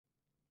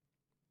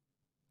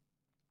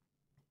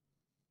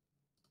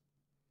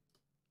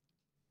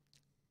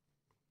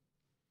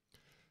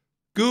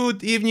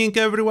Good evening,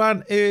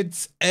 everyone.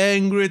 It's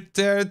Angry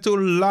Turtle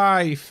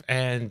Live,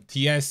 and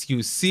yes,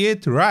 you see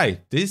it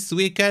right. This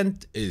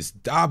weekend is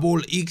double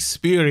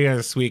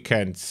experience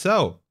weekend.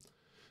 So,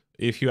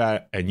 if you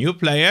are a new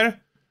player,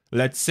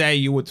 let's say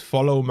you would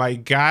follow my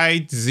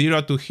guide,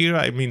 0 to Hero,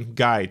 I mean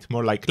guide,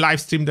 more like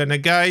live stream than a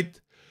guide,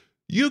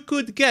 you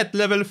could get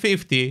level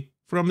 50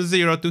 from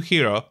 0 to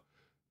Hero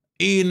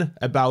in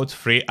about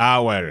 3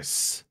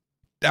 hours.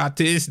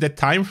 That is the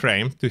time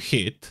frame to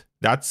hit.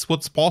 That's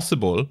what's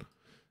possible.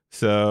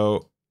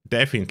 So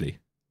definitely,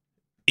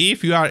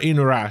 if you are in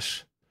a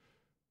rush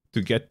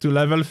to get to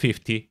level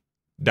 50,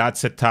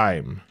 that's a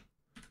time.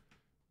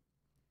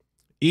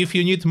 If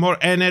you need more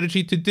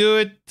energy to do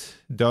it,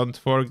 don't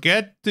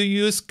forget to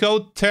use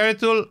code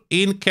TURTLE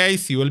in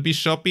case you will be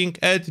shopping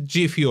at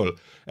G Fuel.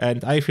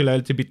 And I feel a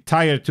little bit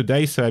tired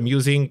today, so I'm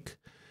using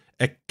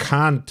a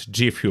canned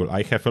G Fuel.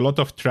 I have a lot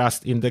of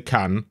trust in the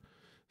can,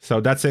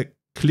 so that's a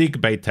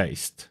clickbait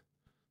taste.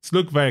 It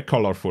looks very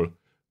colorful.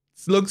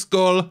 Looks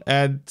cool,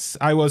 and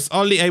I was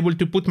only able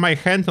to put my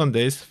hand on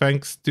this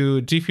thanks to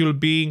G Fuel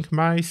being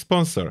my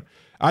sponsor.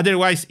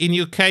 Otherwise, in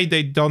UK,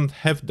 they don't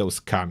have those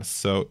cans.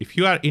 So if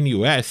you are in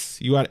US,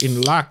 you are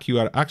in luck. You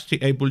are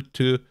actually able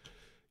to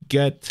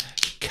get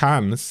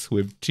cans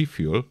with G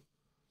Fuel.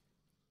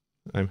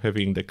 I'm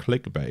having the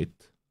clickbait.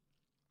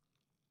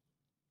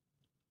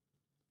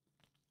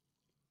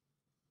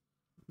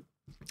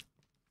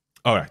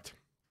 All right,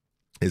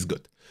 it's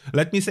good.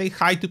 Let me say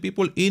hi to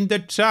people in the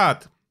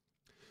chat.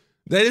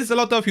 There is a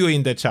lot of you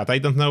in the chat. I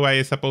don't know where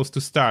I'm supposed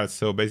to start,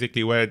 so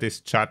basically where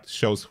this chat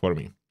shows for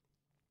me.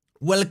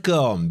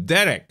 Welcome,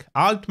 Derek,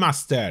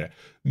 Altmaster,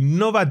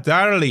 Nova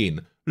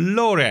Darlin,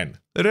 Lauren,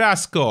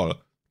 Rascal,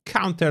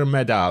 Counter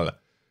Medal,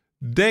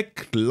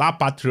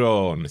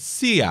 Declapatron,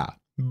 Sia,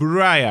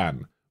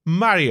 Brian,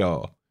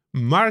 Mario,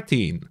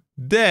 Martin,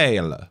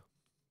 Dale,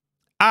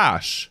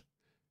 Ash,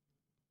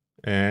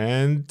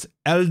 and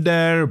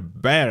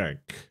Elderberg.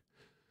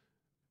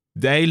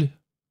 Dale,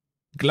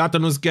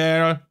 Gluttonous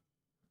Girl,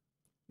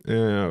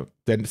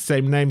 then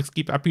same names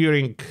keep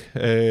appearing.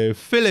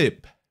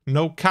 Philip,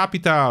 No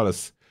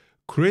Capitals,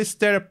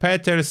 Krister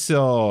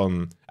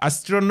Peterson,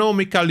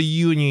 Astronomical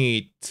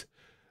Unit,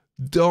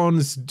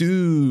 Don's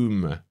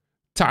Doom,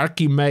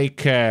 Turkey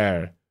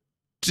Maker,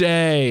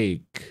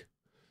 Jake.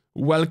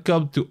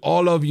 Welcome to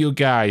all of you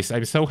guys.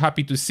 I'm so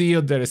happy to see you.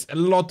 There is a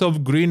lot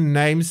of green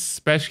names.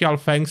 Special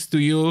thanks to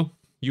you.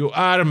 You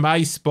are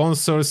my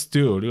sponsors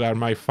too. You are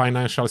my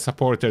financial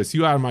supporters.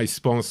 You are my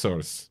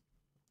sponsors.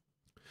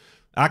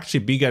 Actually,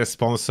 bigger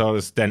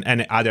sponsors than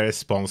any other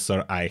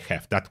sponsor I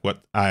have. That's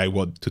what I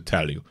want to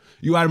tell you.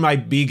 You are my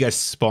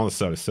biggest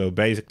sponsor. So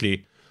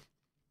basically,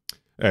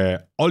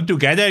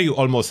 altogether, you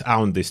almost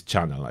own this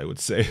channel, I would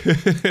say.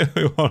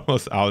 You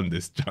almost own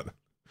this channel.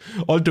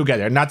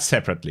 Altogether, not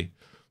separately.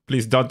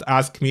 Please don't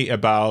ask me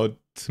about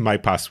my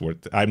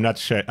password. I'm not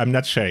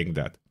sharing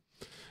that.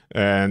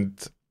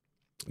 And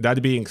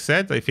that being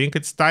said, I think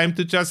it's time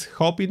to just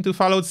hop into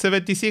Fallout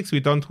 76. We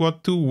don't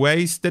want to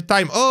waste the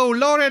time. Oh,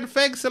 Lauren,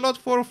 thanks a lot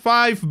for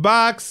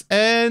 $5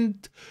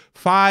 and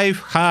 5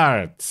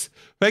 hearts.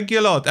 Thank you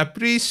a lot.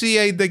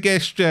 Appreciate the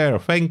gesture.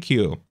 Thank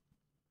you.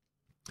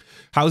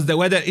 How's the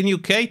weather in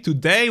UK?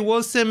 Today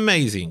was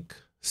amazing.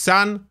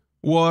 Sun,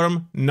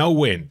 warm, no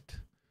wind.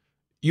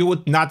 You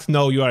would not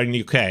know you are in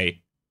UK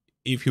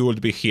if you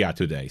would be here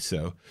today.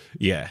 So,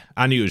 yeah,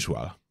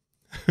 unusual.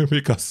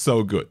 Because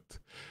so good.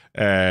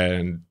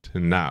 And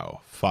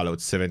now, Fallout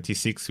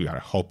 76, we are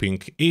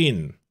hopping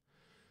in.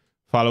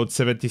 Fallout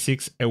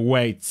 76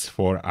 awaits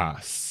for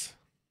us.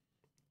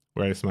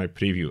 Where is my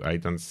preview? I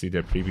don't see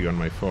the preview on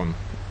my phone.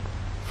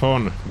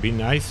 Phone, be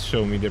nice,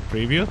 show me the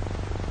preview.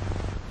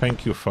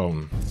 Thank you,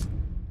 phone.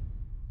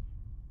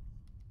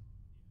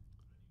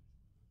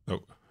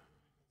 Oh,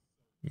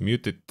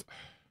 muted.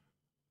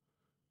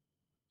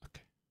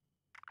 Okay.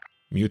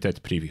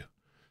 Muted preview.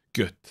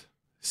 Good.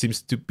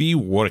 Seems to be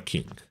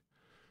working.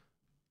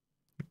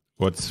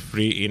 What's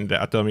free in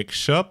the Atomic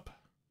Shop?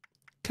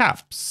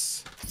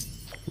 Caps.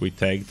 We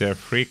take the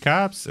free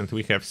caps and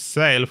we have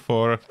sale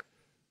for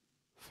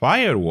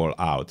firewall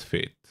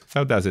outfit.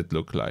 How does it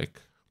look like?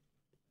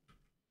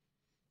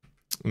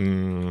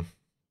 Okay,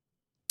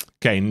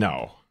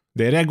 no.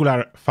 The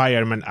regular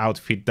fireman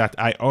outfit that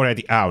I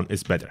already own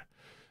is better.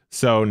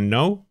 So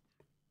no.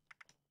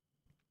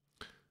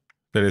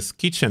 There is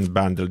kitchen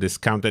bundle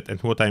discounted, and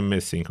what I'm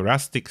missing?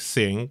 Rustic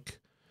sink,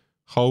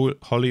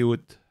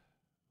 Hollywood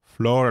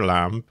floor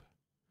lamp,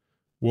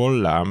 wall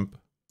lamp.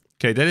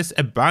 Okay, there is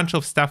a bunch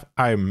of stuff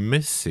I'm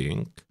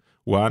missing.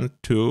 1,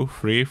 2,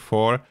 3,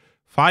 4,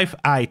 5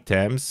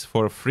 items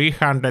for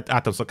 300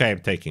 atoms. Okay,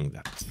 I'm taking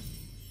that.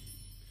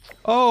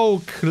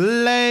 Oh,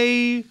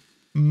 Clay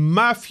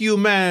Matthew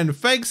Man.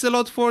 Thanks a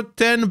lot for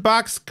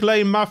 $10,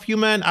 Clay Matthew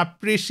Man.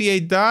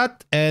 Appreciate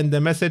that. And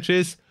the message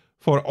is,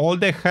 for all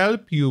the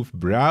help you've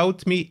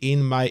brought me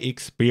in my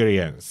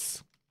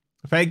experience.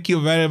 Thank you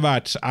very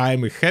much.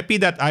 I'm happy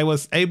that I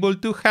was able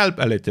to help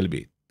a little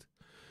bit.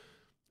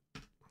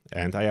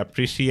 And I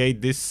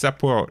appreciate this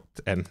support.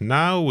 And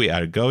now we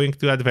are going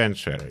to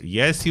adventure.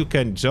 Yes, you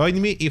can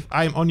join me if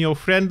I'm on your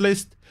friend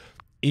list.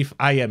 If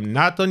I am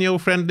not on your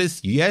friend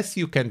list, yes,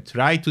 you can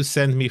try to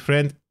send me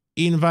friend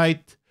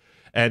invite.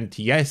 And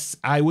yes,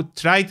 I would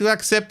try to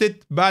accept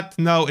it, but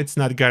no, it's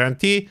not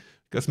guaranteed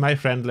because my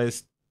friend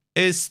list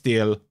is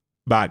still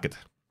bugged.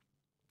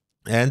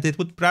 And it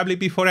would probably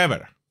be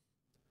forever.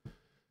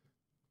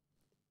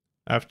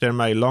 After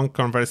my long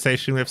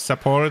conversation with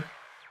support,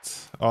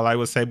 all I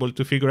was able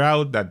to figure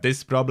out that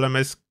this problem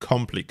is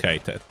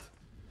complicated.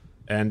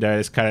 And there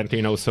is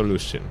currently no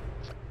solution.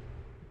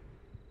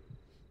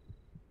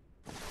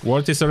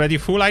 World is already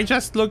full, I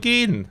just log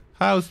in.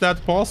 How's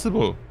that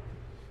possible?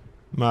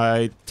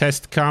 My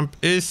test camp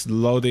is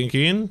loading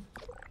in.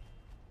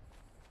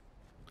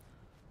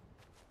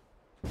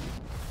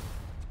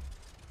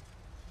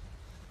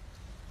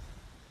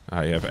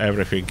 I have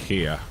everything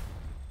here.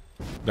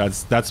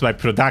 That's my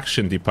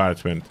production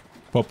department.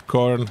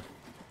 Popcorn,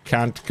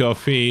 canned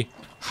coffee,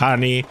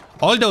 honey.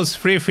 All those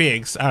free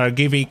things are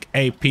giving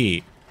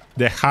AP.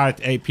 The hard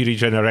AP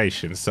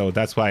regeneration. So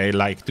that's why I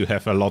like to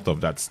have a lot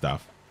of that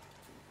stuff.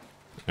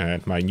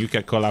 And my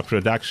Nuka-Cola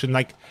production.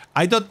 Like,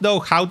 I don't know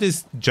how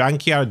this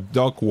junkyard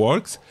dock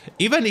works.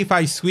 Even if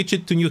I switch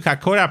it to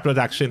Nuka-Cola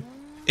production,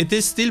 it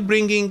is still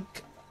bringing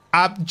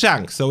up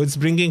junk. So it's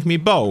bringing me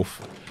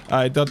both.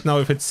 I don't know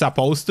if it's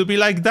supposed to be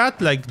like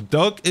that. Like,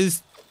 dog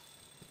is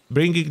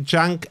bringing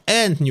junk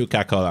and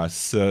Nuka-Cola.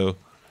 So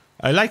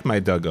I like my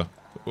doggo.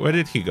 Where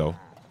did he go?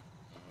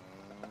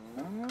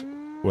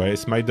 Where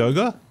is my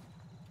doggo?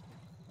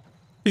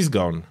 He's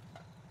gone.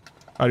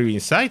 Are you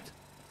inside?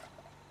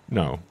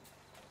 No.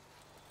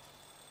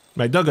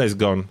 My doggo is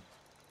gone.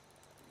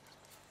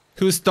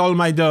 Who stole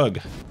my dog?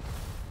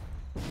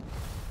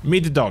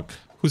 Meat dog.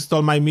 Who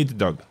stole my meat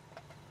dog?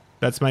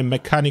 That's my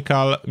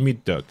mechanical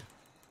meat dog.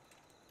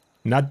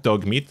 Not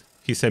dog meat.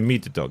 He's a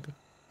meat dog.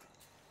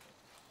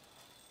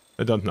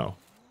 I don't know.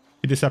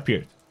 He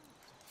disappeared.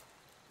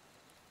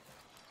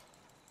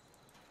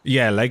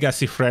 Yeah,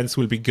 legacy friends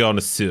will be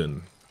gone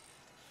soon.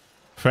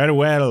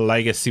 Farewell,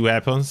 legacy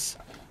weapons.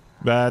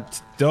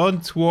 But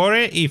don't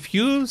worry, if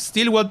you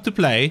still want to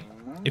play,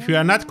 if you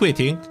are not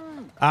quitting,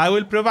 I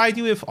will provide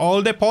you with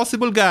all the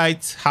possible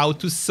guides how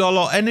to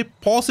solo any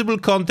possible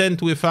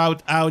content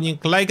without owning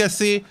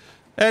legacy.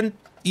 And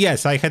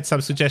yes, I had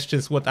some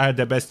suggestions what are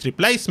the best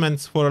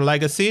replacements for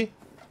legacy.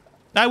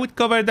 I would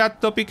cover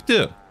that topic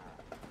too.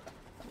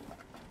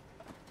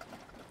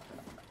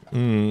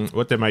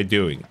 What am I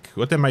doing?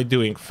 What am I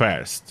doing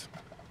first?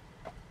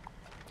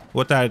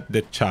 What are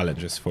the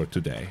challenges for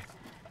today?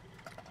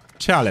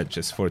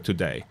 Challenges for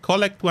today.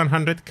 Collect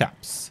 100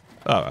 caps.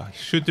 Oh, I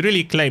should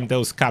really claim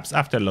those caps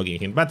after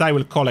logging in, but I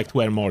will collect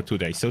one more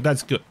today, so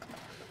that's good.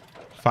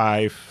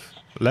 5.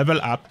 Level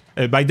up.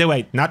 By the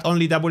way, not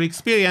only double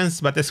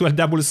experience, but as well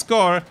double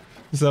score.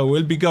 So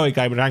we'll be going.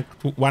 I'm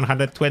ranked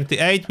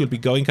 128. We'll be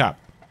going up.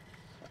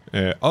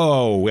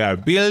 Oh, we are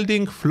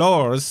building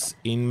floors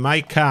in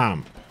my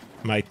camp.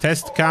 My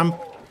test camp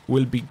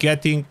will be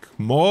getting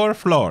more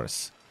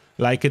floors.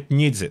 Like it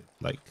needs it.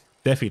 Like,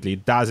 definitely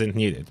it doesn't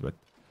need it, but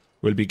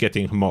we'll be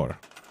getting more.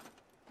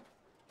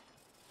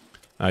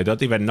 I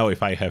don't even know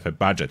if I have a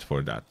budget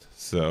for that.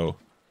 So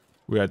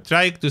we are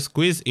trying to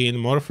squeeze in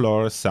more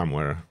floors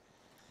somewhere.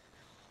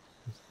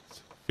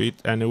 Fit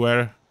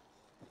anywhere?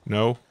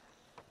 No?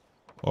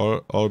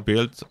 All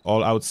built?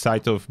 All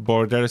outside of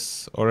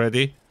borders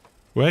already?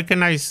 Where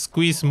can I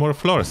squeeze more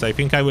floors? I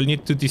think I will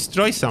need to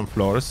destroy some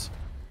floors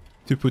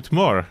to put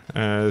more,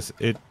 as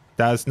it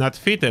does not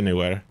fit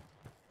anywhere.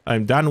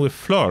 I'm done with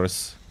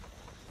floors.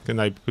 Can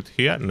I put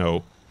here?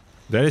 No.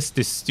 There is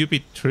this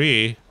stupid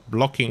tree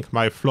blocking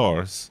my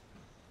floors.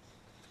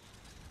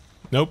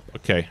 Nope,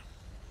 okay.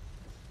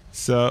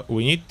 So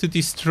we need to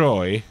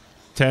destroy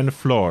 10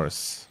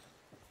 floors.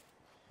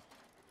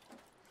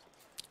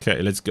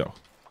 Okay, let's go.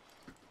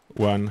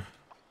 1,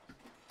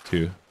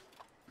 2,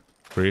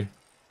 3,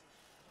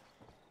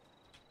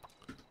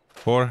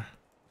 4,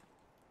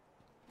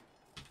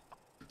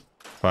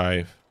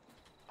 5,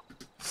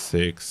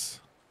 6,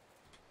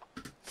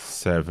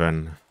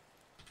 7,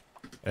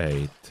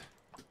 8,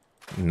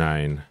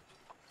 9,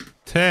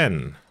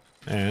 10.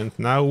 And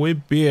now we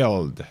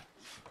build.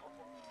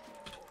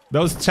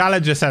 Those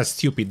challenges are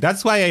stupid.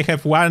 That's why I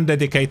have one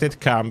dedicated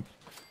camp.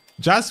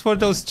 Just for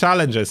those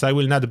challenges, I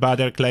will not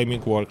bother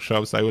claiming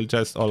workshops. I will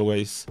just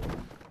always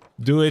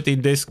do it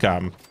in this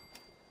camp.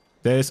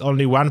 There is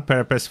only one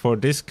purpose for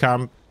this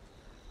camp,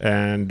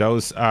 and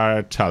those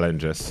are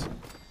challenges.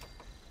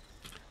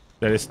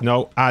 There is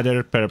no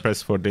other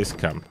purpose for this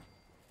camp.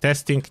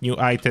 Testing new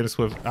items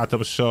with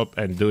Atom Shop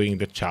and doing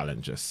the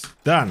challenges.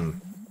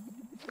 Done.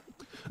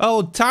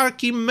 Oh,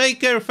 Turkey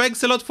Maker,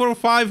 thanks a lot for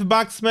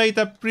 $5, mate.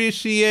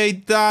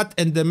 Appreciate that.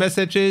 And the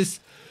message is,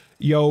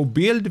 yo,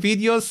 build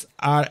videos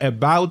are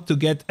about to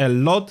get a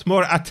lot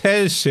more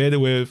attention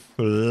with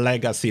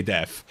Legacy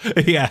Dev.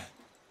 Yeah,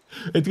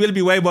 it will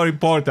be way more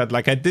important.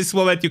 Like at this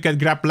moment, you can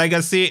grab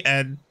Legacy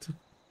and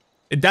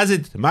it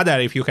doesn't matter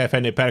if you have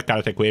any per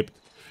card equipped.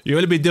 You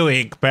will be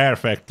doing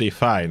perfectly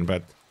fine,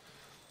 but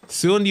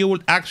soon you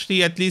would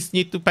actually at least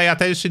need to pay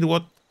attention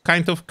what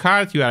kind of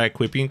card you are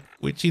equipping,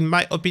 which in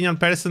my opinion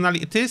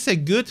personally, it is a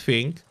good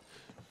thing.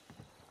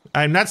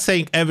 I'm not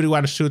saying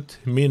everyone should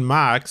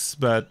min-max,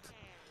 but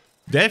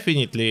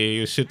definitely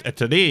you should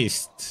at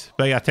least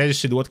pay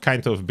attention what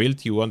kind of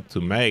build you want to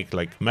make,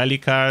 like melee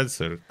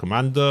cards or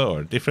commando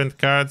or different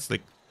cards.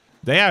 Like,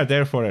 they are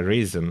there for a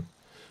reason.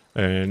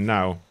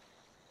 Now,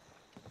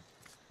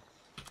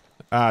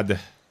 add.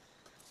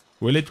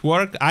 Will it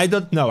work? I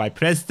don't know. I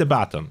pressed the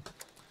button.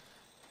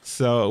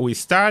 So we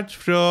start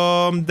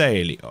from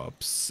daily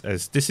ops,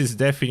 as this is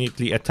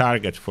definitely a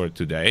target for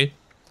today.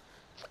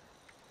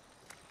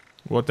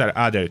 What are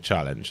other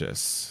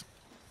challenges?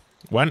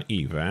 One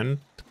event.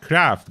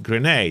 Craft,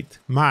 grenade,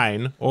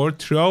 mine, or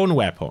thrown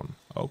weapon.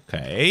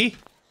 Okay.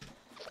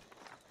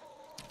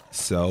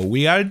 So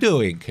we are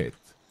doing it.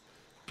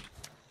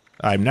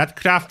 I'm not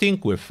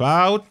crafting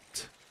without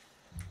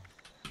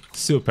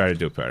super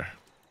duper.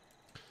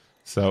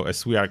 So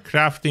as we are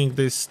crafting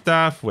this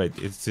stuff, wait,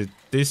 is it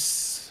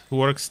this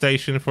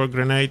workstation for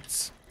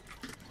grenades?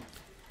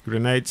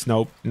 Grenades,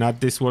 nope,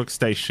 not this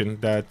workstation.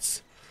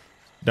 That's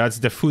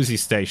the fuzzy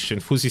station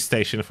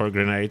for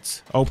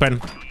grenades.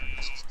 Open.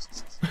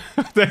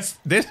 this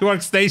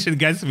workstation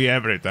gets me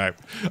every time.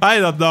 I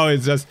don't know,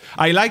 it's just,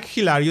 I like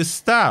hilarious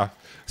stuff.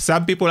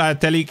 Some people are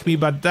telling me,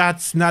 but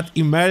that's not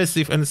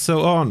immersive and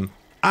so on.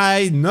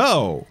 I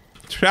know.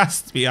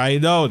 Trust me, I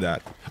know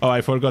that. Oh,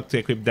 I forgot to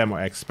equip Demo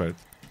Expert.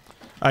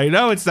 I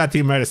know it's not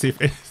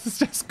immersive. It's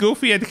just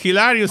goofy and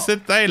hilarious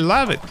and I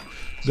love it.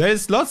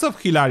 There's lots of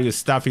hilarious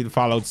stuff in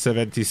Fallout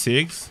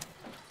 76.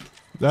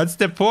 That's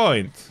the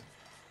point.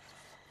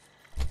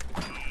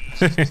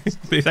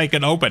 I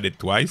can open it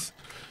twice.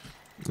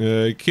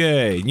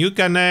 Okay, new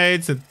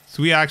grenades, and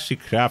we actually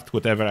craft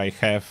whatever I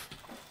have.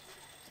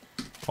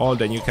 All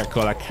the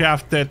Nuka-Cola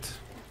crafted.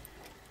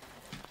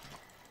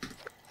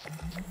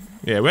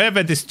 Yeah,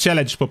 wherever this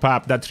challenge pop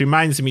up, that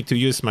reminds me to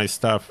use my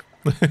stuff.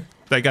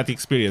 I got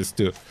experience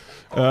too.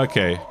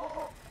 Okay.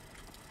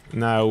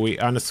 Now we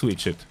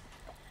unswitch it.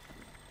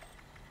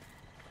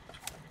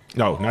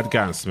 No, not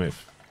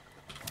gunsmith.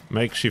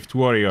 Makeshift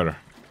warrior.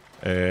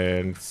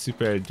 And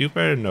super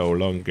duper no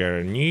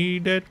longer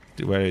needed.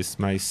 Where is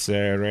my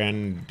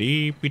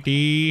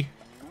serendipity?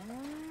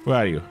 Where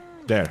are you?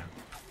 There.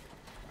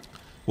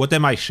 What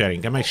am I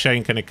sharing? Am I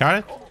sharing any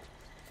card?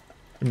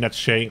 I'm not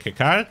sharing a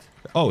card.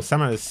 Oh,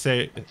 someone is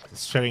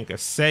sharing a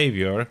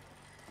savior.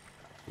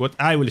 What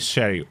I will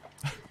share you.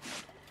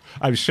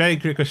 I'm sharing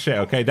Ricochet.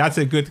 Okay, that's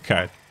a good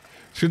card.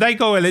 Should I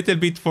go a little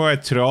bit for a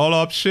troll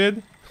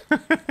option?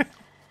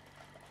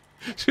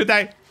 Should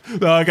I?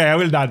 No, okay, I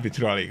will not be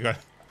trolling.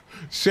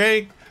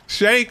 Sharing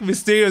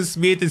mysterious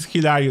meat is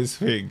hilarious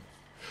thing.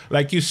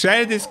 Like, you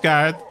share this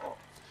card,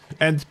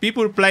 and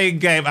people playing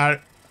game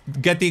are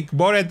getting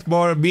more and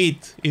more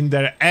meat in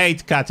their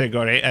 8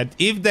 category, and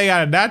if they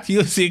are not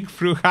using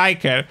through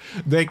hiker,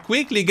 they're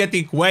quickly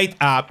getting weight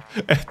up,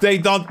 and they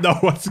don't know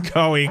what's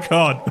going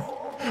on.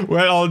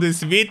 Where all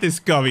this meat is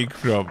coming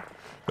from.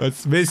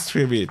 That's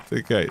mystery meat.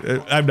 Okay,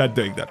 I'm not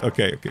doing that.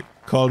 Okay, okay.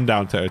 Calm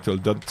down, Turtle.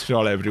 Don't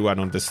troll everyone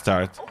on the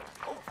start.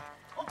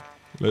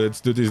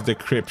 Let's do this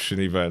decryption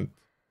event.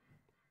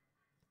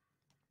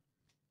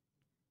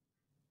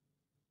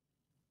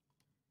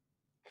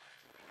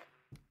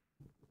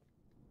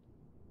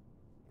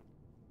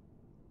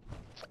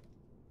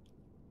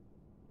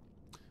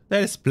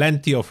 There's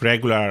plenty of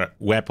regular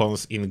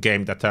weapons in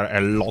game that are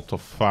a lot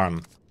of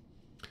fun.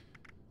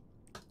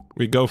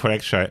 We go for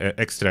extra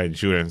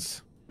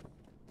endurance.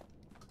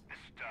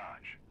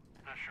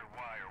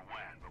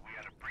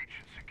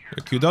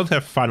 Like, you don't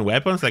have fun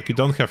weapons? Like, you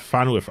don't have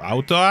fun with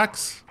auto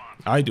axe?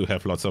 I do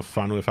have lots of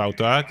fun with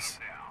auto axe.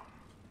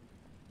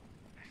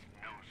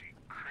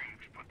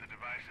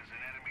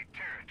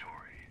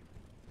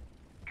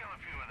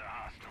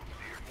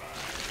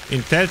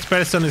 In third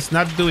person is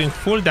not doing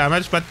full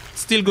damage, but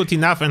still good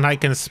enough, and I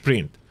can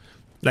sprint.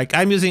 Like,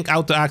 I'm using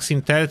auto axe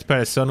in third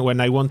person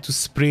when I want to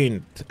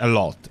sprint a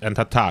lot and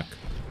attack,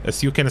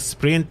 as you can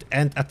sprint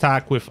and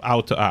attack with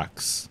auto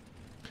axe.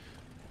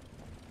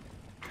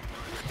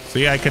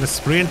 See, I can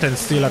sprint and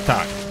still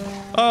attack.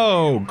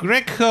 Oh,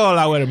 Greg Hall,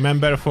 our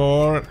member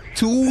for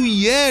 2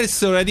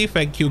 years already.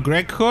 Thank you,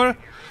 Greg Hall.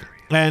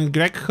 And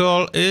Greg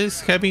Hall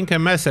is having a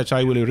message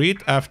I will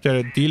read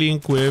after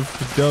dealing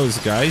with those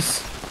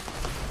guys.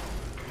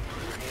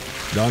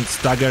 Don't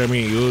stagger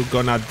me, you're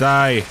gonna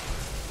die.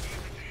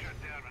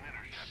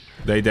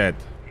 They dead.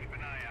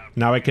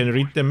 Now I can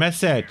read the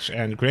message,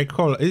 and Greg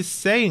Hall is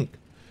saying,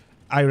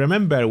 I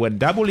remember when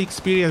double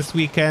experience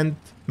weekend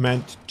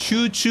meant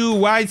choo-choo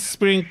White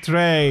Spring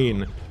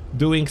train,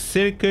 doing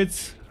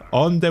circuits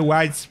on the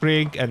White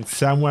Spring and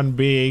someone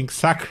being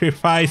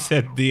sacrificed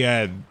at the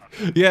end.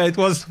 Yeah, it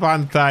was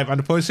fun time.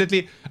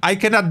 Unfortunately, I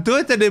cannot do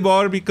it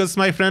anymore because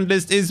my friend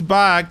list is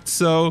bugged,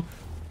 so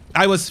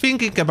I was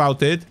thinking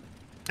about it,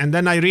 and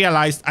then I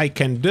realized I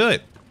can do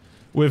it.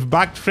 With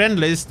bugged friend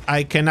list,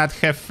 I cannot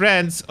have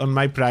friends on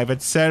my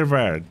private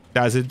server.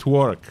 Doesn't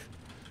work.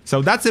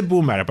 So that's a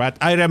boomer, but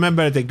I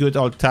remember the good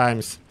old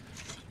times.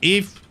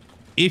 If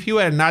if you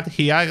are not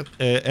here,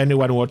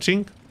 anyone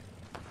watching,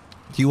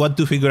 you want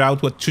to figure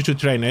out what Choo Choo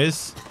Train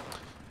is,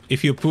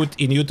 if you put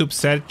in YouTube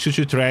search Choo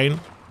Choo Train,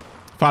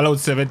 Fallout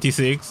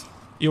 76,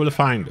 you will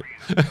find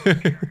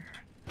it.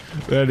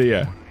 Well,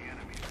 yeah.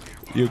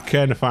 You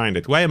can find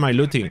it. Why am I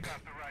looting?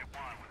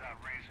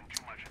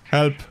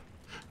 Help.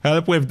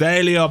 Help with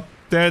daily up.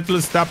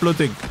 Turtle, stop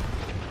looting.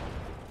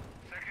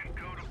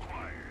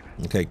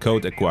 Okay,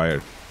 code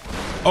acquired.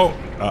 Oh,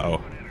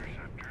 uh-oh.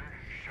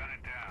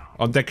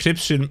 On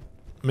decryption,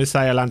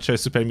 missile launcher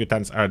super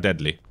mutants are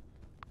deadly.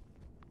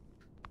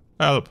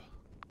 Help.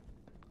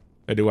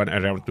 Anyone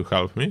around to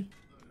help me?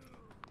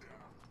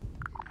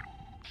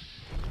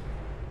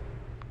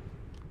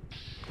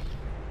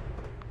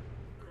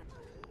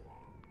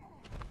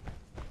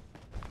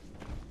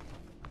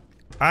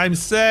 I'm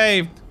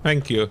saved!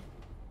 Thank you.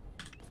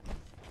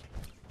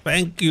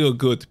 Thank you,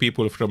 good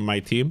people from my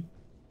team.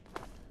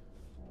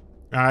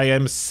 I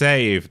am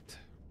saved.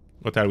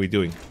 What are we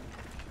doing?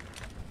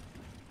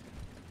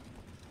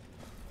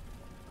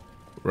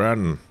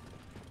 Run.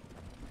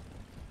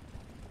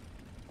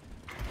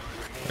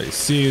 I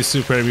see you,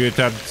 super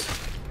mutant.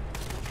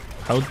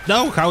 How—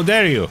 no, how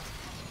dare you?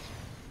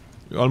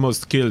 You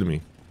almost killed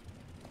me.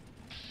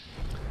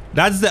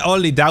 That's the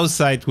only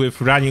downside with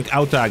running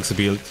auto-axe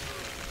build.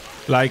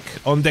 Like,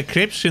 on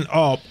decryption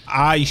op,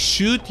 I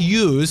should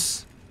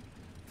use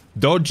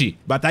Doji,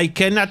 but I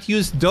cannot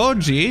use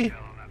Doji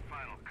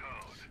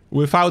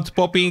without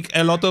popping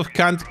a lot of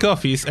canned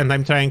coffees, and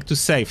I'm trying to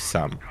save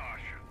some.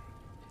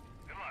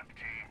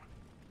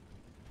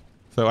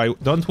 So I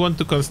don't want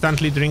to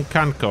constantly drink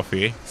canned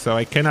coffee, so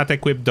I cannot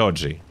equip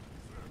Doji.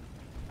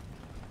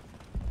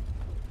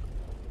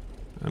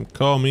 I'm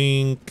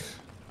coming.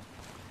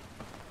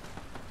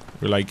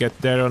 Will I get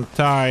there on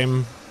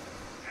time?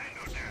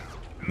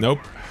 Nope.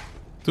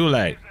 Too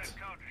late.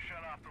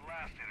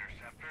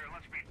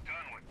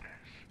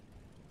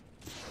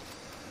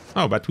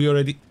 Oh, but we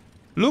already...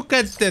 Look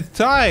at the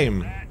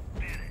time!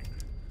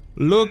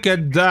 Look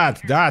at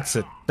that! That's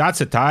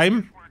a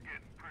time!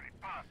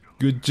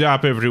 Good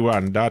job,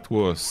 everyone. That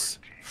was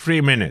 3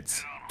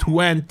 minutes.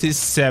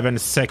 27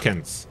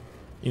 seconds.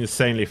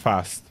 Insanely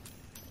fast.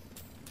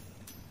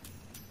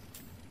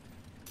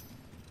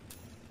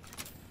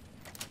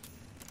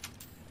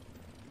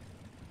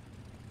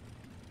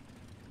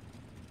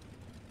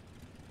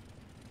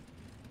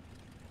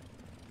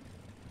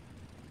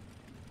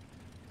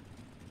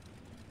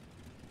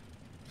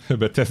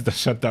 Bethesda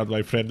shut down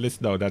my friend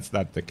list? No, that's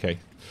not the case.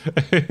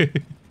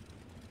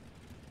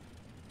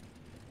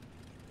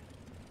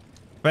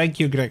 Thank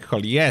you, Greg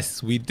Hall.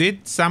 Yes, we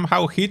did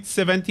somehow hit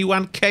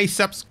 71k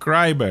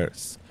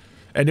subscribers.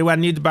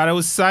 Anyone need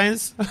Barrow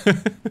signs?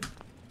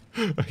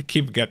 I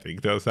keep getting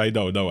those. I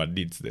know no one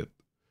needs it.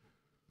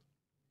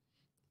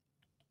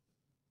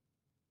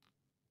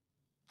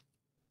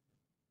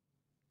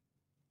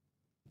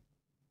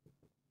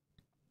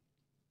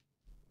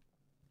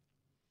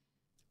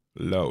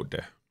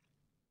 Load.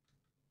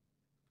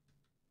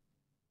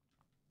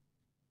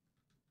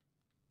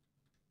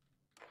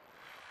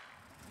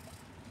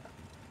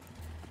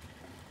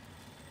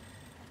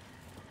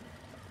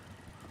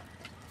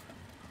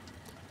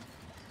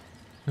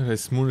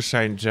 There's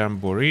Moonshine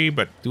Jamboree,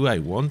 but do I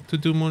want to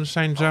do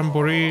Moonshine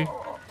Jamboree?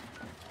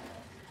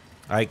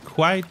 I'm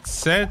quite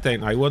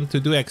certain I want to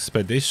do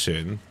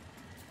Expedition.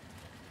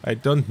 I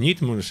don't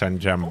need Moonshine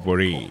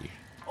Jamboree.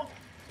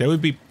 There will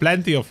be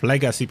plenty of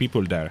Legacy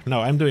people there.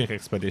 No, I'm doing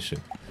Expedition.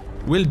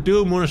 We'll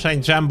do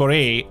Moonshine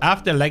Jamboree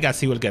after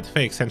Legacy will get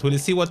fixed, and we'll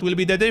see what will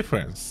be the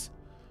difference.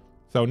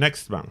 So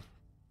next month.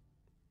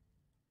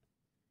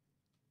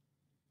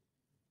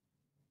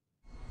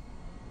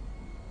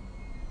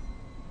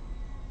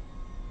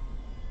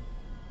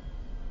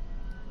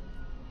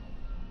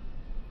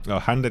 Oh,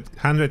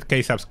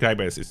 100k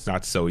subscribers is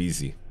not so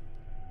easy.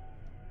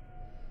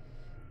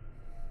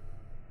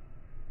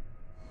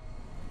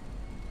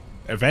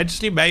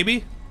 Eventually,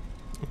 maybe?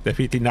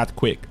 Definitely not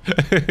quick.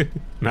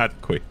 Not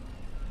quick.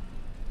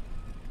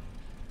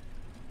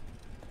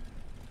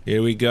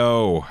 Here we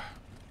go.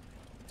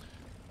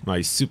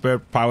 My super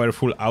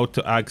powerful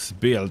auto-axe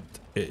build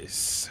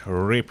is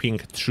ripping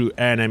through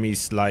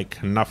enemies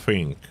like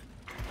nothing.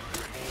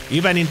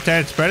 Even in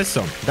third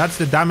person. That's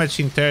the damage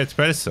in third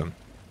person.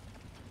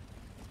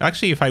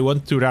 Actually, if I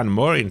want to run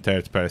more in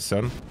third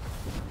person,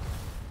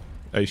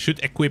 I should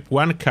equip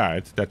one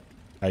card that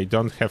I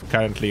don't have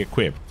currently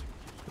equipped.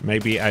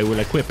 Maybe I will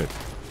equip it.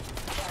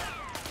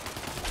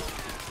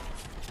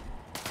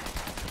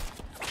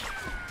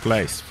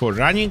 Place. For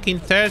running in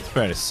third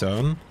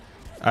person,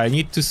 I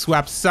need to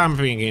swap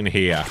something in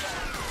here.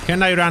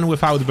 Can I run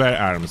without bear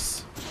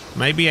arms?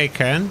 Maybe I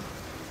can.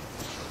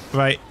 If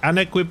I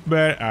unequip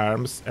bear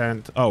arms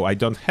and... Oh, I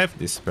don't have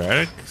this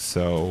perk,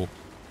 so...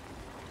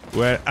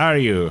 Where are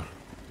you?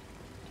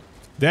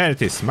 There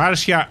it is,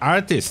 Martial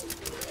Artist.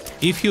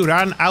 If you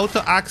run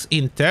auto-axe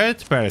in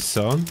third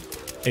person,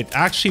 it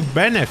actually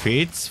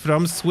benefits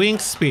from swing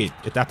speed.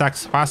 It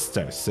attacks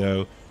faster,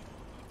 so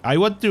I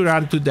want to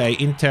run today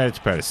in third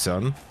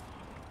person.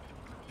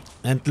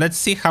 And let's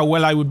see how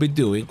well I will be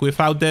doing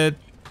without the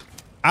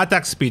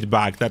attack speed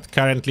bug that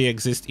currently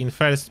exists in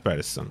first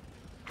person.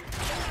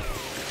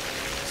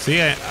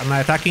 See, I'm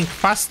attacking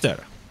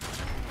faster.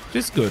 Which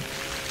is good.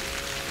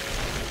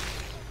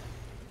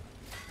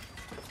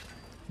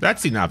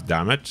 That's enough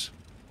damage.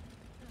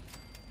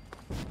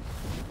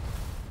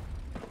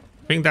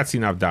 I think that's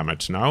enough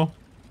damage now.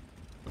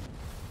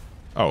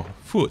 Oh,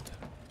 food.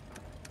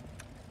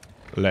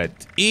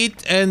 Let's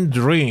eat and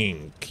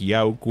drink.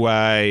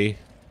 Yaoguai.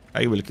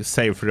 I will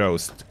save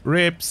roast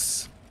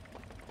ribs.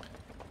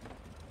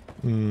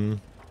 I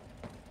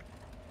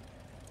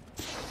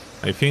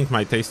think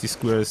my tasty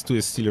squirrel stew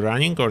is still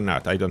running or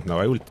not. I don't know.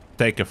 I will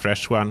take a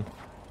fresh one.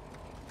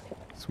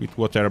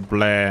 Sweetwater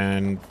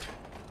blend.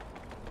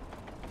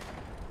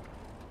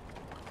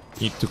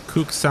 Need to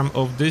cook some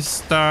of this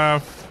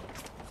stuff.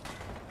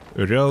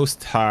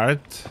 Roast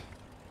heart.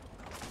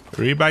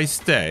 Ribeye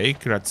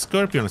steak. Red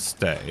scorpion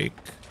steak.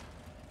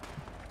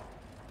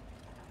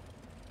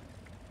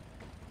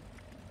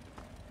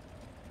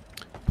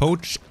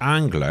 Poached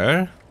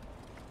angler.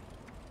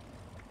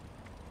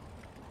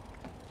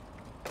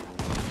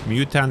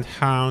 Mutant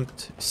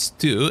hound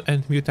stew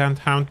and mutant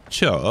hound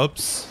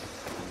chops.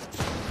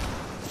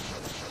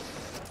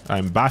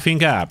 I'm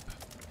buffing up.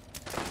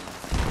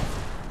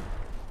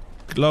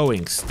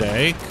 Glowing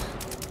steak.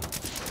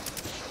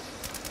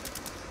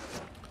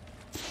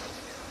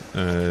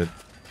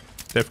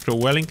 Death Crow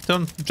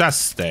Wellington?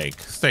 Just steak.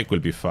 Steak will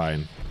be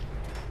fine.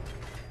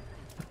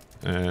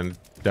 And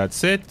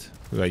that's it.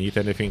 Do I need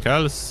anything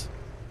else?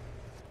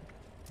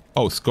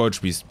 Oh,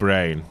 Scorched Beast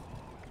brain.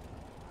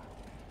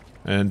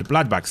 And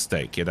bloodbag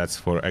steak. Yeah, that's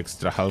for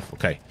extra health.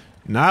 Okay.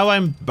 Now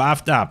I'm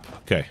buffed up.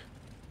 Okay.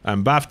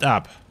 I'm buffed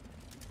up.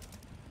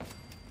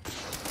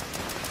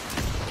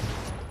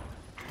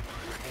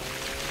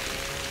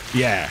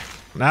 Yeah.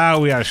 Now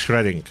we are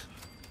shredding.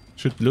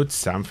 Should loot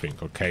something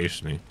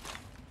occasionally.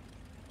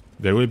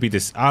 There will be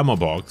this ammo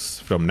box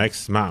from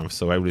next month,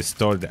 so I will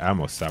store the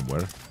ammo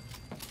somewhere.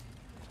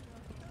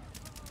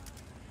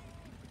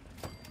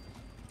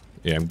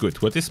 Yeah, I'm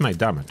good. What is my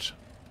damage?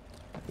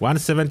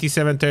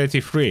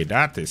 177.33.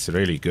 That is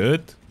really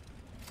good.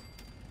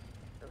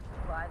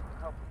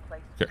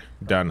 Okay,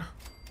 done.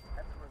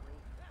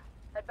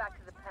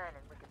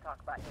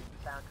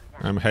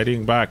 I'm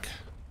heading back.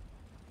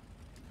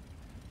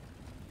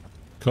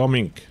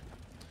 Coming.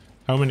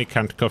 How many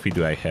canned coffee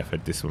do I have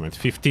at this moment?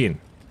 15.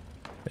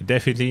 I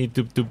definitely need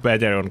to do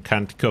better on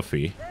canned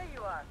coffee. There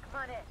you are.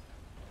 Come on in.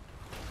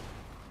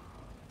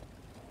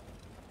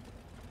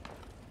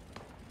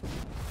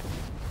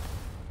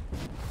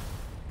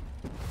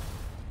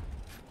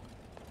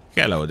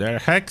 Hello there,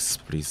 Hex.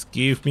 Please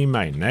give me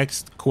my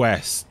next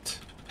quest.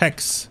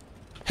 Hex.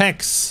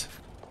 Hex.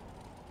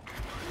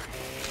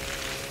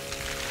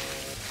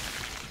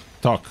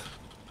 Talk.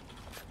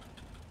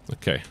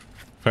 Okay.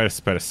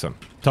 First person.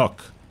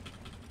 Talk.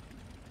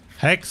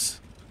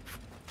 Hex.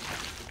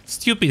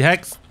 Stupid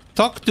Hex.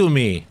 Talk to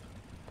me.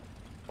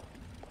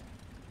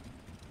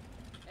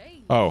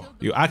 Oh,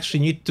 you actually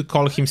need to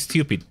call him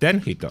stupid, then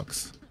he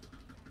talks.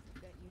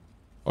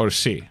 Or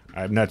she.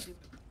 I'm not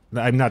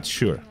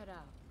sure.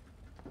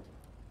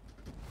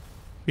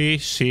 He,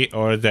 she,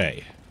 or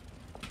they.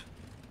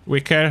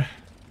 Wicker.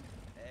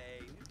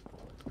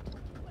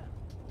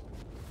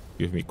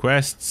 Give me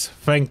quests.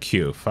 Thank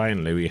you.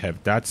 Finally, we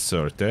have that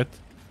sorted.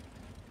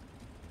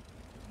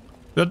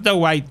 Don't know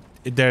why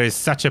there is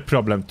such a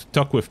problem to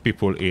talk with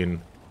people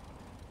in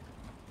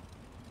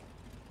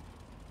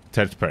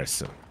third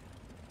person.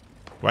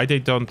 Why they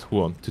don't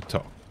want to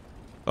talk?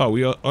 Oh,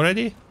 we are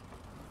already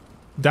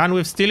done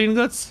with stealing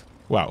goods?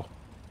 Wow.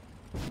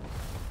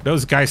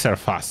 Those guys are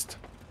fast.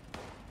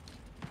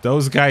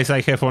 Those guys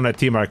I have on a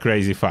team are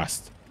crazy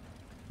fast.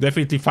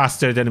 Definitely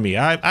faster than me.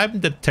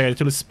 I'm the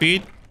turtle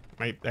speed.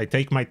 I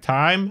take my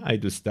time. I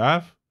do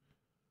stuff.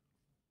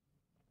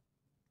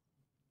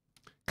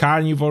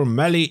 Carnivore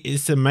melee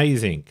is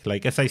amazing.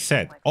 Like, as I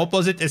said,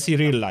 opposite as in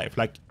real life.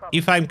 Like,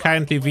 if I'm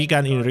currently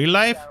vegan in real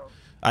life,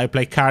 I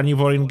play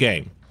carnivore in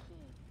game.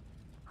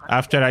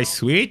 After I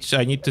switch,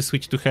 I need to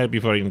switch to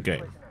herbivore in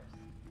game.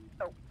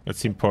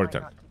 That's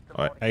important.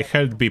 I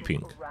heard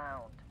beeping.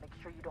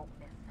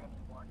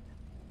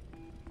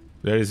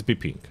 There is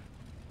beeping.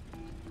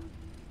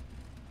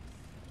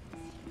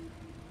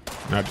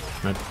 Not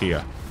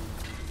here.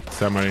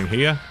 Somewhere in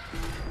here?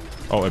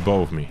 Oh,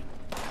 above me.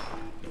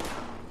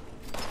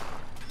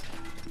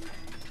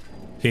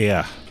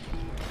 Here.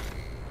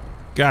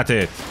 Got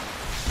it.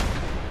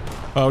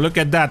 Oh, look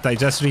at that. I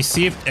just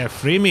received a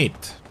free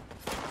meat.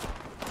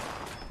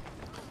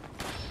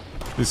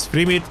 This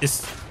free meat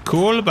is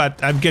cool,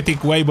 but I'm getting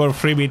way more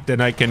free meat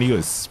than I can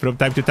use. From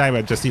time to time,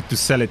 I just need to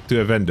sell it to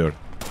a vendor.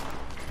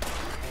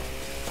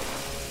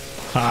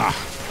 Ah,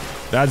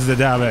 that's the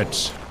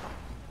damage.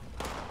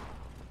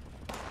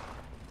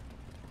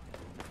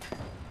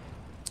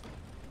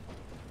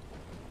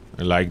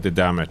 I like the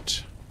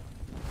damage.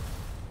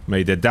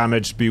 May the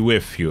damage be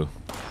with you.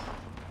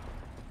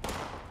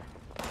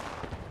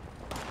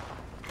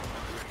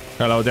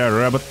 Hello there,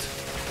 rabbit.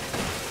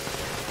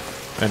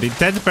 And in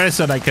third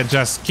person I can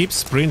just keep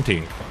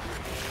sprinting.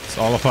 It's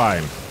all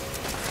fine.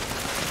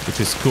 Which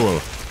is cool.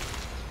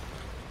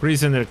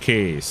 Prisoner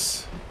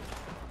keys.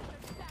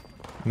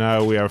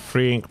 Now we are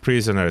freeing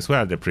prisoners. Where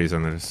are the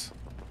prisoners?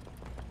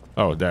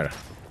 Oh, there.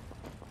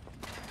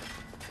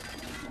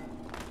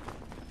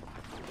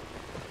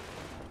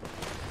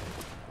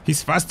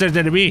 He's faster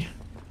than me.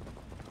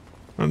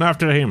 Run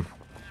after him.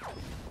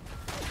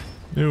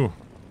 No.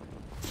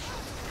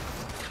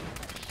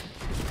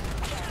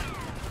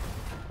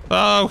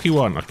 Oh, he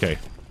won. Okay.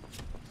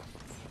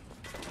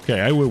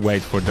 Okay, I will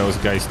wait for those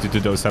guys to do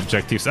those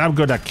objectives. I'm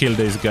gonna kill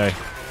this guy.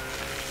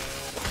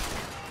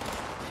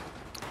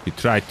 He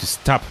tried to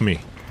stop me.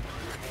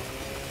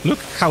 Look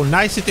how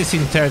nice it is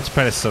in third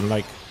person.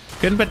 Like,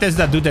 can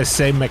Bethesda do the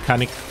same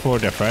mechanic for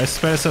the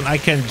first person? I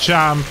can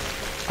jump,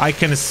 I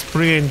can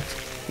sprint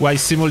while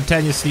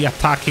simultaneously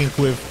attacking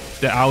with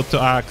the auto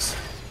axe.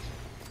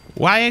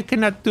 Why I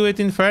cannot do it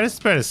in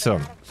first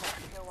person?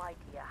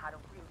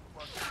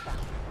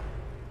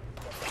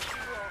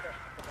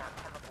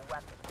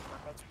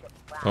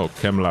 Oh,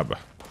 chem lab.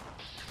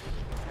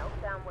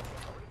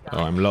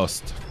 Oh, I'm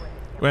lost.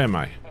 Where am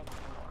I?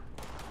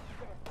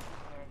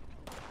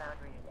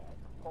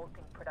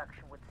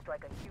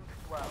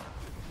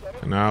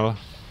 Canal.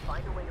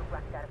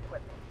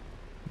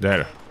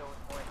 There.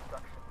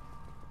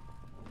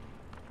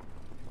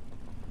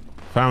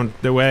 Found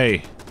the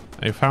way.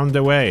 I found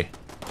the way.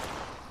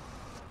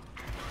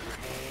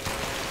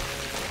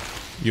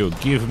 You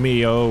give me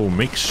your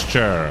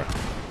mixture.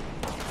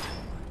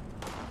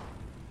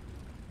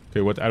 Okay,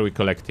 what are we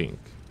collecting?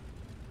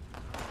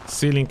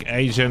 Sealing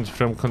agent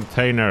from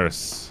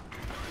containers.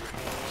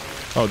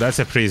 Oh, that's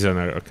a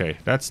prisoner. Okay,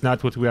 that's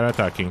not what we are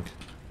attacking.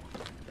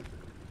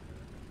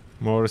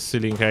 More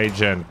sealing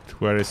agent.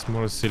 Where is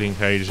more sealing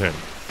agent?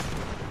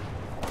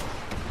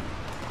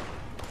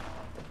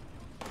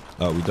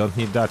 Oh, we don't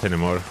need that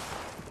anymore.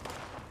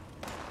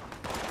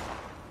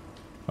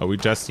 Oh, we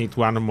just need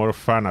one more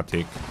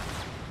fanatic.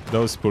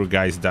 Those poor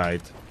guys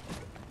died.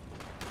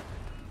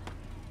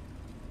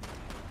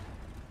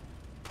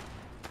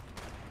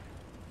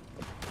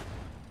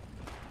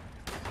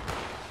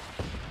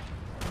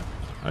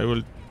 I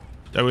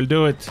will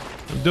do it.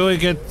 I'm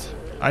doing it.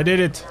 I did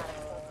it.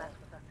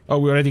 Oh,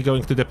 we're already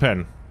going to the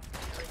pen.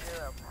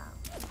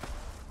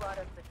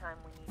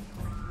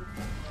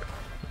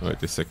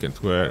 Wait a second.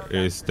 Where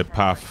is the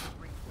path?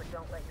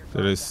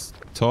 There is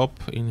top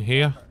in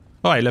here.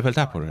 Oh, I leveled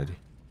up already.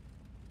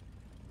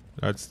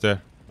 That's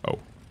the... Oh.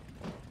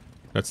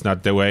 That's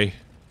not the way.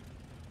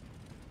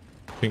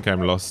 I think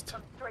I'm lost.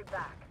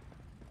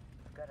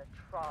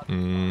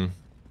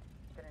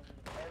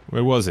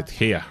 Where was it?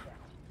 Here.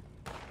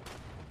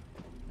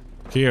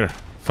 Here.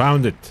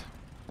 Found it.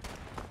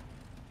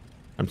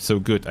 I'm so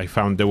good. I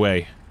found the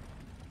way.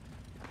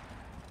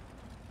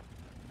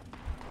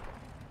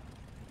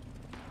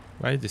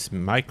 Why this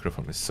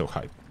microphone is so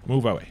high?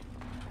 Move away.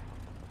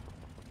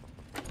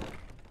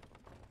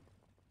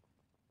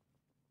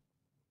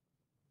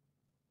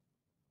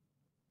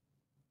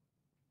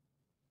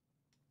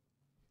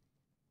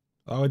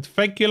 Oh, and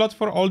thank you a lot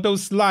for all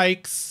those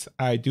likes.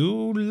 I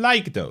do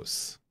like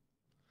those.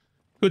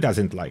 Who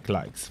doesn't like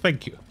likes?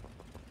 Thank you.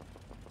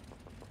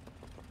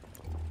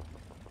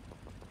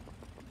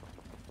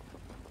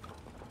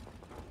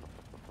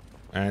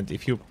 And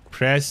if you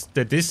press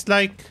the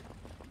dislike,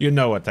 you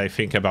know what I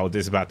think about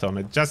this button.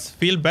 It just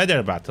feel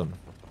better button.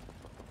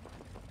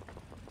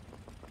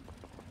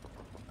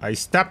 I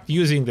stopped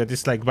using the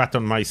dislike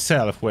button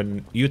myself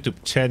when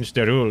YouTube changed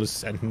the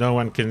rules and no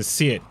one can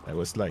see it. I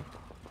was like,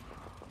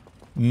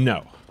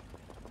 no.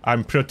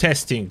 I'm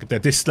protesting the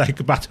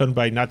dislike button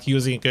by not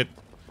using it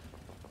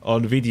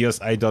on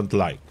videos I don't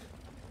like.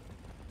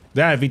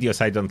 There are videos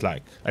I don't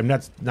like. I'm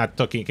not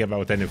talking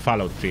about any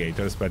Fallout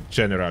creators, but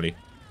generally.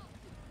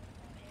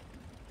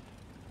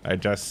 I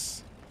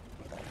just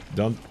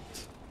don't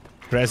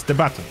press the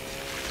button.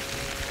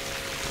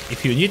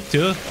 If you need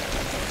to,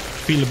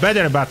 feel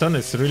better button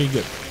is really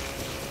good.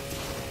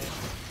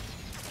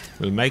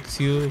 Will makes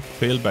you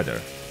feel better.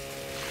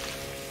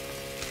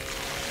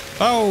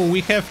 Oh,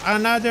 we have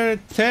another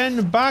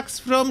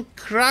 $10 from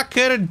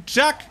Cracker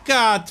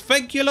Jackcat.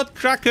 Thank you a lot,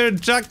 Cracker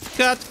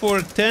Jackcat, for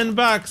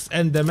 $10.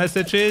 And the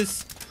message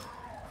is: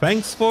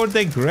 thanks for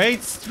the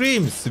great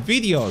streams,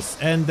 videos,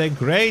 and the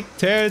great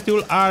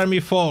Turtle Army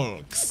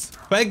folks.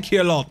 Thank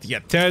you a lot. Yeah,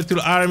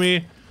 Turtle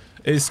Army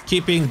is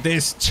keeping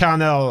this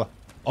channel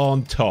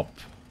on top.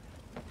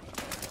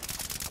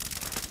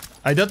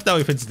 I don't know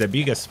if it's the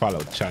biggest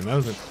Fallout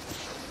channel, but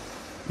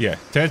yeah,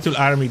 Turtle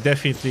Army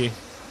definitely.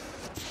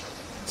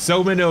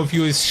 So many of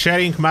you is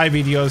sharing my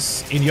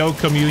videos in your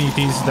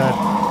communities that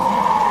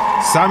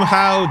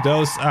somehow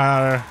those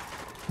are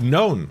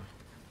known.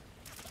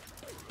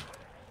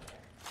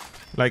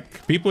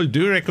 Like, people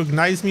do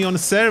recognize me on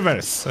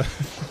servers.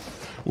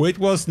 Which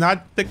was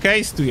not the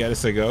case 2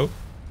 years ago.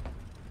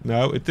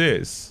 Now it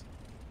is.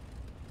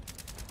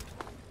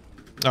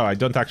 Oh, I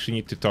don't actually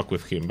need to talk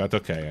with him, but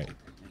okay.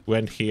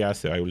 When he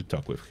asks, I will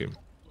talk with him.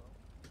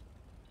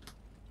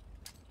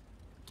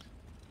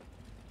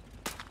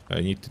 I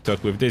need to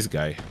talk with this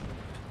guy.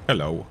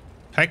 Hello.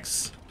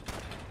 Hex?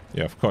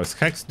 Yeah, of course.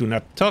 Hex, do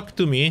not talk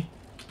to me.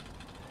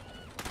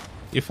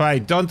 If I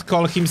don't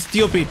call him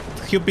stupid,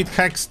 stupid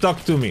Hex,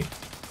 talk to me.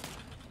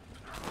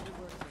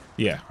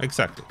 Yeah,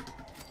 exactly.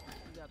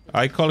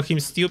 I call him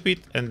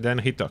stupid and then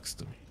he talks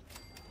to me.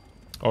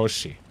 Or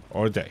she.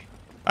 Or they.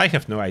 I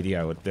have no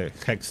idea what the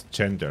Hex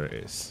gender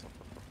is.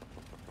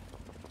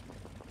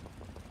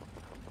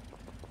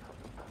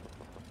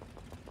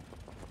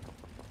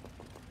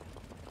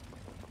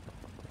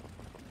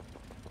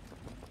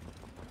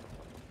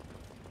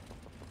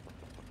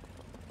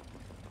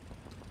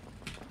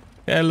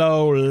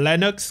 Hello,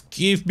 Lennox.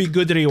 Give me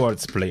good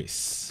rewards,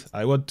 please.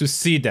 I want to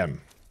see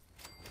them.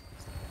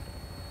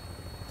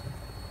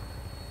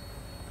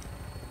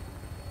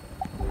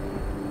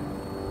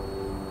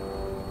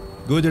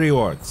 Good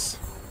rewards.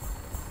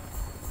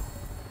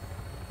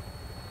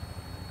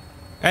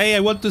 Hey, I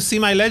want to see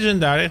my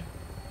legendary.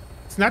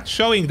 It's not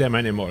showing them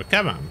anymore.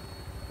 Come on.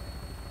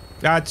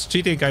 That's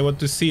cheating. I want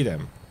to see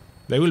them.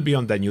 They will be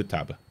on the new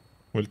tab.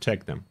 We'll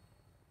check them.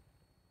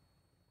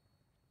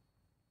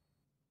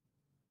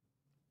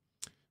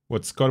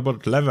 What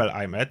scoreboard level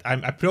I'm at?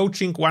 I'm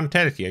approaching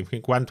 130. I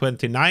think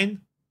 129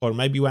 or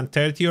maybe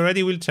 130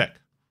 already. We'll check.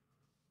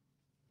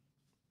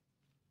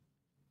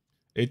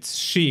 It's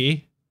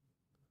she.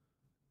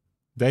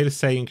 Dale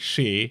saying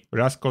she.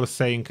 Rascal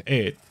saying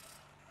it.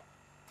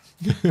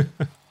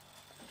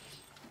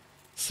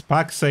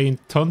 Spack saying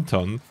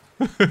Tonton.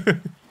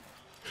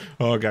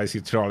 Oh, guys,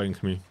 he's trolling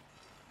me.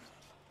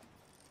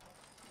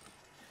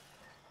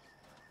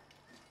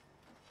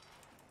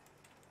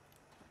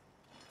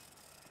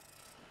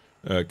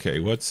 Okay,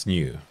 what's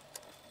new?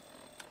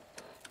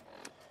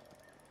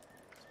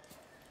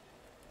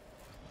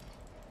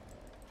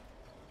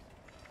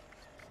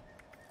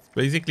 It's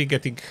basically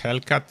getting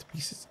Hellcat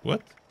pieces.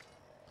 What?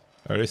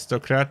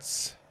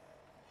 Aristocrats.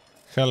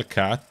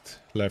 Hellcat,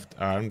 left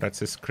arm,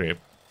 that's a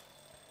script.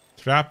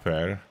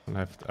 Trapper,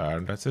 left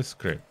arm, that's a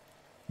script.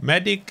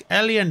 Medic,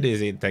 alien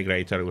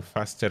disintegrator with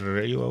faster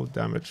reload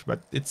damage,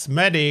 but it's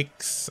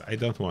medics. I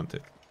don't want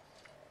it.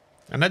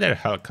 Another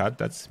Hellcat,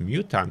 that's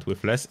mutant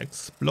with less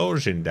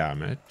explosion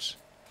damage.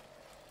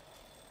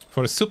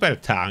 For super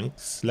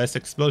tanks, less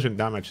explosion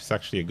damage is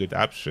actually a good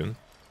option.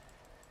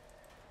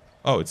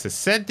 Oh, it's a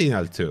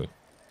Sentinel too.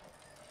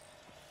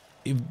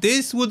 If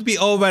this would be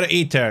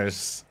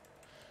Overeaters,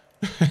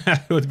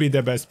 that would be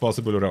the best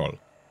possible role.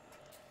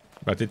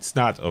 But it's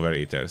not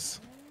Overeaters.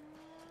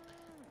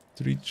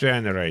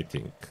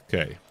 Regenerating.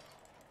 Okay.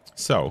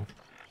 So,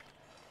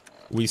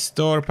 we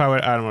store power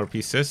armor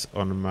pieces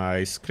on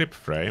my script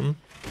frame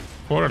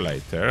for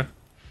later.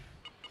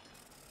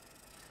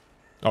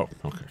 Oh,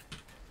 okay.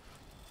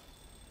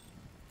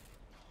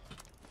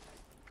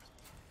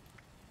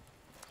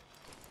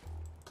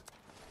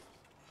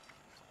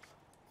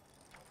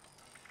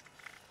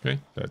 Okay,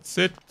 that's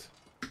it.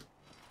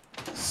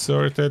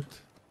 Sorted.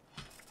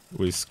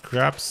 We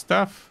scrap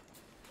stuff.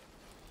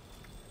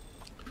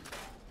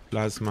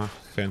 Plasma,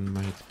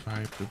 handmade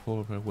pipe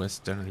revolver,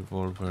 western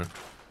revolver,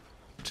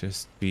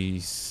 chest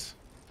piece.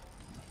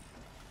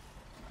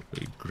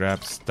 We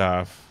grab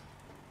stuff.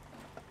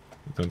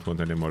 Don't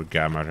want any more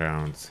gamma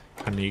rounds.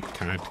 Honey,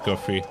 canned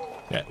coffee.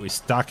 Yeah, we're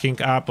stocking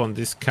up on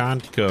this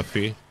canned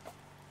coffee.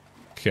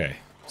 Okay.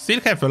 Still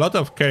have a lot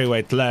of carry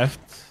weight left,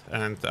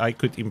 and I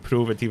could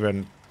improve it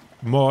even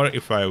more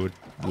if I would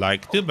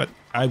like to, but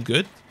I'm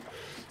good.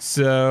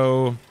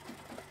 So,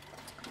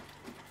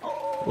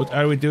 what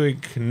are we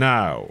doing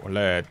now?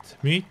 Let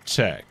me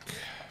check.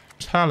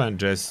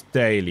 Challenges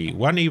daily.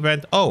 One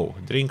event. Oh,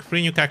 drink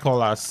 3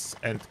 Nuka-Colas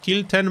and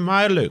kill 10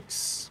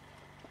 Mirelux.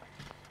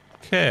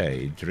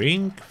 Okay,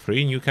 drink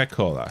 3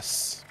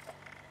 Nuka-Colas.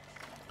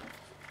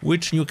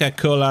 Which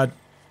Nuka-Cola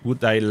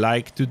would I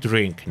like to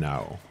drink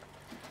now?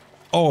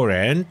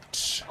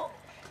 Orange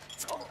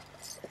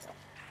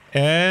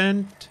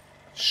and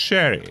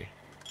sherry.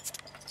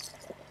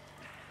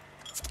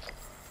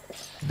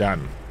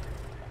 Done.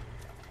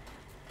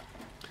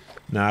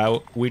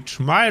 Now, which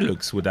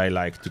Mirelux would I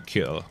like to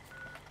kill?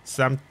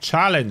 Some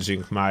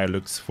challenging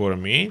Mirelux for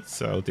me,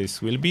 so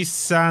this will be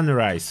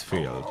Sunrise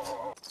Field.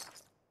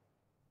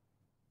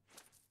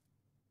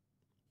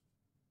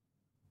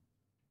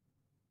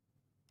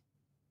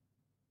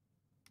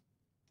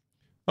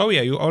 Oh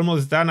yeah, you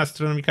almost done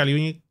Astronomical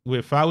Unit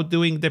without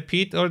doing the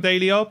pit or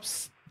daily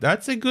ops?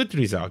 That's a good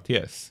result,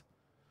 yes.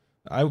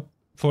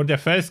 For the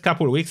first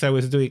couple weeks I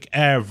was doing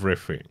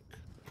everything.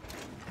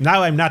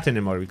 Now I'm not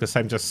anymore because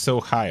I'm just so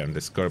high on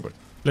the scoreboard.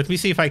 Let me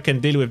see if I can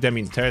deal with them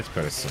in third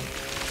person.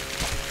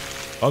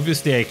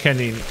 Obviously I can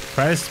in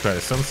first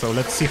person, so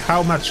let's see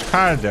how much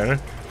harder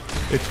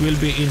it will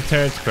be in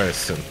third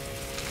person.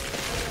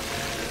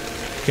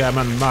 Come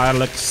on,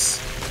 Mirelux.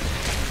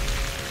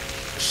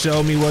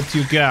 Show me what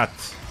you got.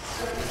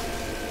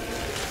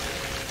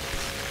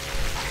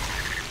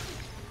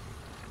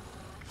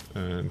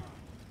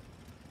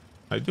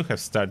 I do have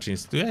star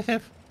genes. Do I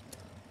have?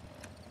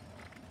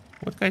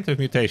 What kind of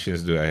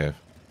mutations do I have?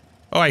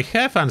 Oh, I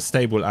have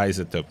unstable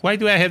isotope. Why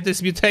do I have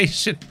this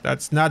mutation?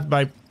 That's not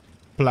my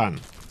plan.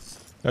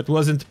 That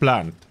wasn't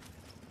planned.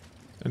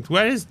 And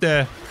where is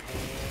the...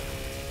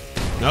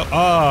 No,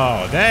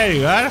 oh, there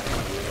you are.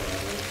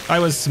 I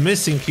was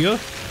missing you.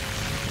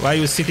 Why are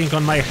you sitting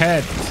on my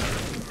head?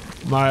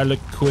 My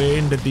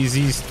queen, the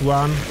diseased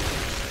one.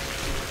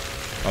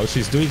 Oh,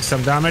 she's doing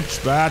some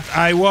damage, but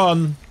I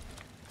won.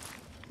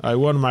 I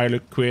won, my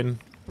queen.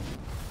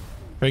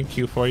 Thank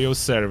you for your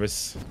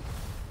service.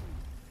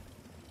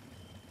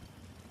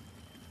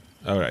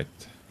 Alright.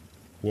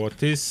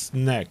 What is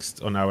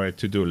next on our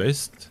to-do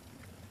list?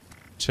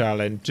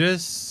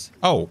 Challenges.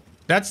 Oh,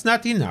 that's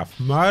not enough.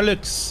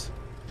 Marlux.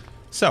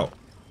 So,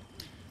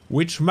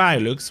 which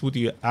Marlux would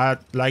you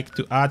like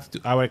to add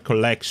to our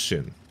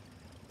collection?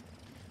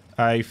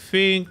 I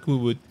think we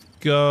would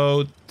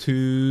go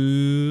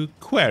to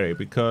Quarry,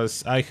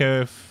 because I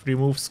have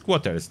removed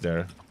squatters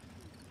there.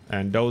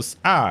 And those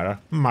are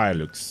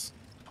Marlux.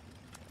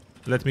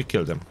 Let me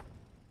kill them.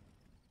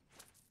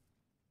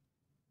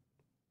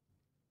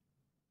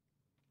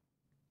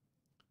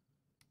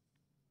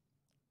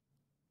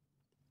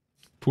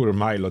 Poor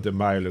Milo the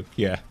Milo,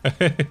 yeah.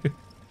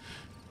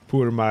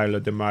 Poor Milo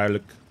the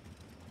Milo.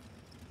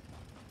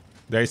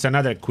 There is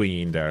another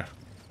queen in there.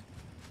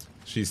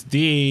 She's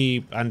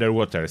deep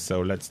underwater,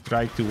 so let's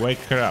try to wake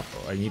her up.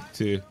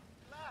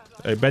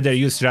 I better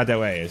use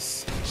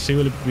Radaways. She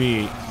will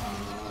be...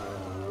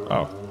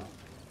 Oh.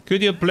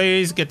 Could you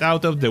please get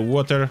out of the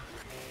water?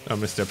 Oh,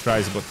 Mr.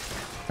 Pricebot.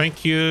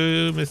 Thank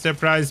you, Mr.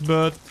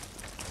 Pricebot.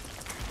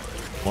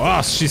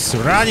 Wow, she's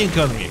running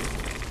on me.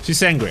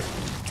 She's angry.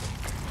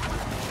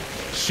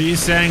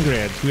 She's angry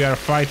and we are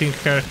fighting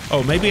her.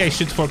 Oh, maybe I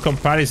should, for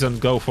comparison,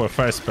 go for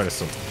first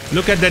person.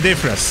 Look at the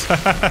difference.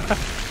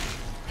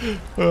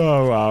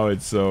 Oh, wow,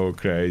 it's so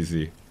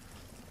crazy.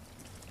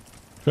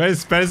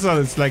 First person,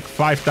 it's like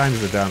 5 times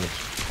the damage.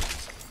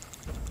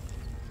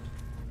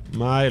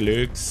 My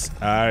looks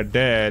are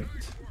dead.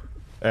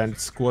 And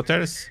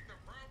squatters?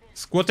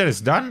 Squatters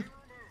done?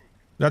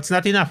 That's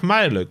not enough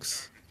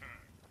Milux.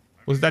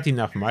 Was that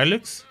enough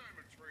Milux?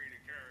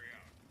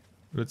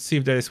 Let's see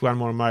if there is one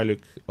more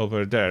Miluk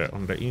over there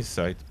on the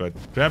inside, but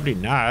probably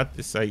not,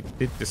 as I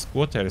did the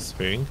squatters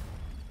thing.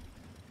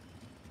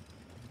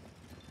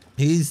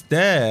 He's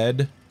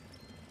dead.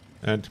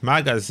 And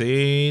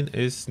magazine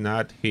is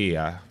not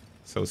here.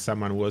 So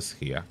someone was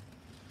here.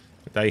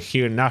 But I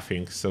hear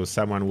nothing, so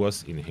someone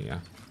was in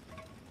here.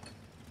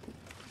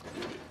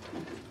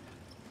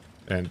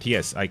 And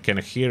yes, I can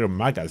hear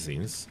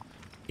magazines.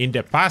 In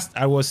the past,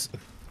 I was...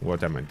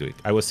 What am I doing?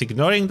 I was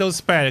ignoring those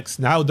perks.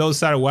 Now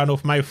those are one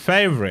of my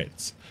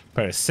favorites.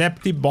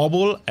 Perceptive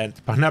Bobble and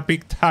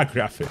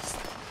Panapictographist.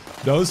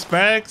 Those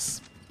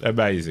perks,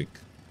 amazing.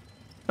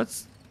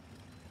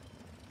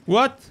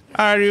 What?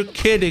 Are you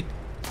kidding?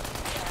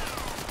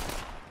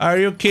 Are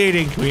you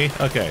kidding me?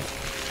 Okay.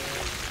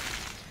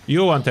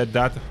 You wanted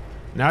that,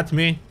 not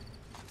me.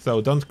 So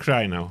don't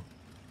cry now.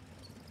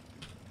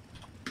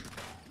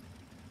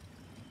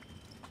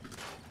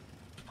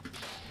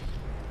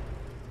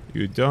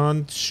 You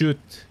don't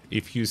shoot.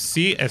 If you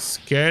see a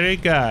scary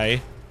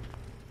guy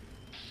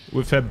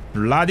with a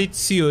bloodied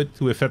suit,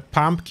 with a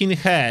pumpkin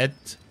head,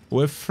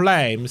 with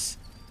flames,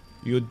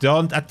 you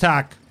don't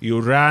attack, you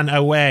run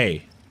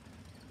away.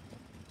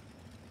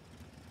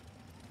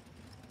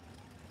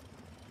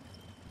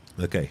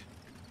 Okay.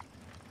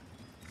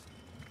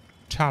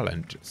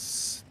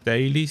 Challenges.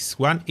 Dailies,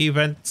 1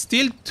 event,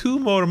 still 2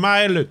 more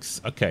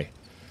Milux. Okay.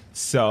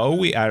 So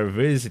we are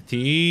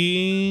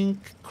visiting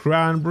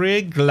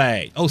Cranberry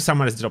Glade. Oh,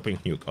 someone is dropping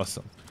nuke.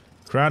 Awesome.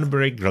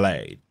 Cranberry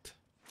Glade.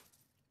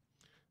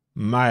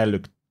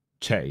 Miluk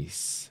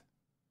Chase.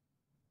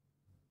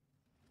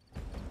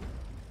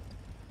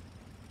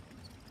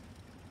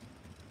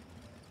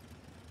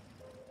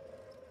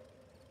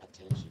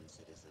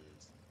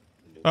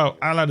 Oh,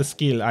 Alan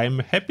Skill. I'm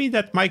happy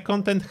that my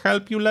content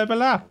helped you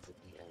level up.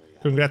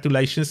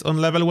 Congratulations on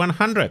level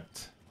 100.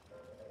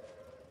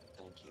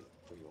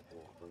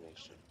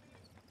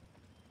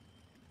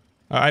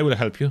 I will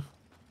help you.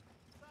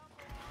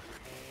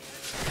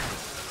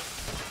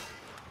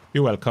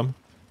 You're welcome.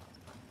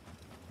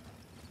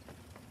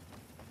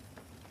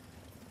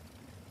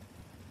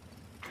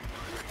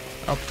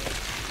 Oh.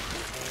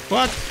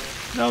 What?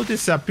 No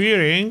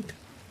disappearing.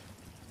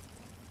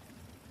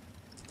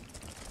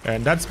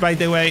 And that's, by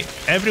the way,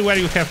 everywhere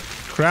you have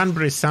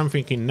cranberry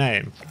something in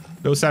name.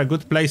 Those are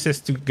good places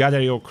to gather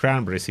your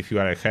cranberries if you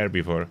are a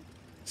herbivore.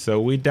 So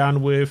we're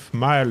done with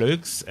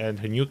Marlux, and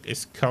Nuke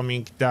is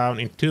coming down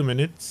in 2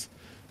 minutes.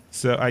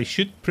 So I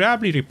should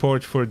probably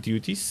report for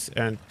duties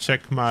and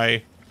check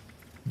my...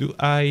 Do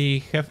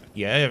I have...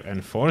 Yeah,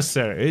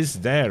 Enforcer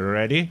is there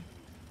ready.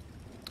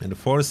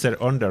 Enforcer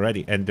on the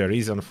ready. And the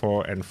reason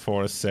for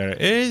Enforcer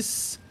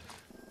is...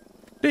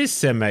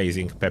 this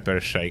amazing pepper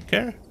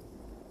shaker.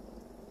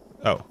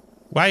 Oh,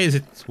 why is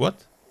it...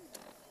 what?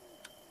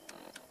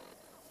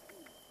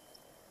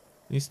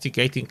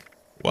 Instigating...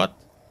 what?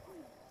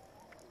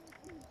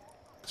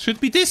 Should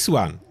be this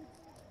one.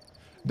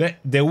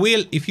 The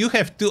wheel, if you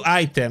have 2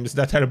 items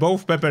that are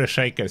both pepper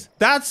shakers,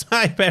 that's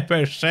my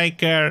pepper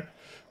shaker.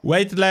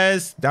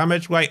 Weightless,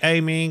 damage while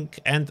aiming,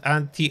 and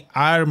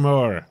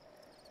anti-armor.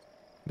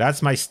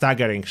 That's my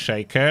staggering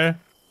shaker.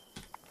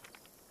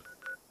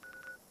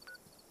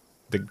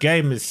 The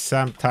game is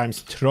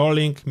sometimes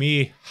trolling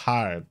me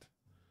hard.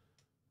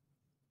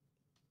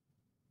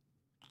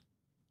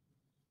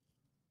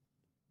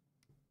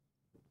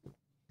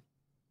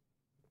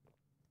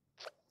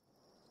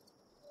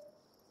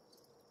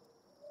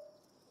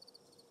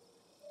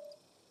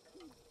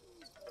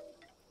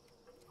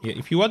 Yeah,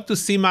 if you want to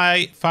see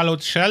my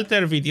Fallout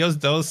Shelter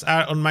videos, those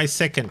are on my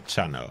second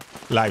channel.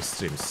 Live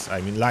streams. I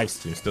mean live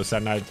streams. Those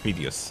are not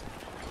videos.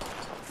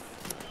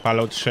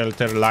 Fallout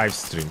Shelter live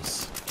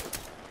streams.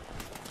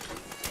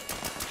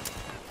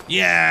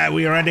 Yeah,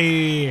 we're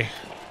ready.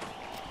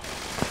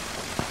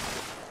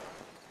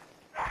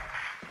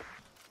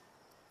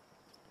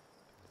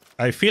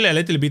 I feel a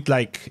little bit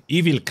like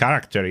evil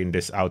character in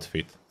this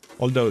outfit.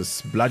 All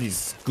those bloody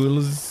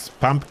skulls,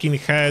 pumpkin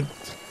head.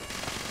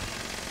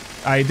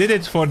 I did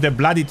it for the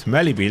bloodied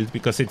melee build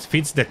because it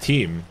fits the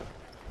team.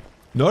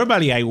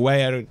 Normally I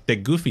wear the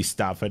goofy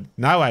stuff, and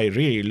now I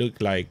really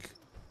look like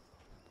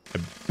a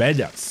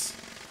badass.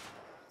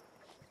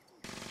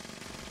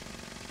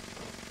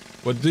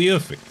 What do you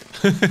think?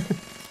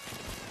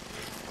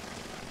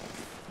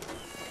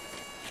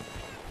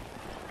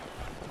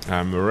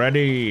 I'm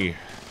ready.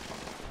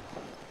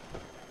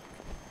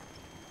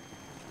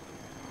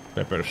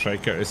 Pepper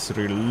shaker is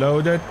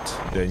reloaded.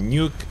 The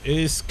nuke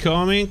is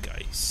coming.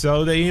 I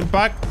saw the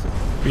impact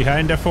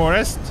behind the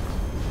forest.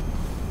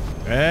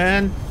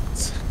 And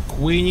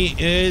Queenie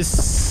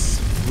is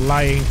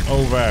flying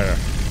over.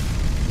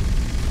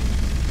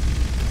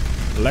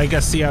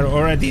 Legacy are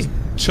already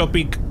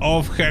chopping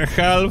off her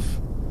health.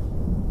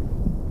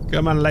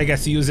 Come on,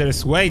 Legacy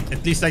users, wait.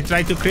 At least I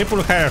try to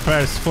cripple her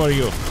first for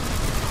you.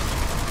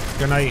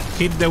 Can I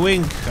hit the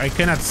wing? I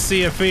cannot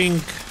see a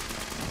thing.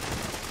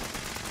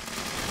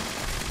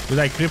 Did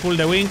I cripple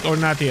the wing or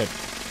not yet?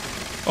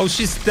 Oh,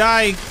 she's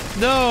dying.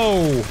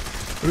 No!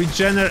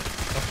 Regenerate.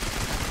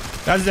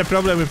 That's the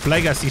problem with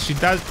Legacy. She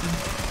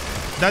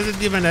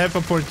doesn't even have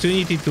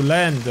opportunity to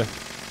land.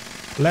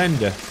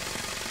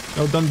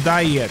 No, don't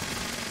die yet.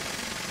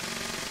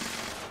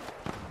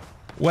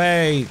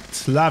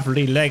 Wait,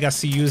 lovely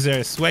Legacy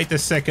users. Wait a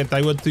second.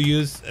 I want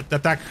to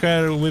attack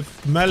her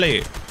with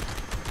melee.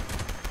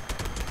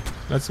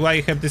 That's why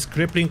I have this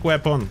crippling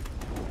weapon.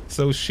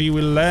 So she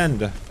will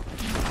land.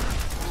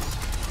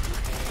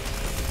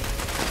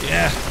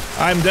 Yeah,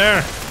 I'm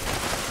there.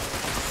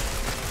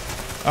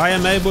 I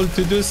am able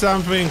to do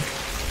something.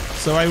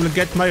 So I will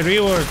get my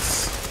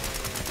rewards.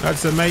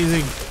 That's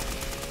amazing.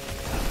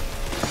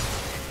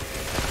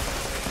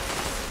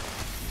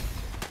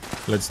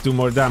 Let's do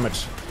more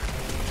damage.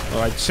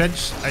 Oh, I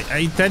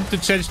tend to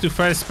change to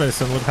first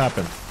person. What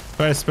happened?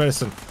 First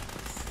person.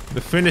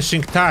 The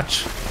finishing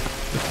touch.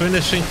 The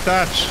finishing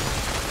touch.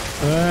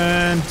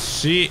 And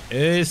she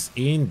is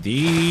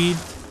indeed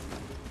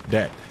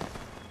dead.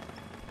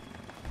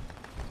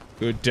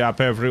 Good job,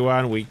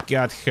 everyone. We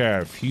got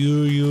her.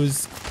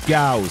 Furious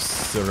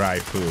Gauss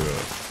rifle.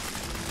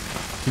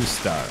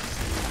 2-star.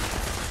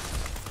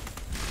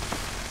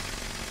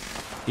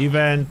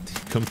 Event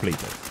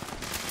completed.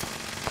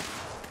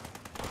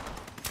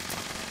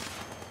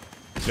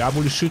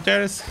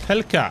 Troubleshooters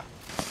Hellcat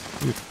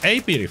with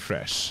AP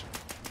refresh.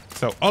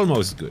 So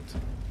almost good.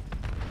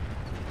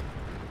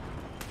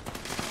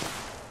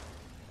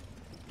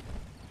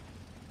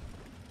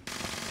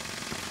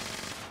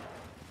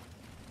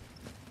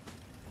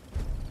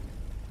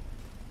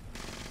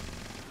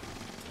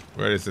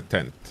 Where is the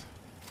tent?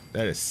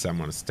 There is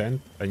someone's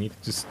tent. I need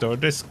to store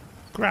the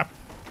scrap.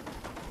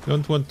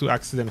 Don't want to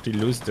accidentally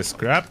lose the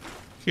scrap.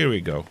 Here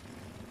we go.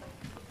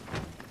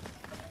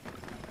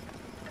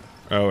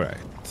 Alright.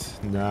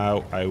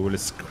 Now I will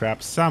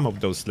scrap some of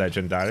those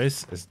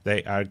legendaries as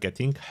they are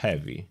getting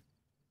heavy.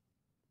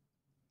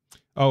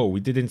 Oh,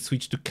 we didn't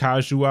switch to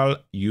casual.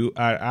 You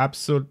are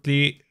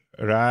absolutely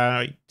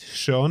right,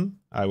 Sean.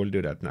 I will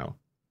do that now.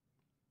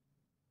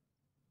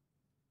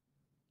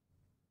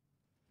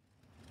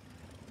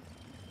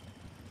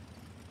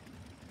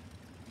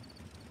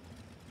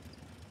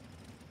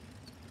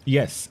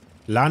 Yes,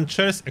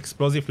 launchers,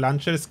 explosive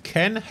launchers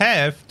can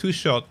have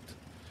 2-shot.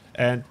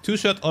 And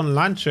 2-shot on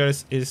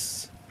launchers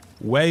is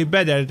way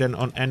better than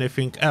on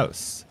anything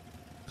else.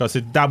 Because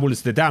it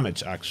doubles the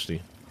damage,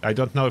 actually. I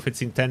don't know if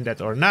it's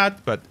intended or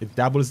not, but it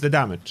doubles the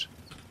damage.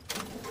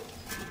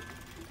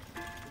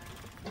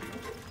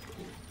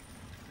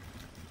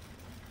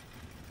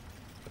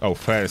 Oh,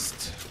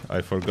 first,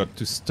 I forgot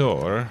to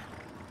store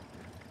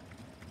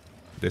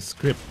the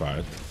script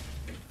part.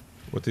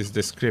 What is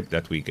the script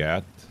that we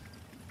got?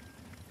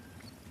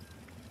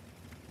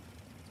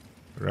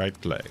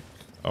 Right leg.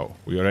 Oh,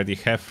 we already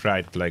have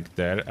right leg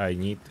there. I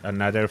need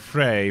another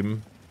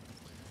frame.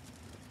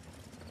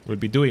 We'll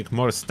be doing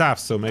more stuff,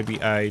 so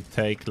maybe I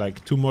take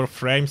like 2 more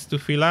frames to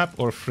fill up,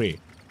 or 3.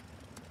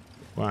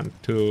 1,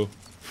 2,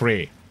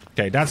 3.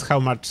 Okay, that's how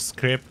much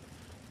script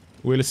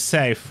will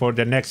save for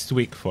the next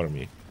week for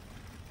me.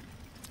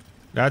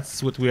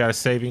 That's what we are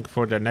saving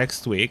for the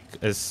next week,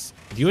 as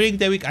During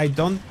the week I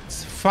don't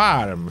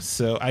farm,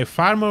 so I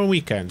farm on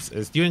weekends.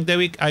 As during the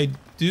week I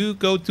do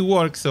go to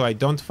work, so I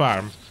don't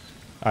farm.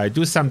 I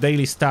do some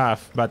daily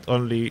stuff, but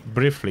only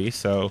briefly,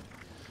 so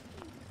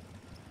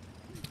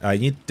I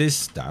need this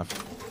stuff.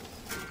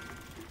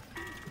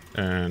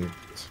 And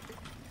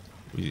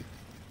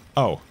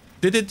oh,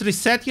 did it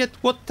reset yet?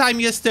 What time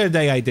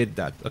yesterday I did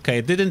that? Okay,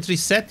 it didn't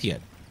reset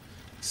yet.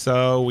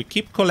 So we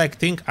keep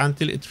collecting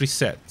until it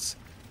resets.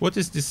 What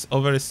is this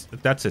over?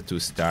 That's a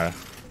 2-star.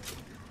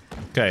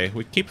 Okay,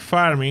 we keep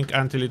farming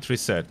until it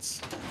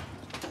resets.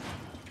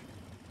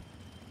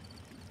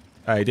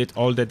 I did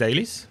all the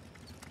dailies.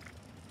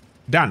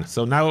 Done.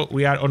 So now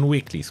we are on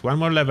weeklies. One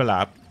more level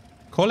up.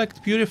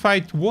 Collect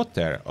purified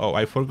water. Oh,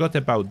 I forgot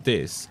about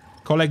this.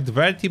 Collect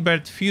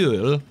vertebrate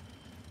fuel.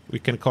 We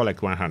can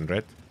collect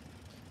 100.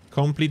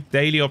 Complete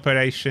daily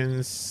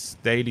operations,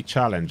 daily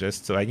challenges.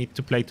 So I need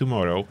to play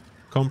tomorrow.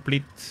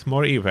 Complete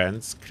more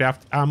events.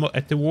 Craft ammo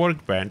at the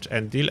workbench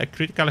and deal a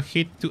critical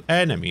hit to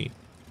enemy.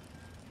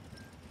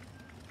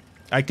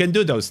 I can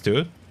do those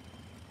two.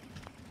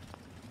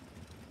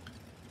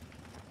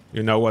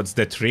 You know what's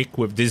the trick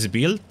with this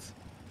build?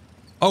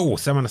 Oh,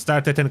 someone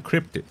started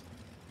encrypted.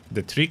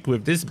 The trick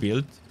with this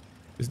build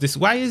is this.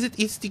 Why is it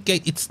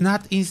instigate? It's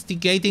not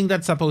instigating.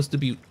 That's supposed to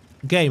be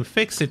game.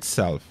 Fix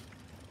itself.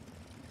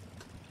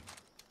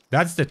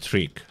 That's the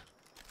trick.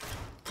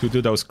 To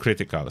do those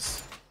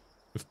criticals.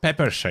 With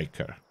pepper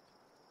shaker.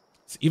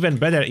 It's even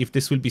better if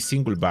this will be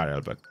single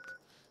barrel, but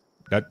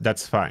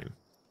that's fine.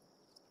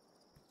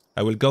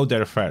 I will go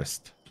there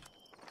first.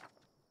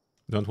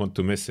 Don't want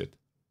to miss it.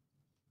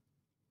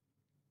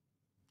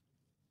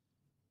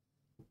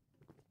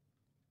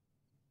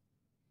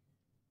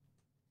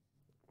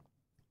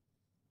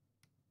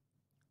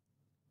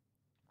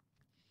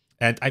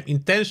 And I'm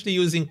intentionally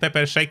using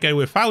pepper shaker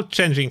without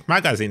changing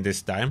magazine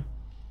this time.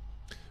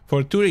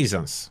 For 2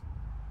 reasons.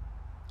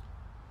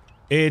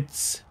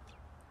 It's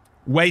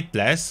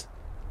weightless.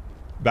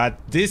 But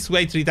this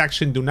weight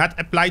reduction do not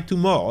apply to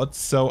mods,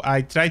 so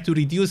I try to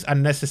reduce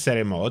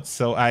unnecessary mods,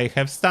 so I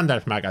have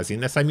standard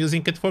magazine as I'm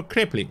using it for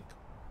crippling.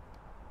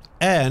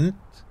 And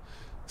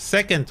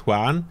second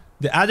one,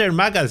 the other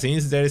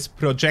magazines there is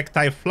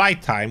projectile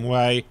flight time,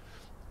 why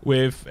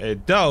with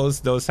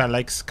those are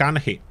like scan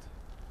hit.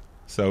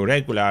 So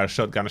regular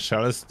shotgun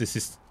shells, this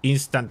is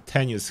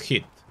instantaneous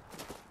hit.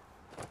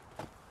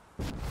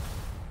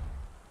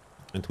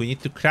 And we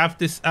need to craft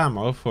this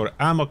ammo. For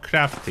ammo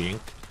crafting,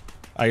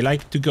 I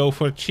like to go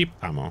for cheap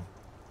ammo.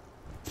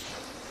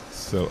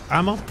 So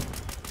ammo,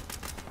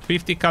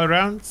 50 cal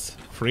rounds,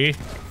 free,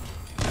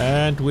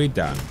 and we're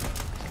done.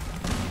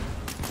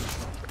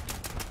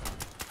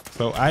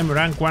 So I'm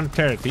rank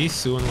 130,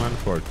 soon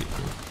 140.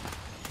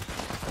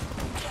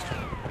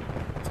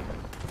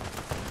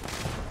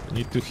 I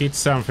need to hit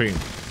something.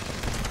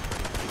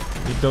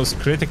 Need those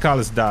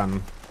criticals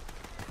done.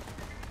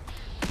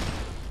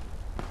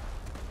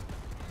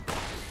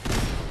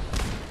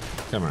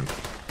 Come on.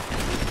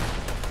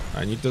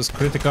 I need those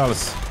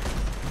criticals.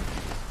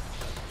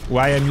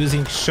 Why I'm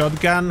using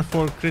shotgun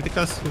for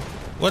criticals?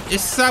 What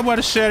is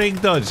someone sharing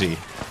dodgy?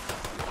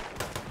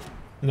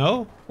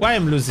 No? Why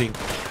I'm losing?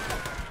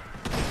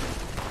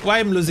 Why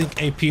I'm losing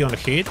AP on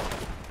hit?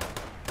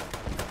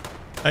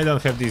 I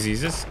don't have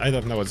diseases. I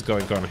don't know what's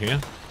going on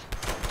here.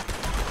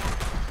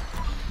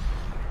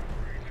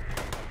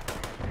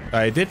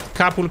 I did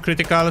couple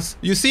criticals.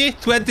 You see?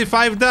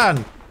 25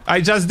 done.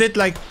 I just did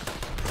like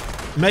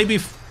maybe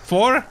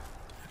 4.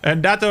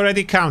 And that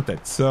already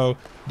counted, so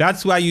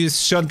that's why I use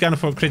shotgun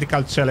for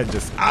critical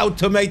challenges.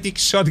 Automatic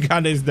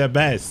shotgun is the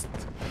best.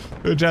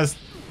 You just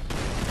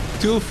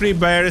 2 free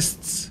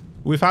bursts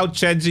without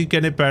changing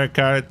any perk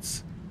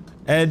cards,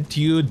 and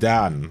you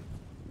done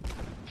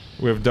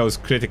with those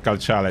critical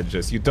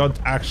challenges. You don't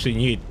actually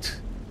need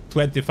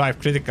 25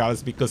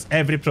 criticals because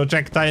every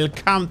projectile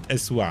counts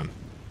as 1.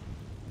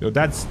 So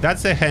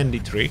that's a handy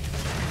trick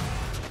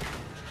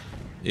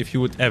if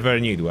you would ever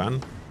need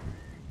one.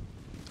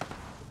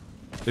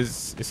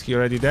 Is he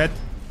already dead?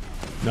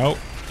 No,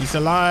 he's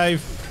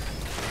alive.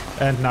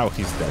 And now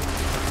he's dead.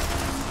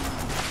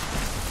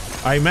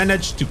 I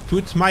managed to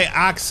put my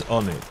axe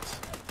on it.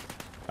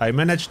 I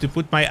managed to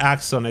put my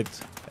axe on it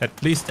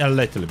at least a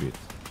little bit.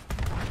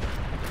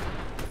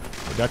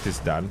 So that is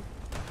done.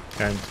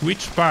 And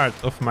which part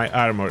of my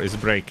armor is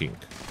breaking?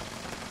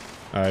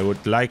 I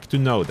would like to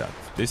know that.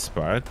 This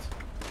part.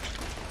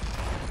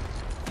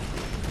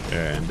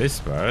 And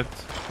this part.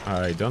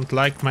 I don't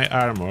like my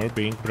armor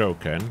being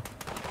broken.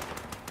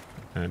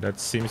 And that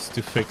seems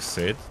to fix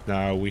it.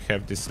 Now we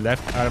have this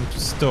left arm to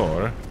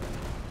store.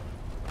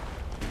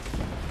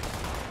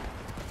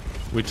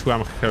 Which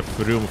one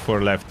have room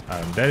for left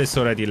arm? There is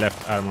already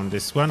left arm on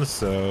this one,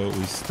 so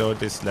we store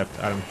this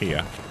left arm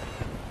here.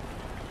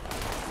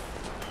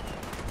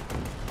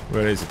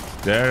 Where is it?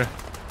 There.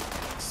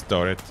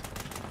 Store it.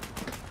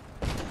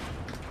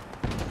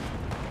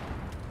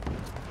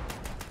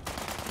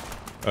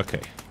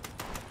 Okay.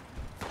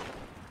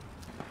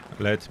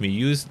 Let me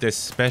use the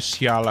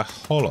special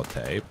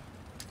holotape.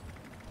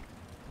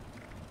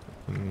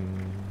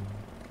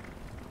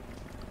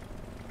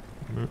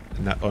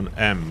 on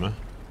M.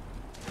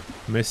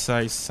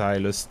 Missile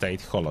silo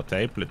state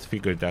holotape. Let's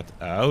figure that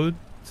out.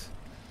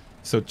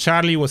 So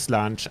Charlie was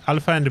launched.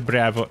 Alpha and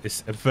Bravo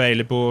is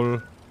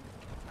available.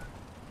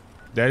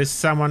 There is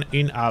someone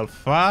in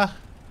Alpha.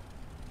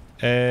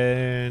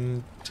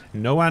 And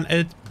no one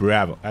at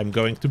Bravo. I'm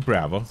going to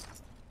Bravo.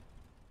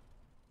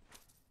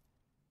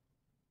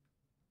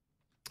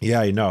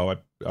 Yeah, I know. I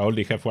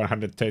only have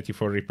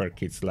 134 Reaper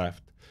kits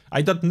left.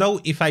 I don't know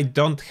if I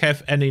don't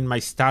have any in my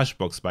stash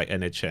box by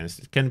any chance.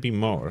 It can be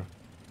more.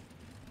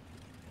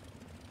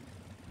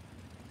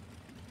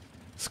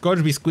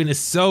 Scorchbeast Queen is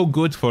so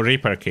good for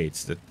Reaper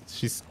kits that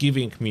she's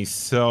giving me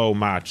so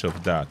much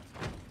of that.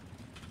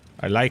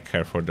 I like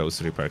her for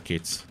those Reaper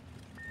kits.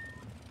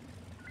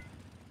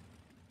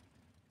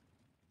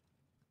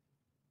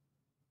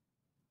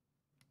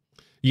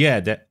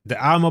 Yeah,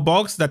 the ammo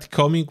box that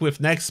coming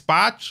with next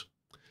patch,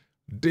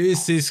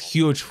 this is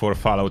huge for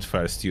Fallout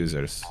First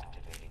users.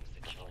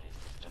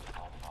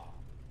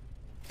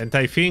 And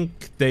I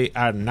think they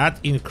are not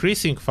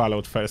increasing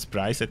Fallout First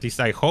price, at least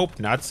I hope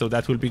not, so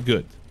that will be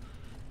good.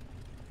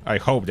 I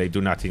hope they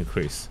do not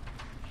increase.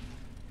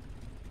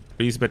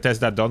 Please,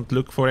 Bethesda, don't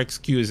look for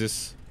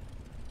excuses.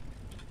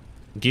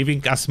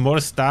 Giving us more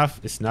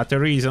stuff is not a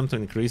reason to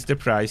increase the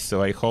price,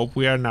 so I hope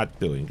we are not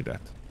doing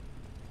that.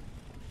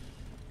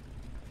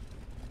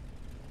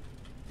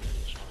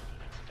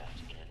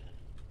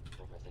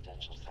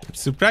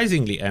 It's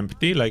surprisingly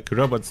empty, like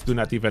robots do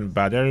not even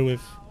bother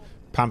with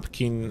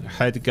pumpkin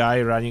head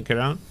guy running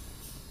around.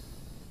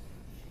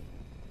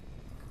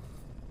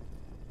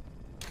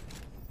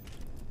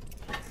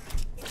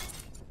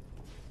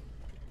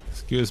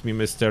 Excuse me,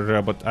 Mr.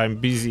 Robot, I'm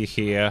busy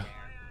here.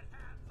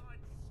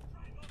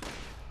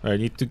 I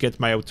need to get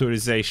my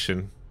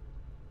authorization.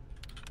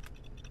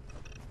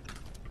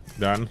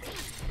 Done.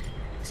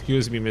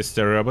 Excuse me,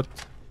 Mr. Robot.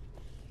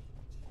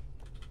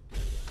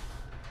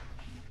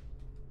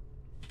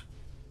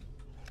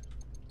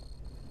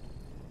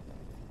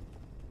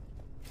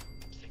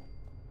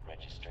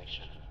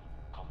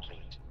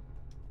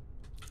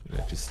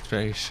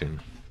 Registration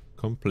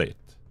complete.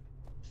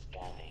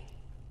 Scanning.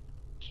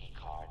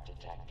 Keycard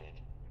detected.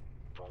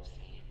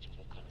 Proceed to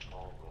the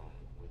control room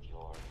with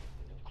your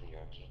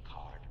nuclear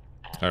keycard.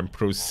 I'm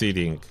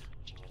proceeding.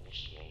 To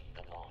initiate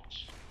the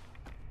launch.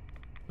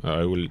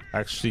 I will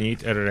actually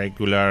need a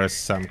regular,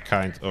 some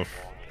kind of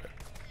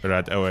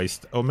red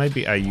waste. Or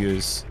maybe I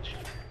use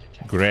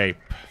grape.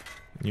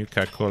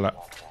 Nuka-Cola.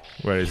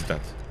 Where is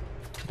that?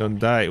 Don't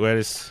die. Where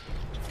is...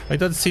 I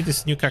don't see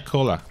this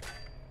Nuka-Cola.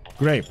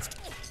 Grape.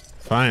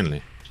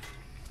 Finally.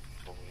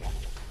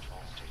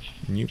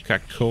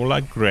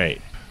 Nuka-Cola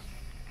grape.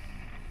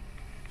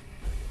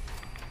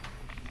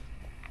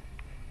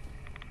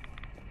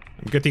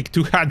 I'm getting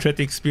 200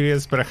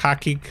 experience per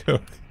hacking.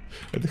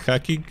 At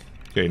hacking?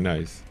 Okay,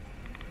 nice.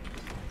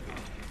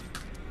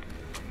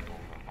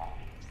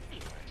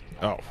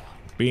 Oh,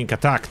 being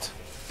attacked.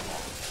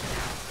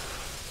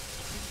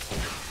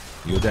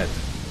 You dead.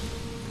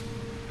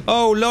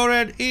 Oh,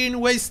 Lauren in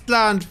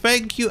Wasteland,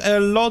 thank you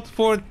a lot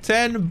for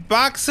 10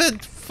 bucks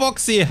at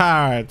Foxy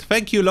Heart.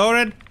 Thank you,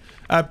 Lauren.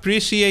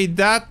 Appreciate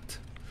that.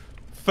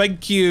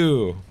 Thank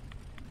you.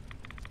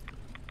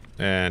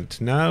 And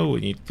now we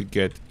need to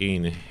get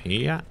in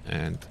here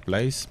and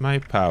place my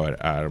power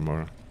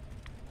armor.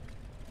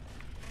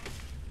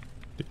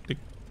 Tick, tick.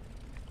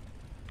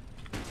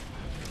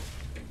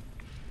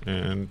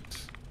 And...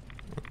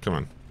 oh, come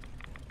on.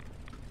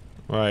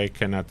 Why I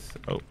cannot...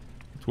 oh,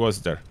 it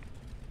was there.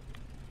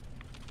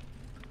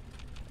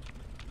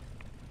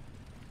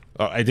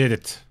 Oh, I did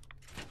it.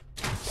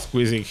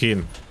 Squeezing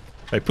in.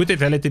 I put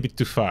it a little bit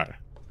too far.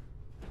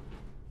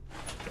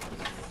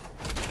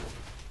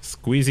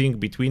 Squeezing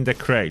between the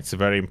crates,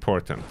 very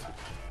important.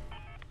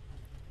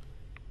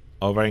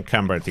 Over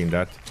encumbered in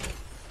that.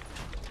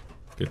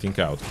 Getting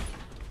out.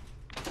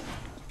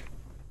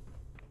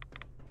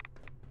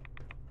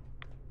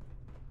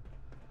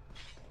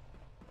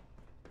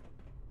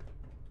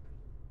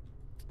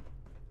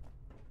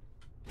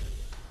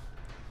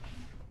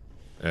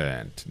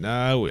 And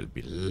now we'll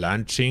be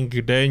launching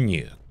the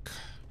nuke.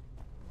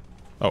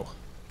 Oh,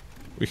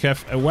 we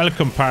have a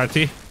welcome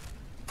party.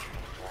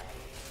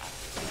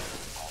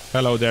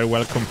 Hello there,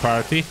 welcome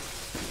party.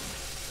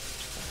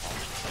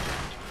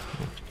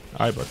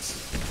 iBots.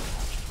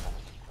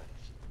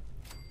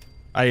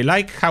 I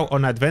like how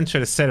on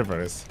adventure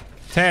servers,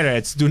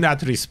 turrets do not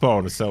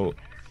respawn, so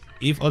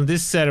if on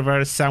this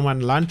server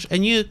someone launched a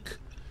nuke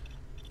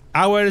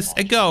hours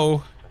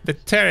ago, the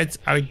turrets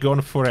are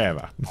gone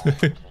forever.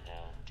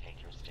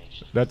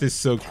 That is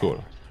so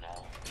cool.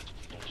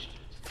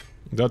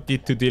 Don't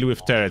need to deal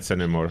with turrets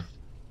anymore.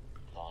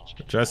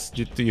 Just,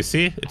 you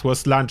see? It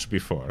was launched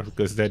before,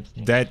 because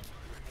dead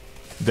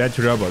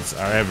robots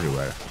are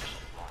everywhere.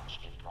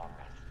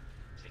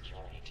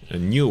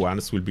 And new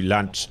ones will be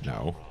launched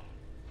now.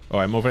 Oh,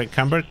 I'm over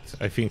encumbered?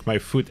 I think my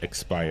food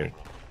expired.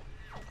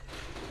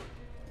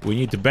 We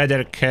need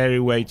better carry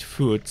weight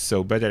food,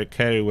 so better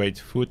carry weight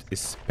food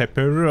is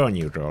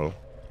pepperoni roll.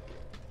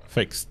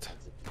 Fixed.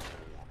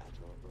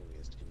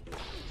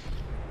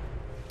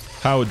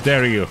 How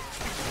dare you?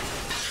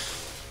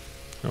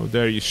 How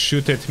dare you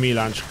shoot at me,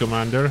 Launch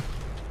Commander?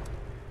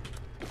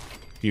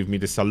 Give me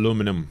this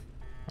aluminum.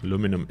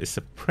 Aluminum is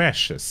a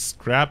precious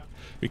scrap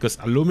because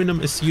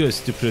aluminum is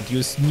used to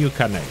produce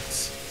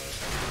NUKES.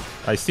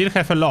 I still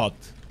have a lot,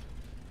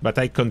 but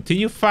I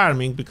continue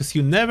farming because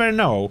you never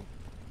know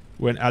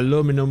when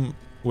aluminum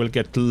will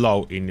get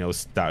low in your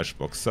stash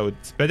box, so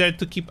it's better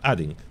to keep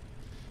adding.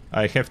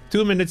 I have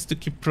 2 minutes to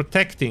keep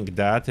protecting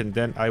that, and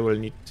then I will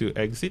need to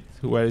exit.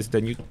 Where is the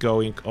nuke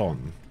going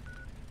on?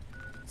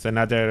 It's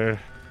another...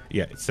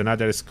 yeah, it's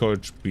another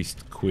Scourge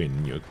Beast Queen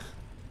nuke.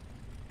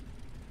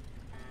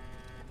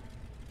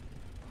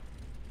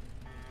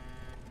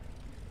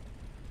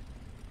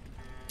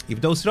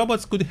 If those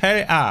robots could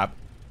hurry up,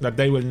 but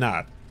they will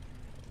not,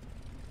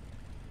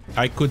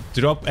 I could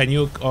drop a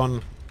nuke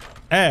on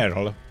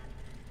Earl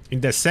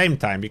in the same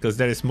time, because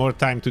there is more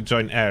time to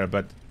join Earl,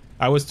 but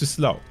I was too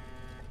slow.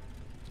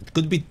 It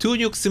could be 2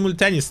 nukes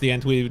simultaneously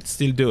and we would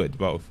still do it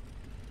both.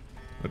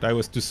 But I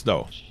was too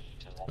slow.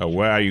 Oh,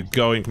 where are you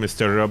going,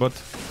 Mr. Robot?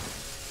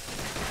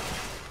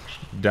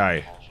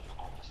 Die.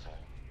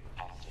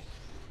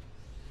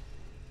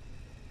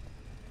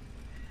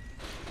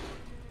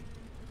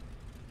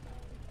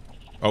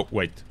 Oh,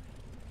 wait.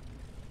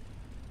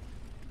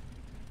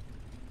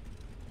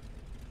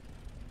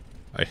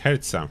 I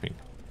heard something.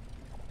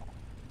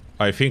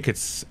 I think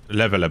it's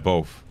level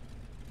above.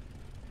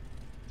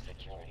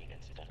 Security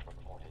incident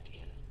reported in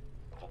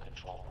the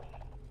control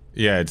room.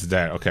 Yeah, it's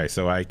there. Okay,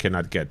 so I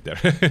cannot get there.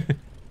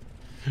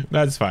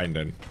 That's fine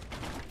then.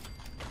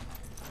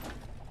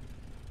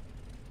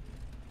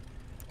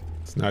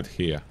 It's not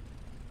here.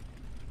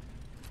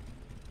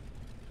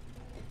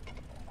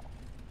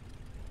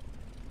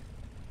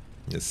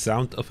 The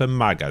sound of a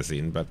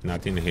magazine, but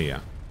not in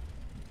here.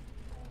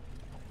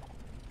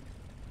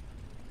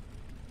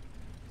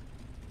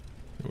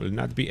 I will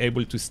not be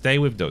able to stay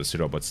with those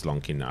robots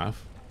long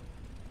enough.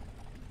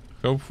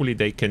 Hopefully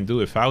they can do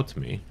without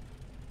me.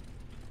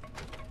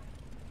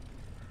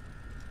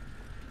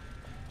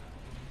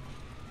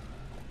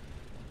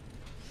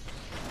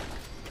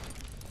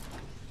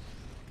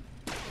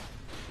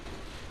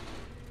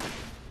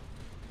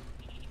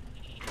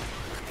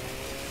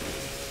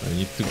 I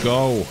need to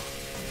go.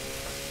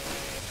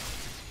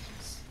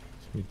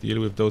 We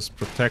deal with those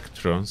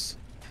protectrons.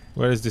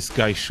 Where is this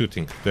guy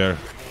shooting? There.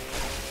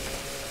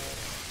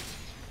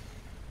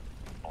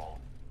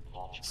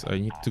 So I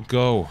need to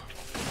go.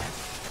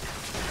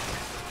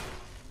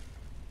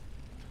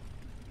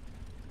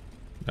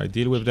 I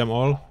deal with them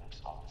all.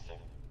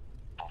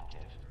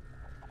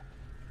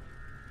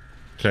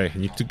 Okay, I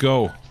need to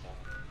go.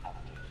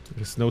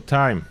 There's no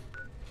time.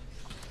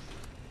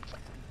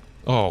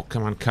 Oh,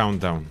 come on,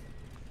 countdown.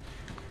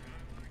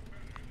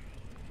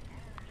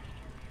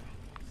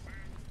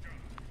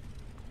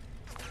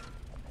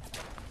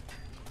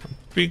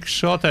 Big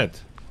shot at.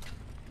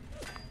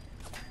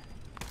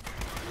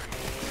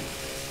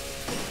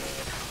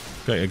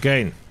 Okay,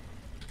 again.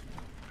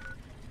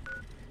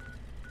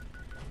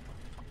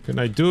 Can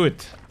I do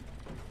it?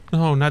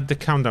 No, not the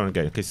countdown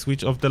again. Okay,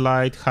 switch off the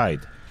light,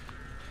 hide.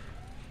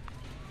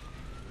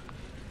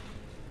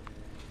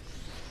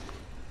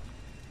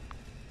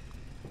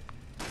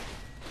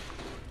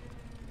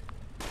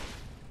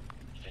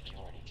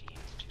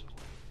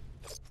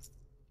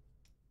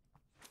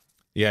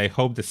 Yeah, I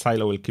hope the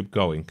silo will keep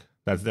going.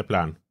 That's the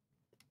plan.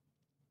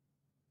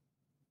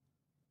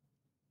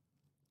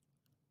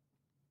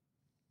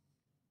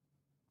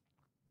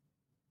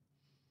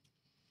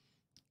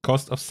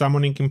 Cost of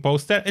summoning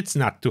imposter? It's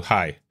not too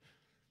high.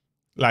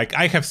 Like,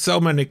 I have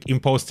so many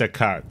imposter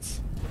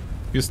cards.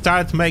 You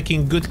start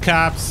making good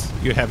caps,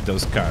 you have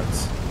those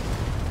cards.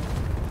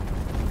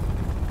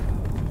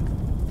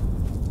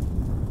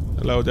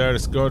 Hello there,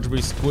 Scourge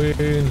Beast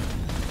Queen.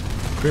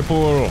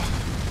 Cripple.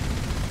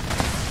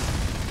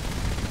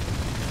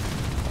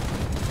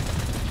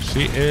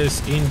 She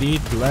is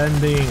indeed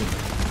landing.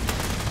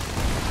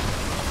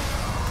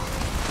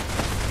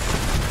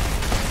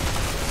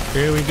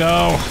 Here we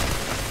go.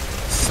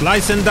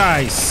 Slice and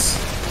dice.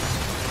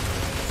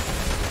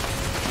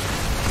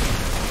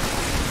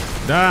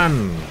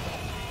 Done.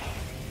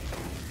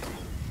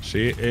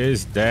 She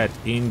is dead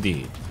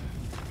indeed.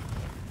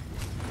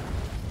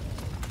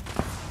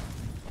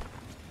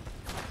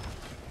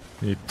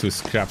 Need to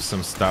scrap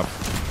some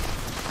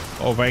stuff.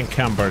 Over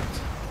encumbered.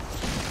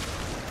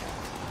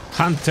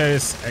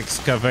 Hunter's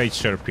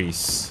excavator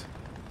piece.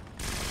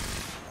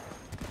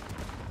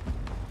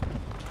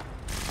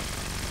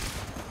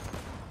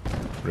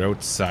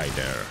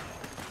 Roadsider.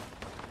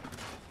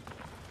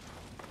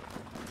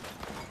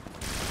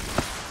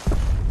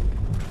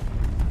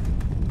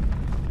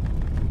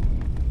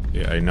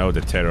 Yeah, I know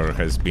the terror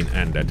has been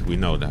ended. We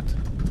know that.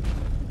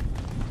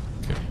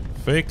 Okay,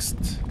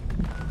 fixed.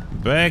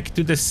 Back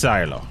to the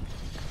silo.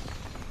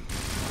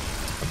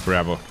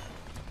 Bravo.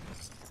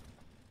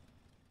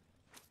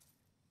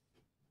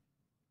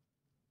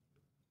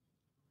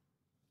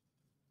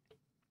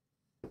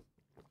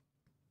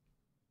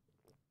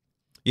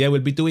 Yeah,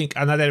 we'll be doing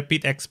another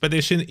pit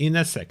expedition in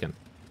a second.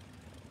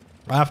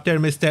 After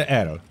Mr.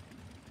 Errol.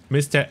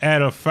 Mr.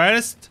 Errol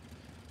first,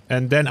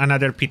 and then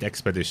another pit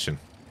expedition.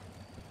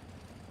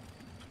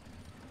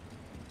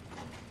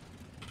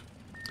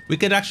 We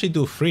can actually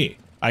do 3.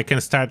 I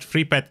can start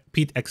 3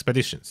 pit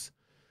expeditions.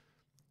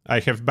 I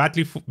have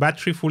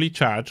battery fully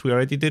charged. We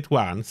already did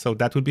 1, so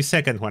that would be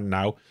second one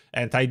now.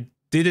 And I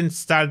didn't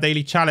start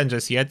daily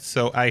challenges yet,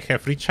 so I can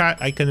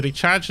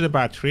recharge the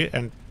battery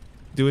and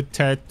do it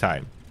 3rd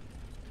time.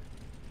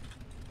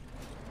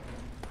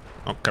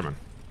 Oh, come on.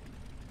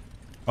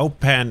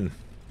 Open.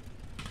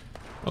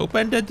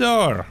 Open the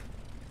door.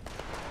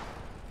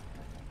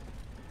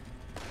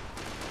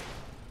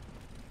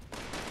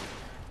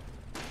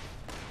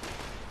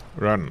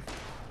 Run.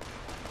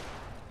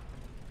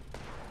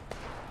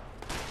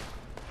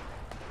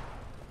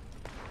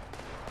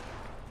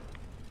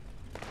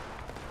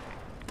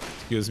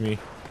 Excuse me.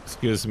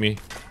 Excuse me.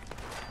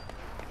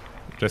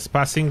 Just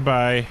passing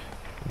by.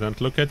 Don't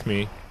look at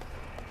me.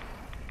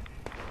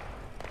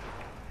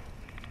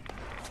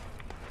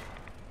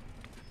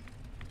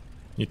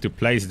 Need to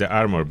place the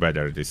armor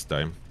better this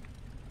time.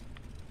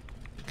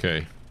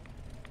 Okay.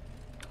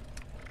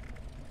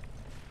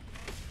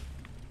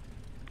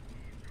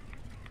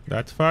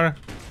 That far?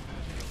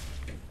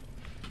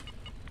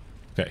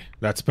 Okay,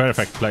 that's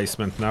perfect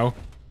placement now.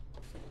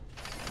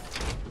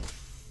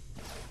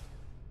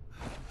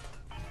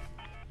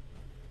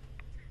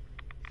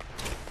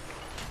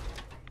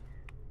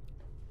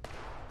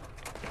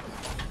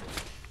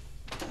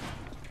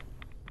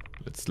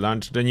 Let's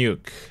launch the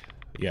nuke.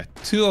 Yeah,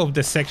 2 of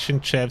the section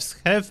chefs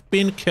have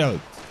been killed.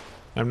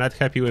 I'm not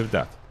happy with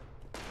that.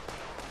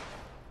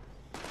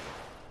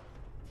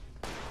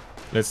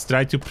 Let's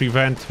try to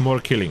prevent more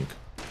killing.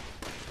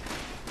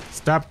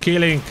 Stop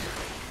killing.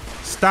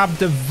 Stop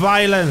the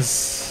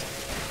violence.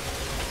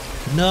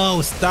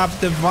 No, stop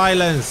the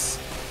violence.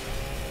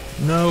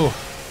 No.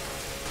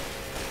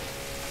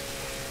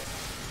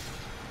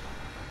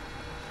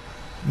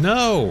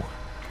 No.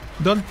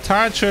 Don't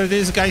torture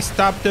this guy.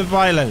 Stop the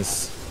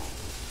violence.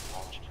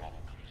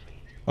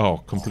 Oh,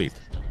 complete.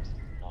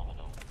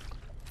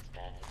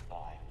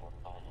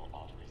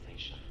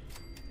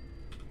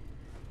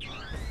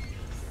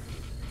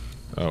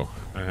 Oh,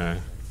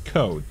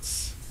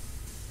 codes.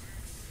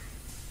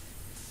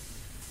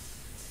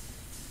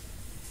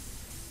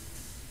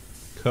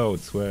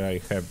 Codes, where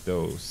I have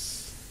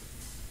those.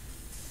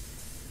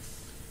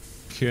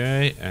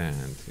 Okay,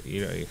 and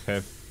here I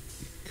have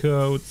the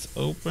codes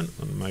open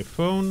on my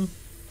phone.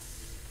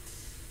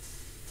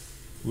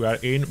 We are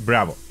in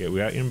Bravo. Yeah,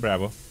 we are in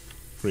Bravo.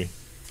 3,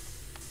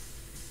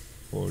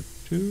 4,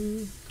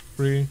 2,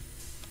 3,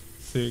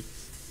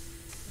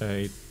 6,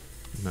 8,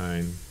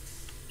 9,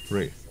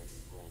 3.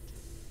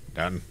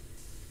 Done.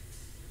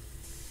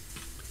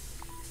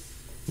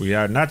 We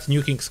are not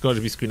nuking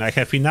Scorched Screen. I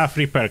have enough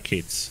repair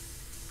kits.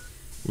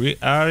 We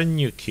are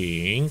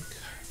nuking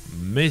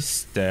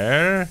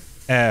Mr.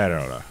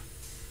 Errol.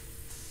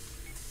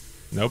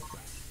 Nope.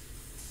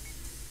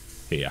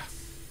 Here.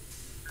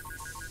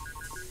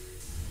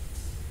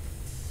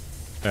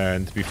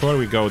 And before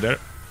we go there...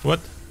 What?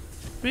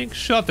 Being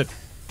shot at.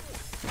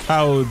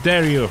 How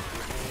dare you?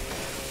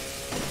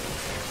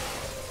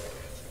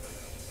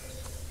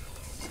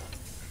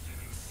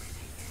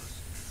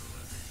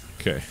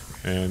 Okay,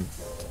 and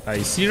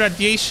I see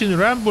radiation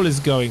rumble is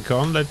going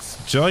on.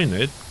 Let's join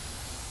it.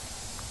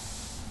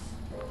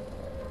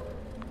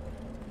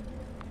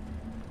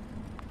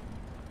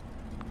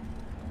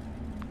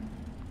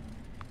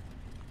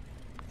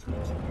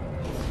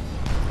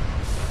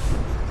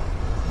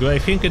 Do I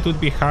think it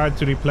would be hard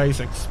to replace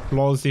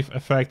explosive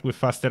effect with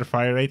faster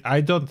fire rate?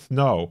 I don't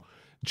know.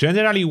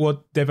 Generally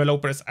what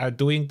developers are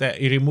doing, they're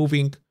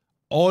removing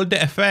all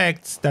the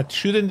effects that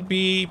shouldn't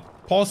be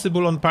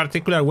possible on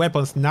particular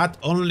weapons, not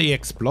only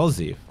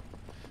explosive.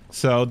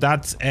 So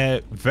that's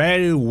a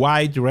very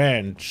wide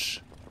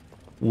range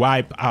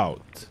wipe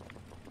out.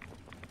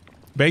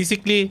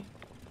 Basically,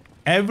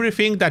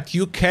 everything that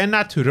you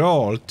cannot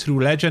roll through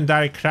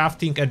legendary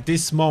crafting at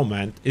this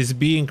moment is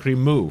being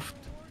removed.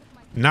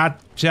 Not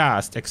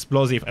just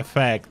explosive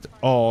effect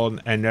on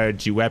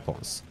energy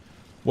weapons.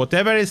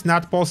 Whatever is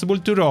not possible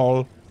to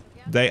roll,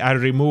 they are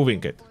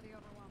removing it.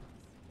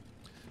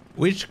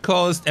 Which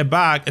caused a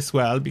bug as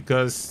well,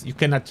 because you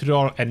cannot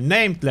roll a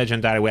named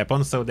legendary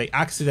weapon, so they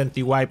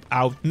accidentally wipe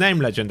out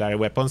named legendary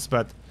weapons,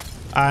 but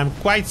I'm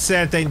quite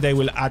certain they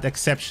will add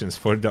exceptions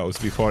for those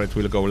before it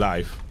will go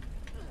live.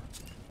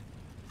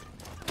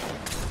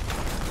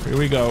 Here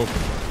we go.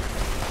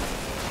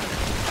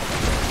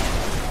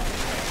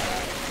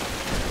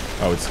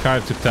 Oh, it's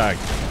hard to tag.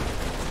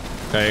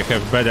 Okay, I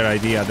have a better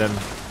idea then.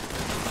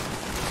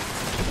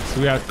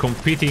 So we are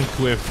competing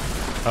with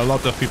a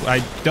lot of people. I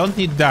don't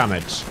need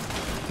damage.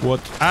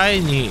 What I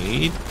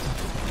need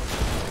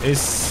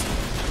is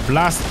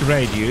blast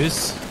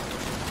radius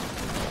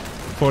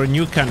for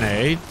new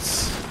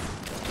cannons.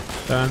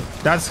 And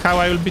that's how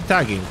I will be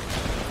tagging.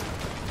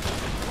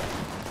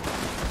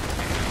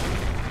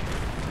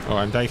 Oh,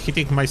 and I'm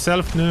hitting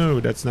myself? No,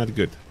 that's not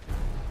good.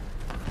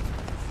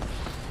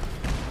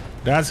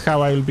 That's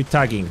how I will be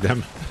tagging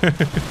them.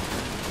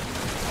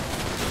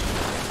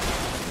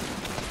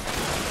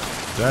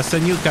 Just a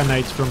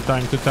nuke from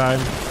time to time.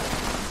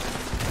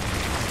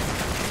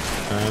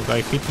 And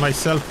I hit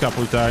myself a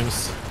couple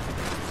times.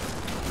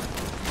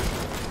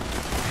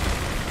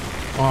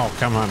 Oh,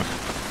 come on.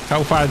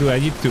 How far do I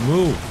need to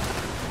move?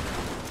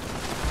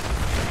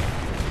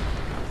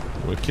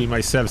 I will kill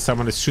myself.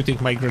 Someone is shooting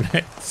my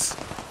grenades.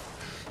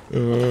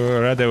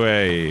 Run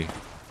away.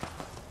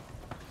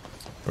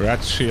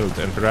 Rat shield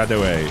and run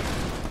away.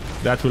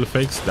 That will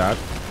fix that.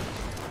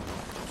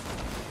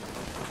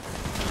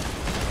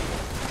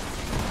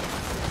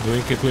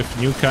 Doing it with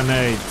new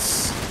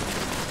grenades.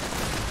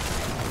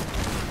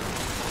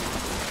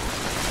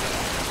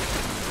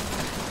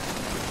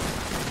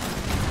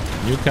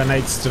 New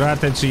grenade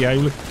strategy.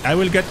 I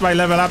will get my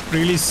level up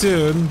really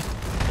soon.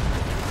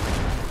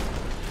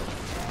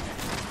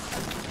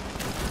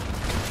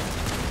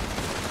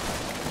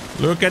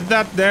 Look at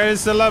that, there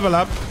is a level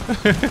up.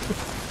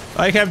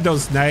 I have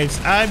those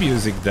nades, I'm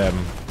using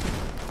them.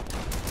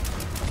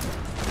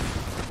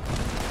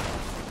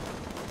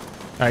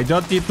 I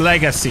don't need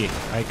legacy.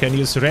 I can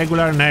use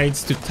regular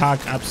nades to tag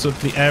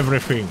absolutely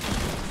everything.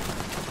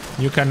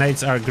 Nuke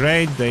nades are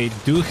great, they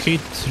do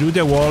hit through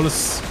the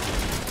walls,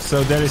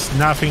 so there is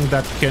nothing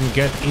that can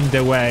get in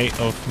the way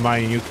of my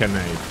nuke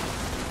nade.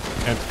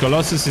 And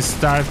Colossus is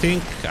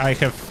starting. I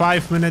have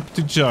 5 minutes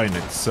to join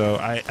it, so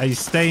I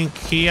staying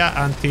here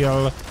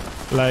until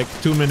like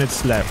 2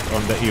 minutes left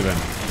on the event.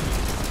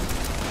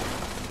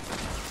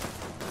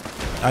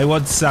 I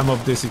want some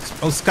of this.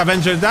 Oh,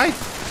 scavenger died?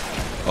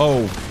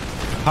 Oh,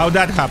 how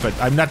that happened?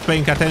 I'm not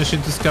paying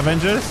attention to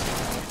scavengers?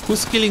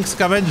 Who's killing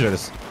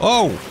scavengers?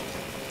 Oh,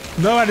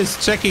 no one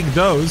is checking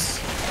those.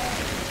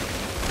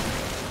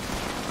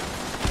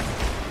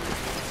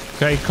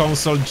 Okay,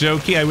 console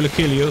jokey, I will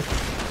kill you.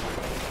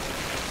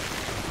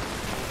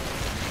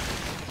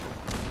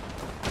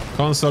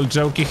 Console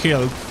jokey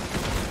healed.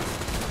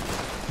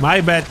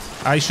 My bad.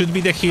 I should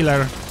be the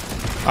healer.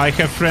 I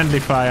have friendly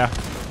fire.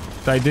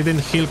 I didn't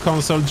heal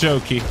console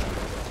jokey.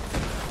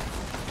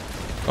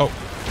 Oh.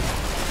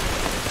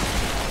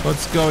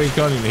 What's going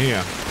on in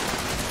here?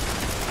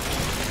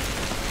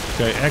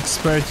 Okay,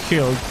 expert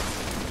healed.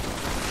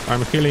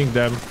 I'm healing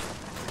them.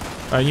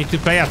 I need to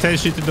pay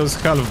attention to those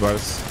health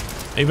bars.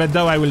 Even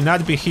though I will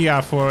not be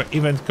here for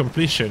event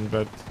completion,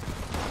 but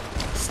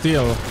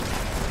still.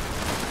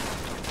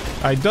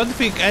 I don't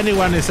think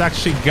anyone is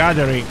actually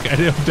gathering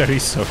any of the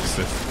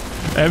resources.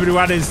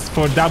 Everyone is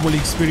for double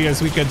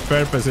experience weekend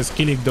purposes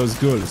killing those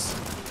ghouls.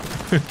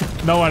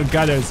 No one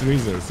gathers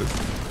resources.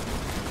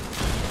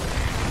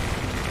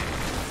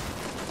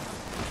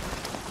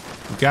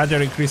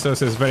 Gathering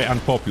resources is very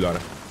unpopular.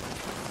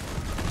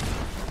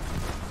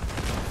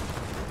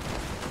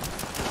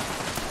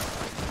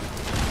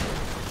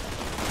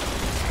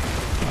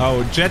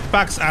 Oh,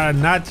 jetpacks are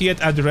not yet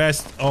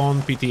addressed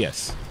on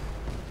PTS.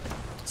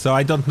 So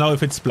I don't know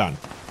if it's planned.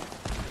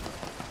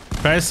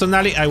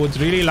 Personally, I would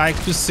really like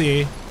to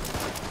see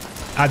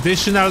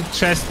additional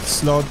chest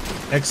slot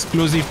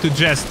exclusive to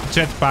just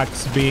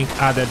jetpacks being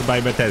added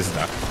by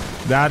Bethesda.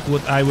 That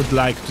I would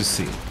like to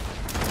see.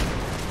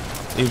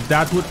 If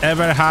that would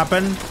ever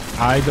happen,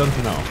 I don't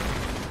know.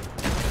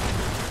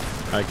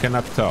 I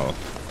cannot tell.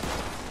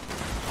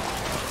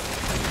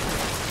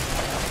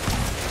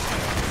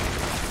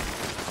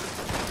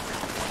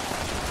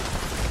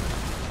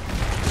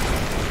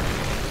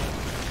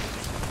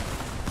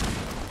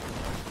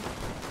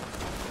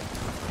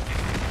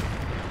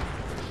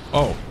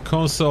 Oh,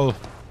 console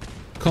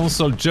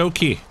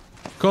jokey.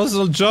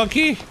 Console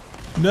jockey?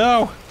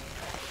 No.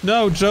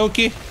 No,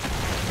 jokey.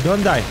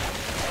 Don't die.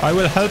 I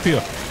will help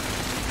you.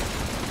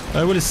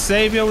 I will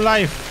save your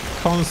life,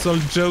 console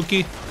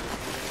jokey.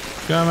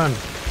 Come on.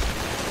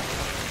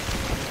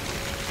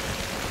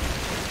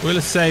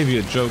 We'll save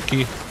you,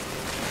 jokey.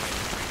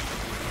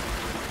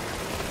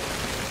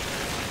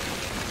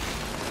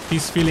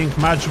 He's feeling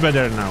much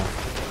better now.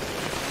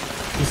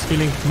 He's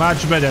feeling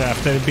much better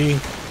after being...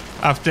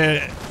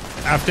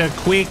 After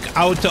quick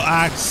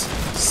auto-axe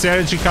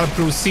surgical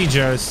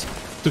procedures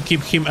to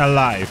keep him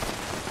alive.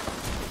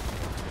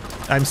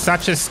 I'm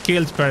such a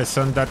skilled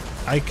person that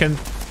I can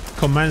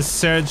commence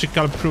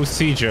surgical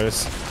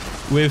procedures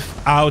with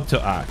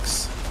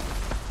auto-axe.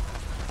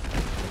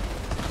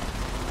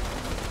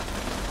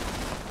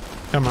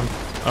 Come on.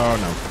 Oh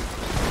no.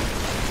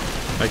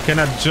 I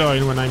cannot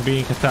join when I'm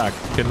being attacked.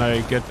 Can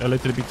I get a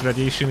little bit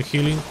radiation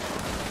healing?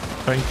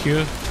 Thank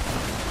you.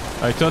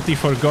 I totally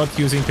forgot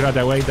using right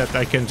away that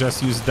I can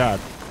just use that.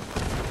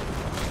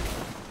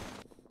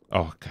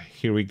 Okay,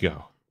 here we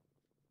go.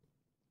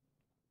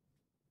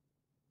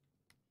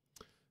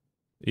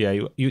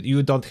 Yeah,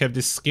 you don't have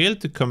the skill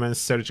to commence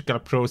surgical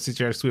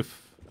procedures with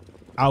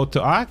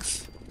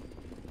auto-axe?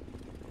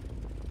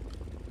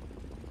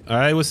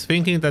 I was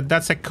thinking that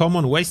that's a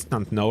common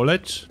wasteland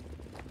knowledge.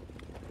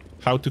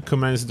 How to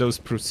commence those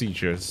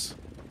procedures.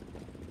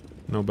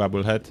 No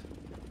bubblehead.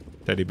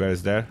 Teddy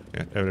bear's there.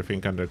 Yeah,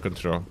 everything under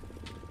control.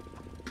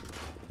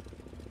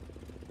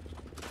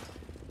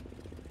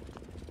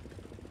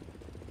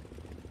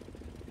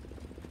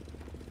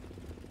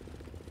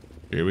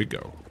 Here we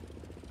go.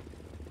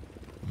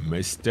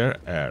 Mr.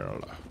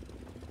 Earl.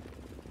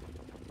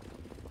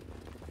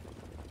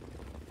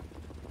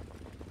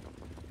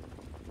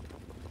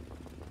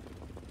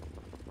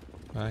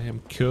 I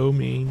am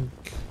coming.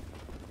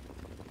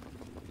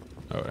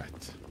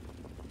 Alright.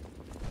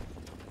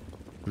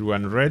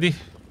 Everyone ready?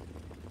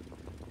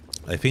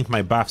 I think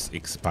my buffs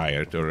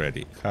expired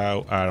already.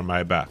 How are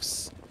my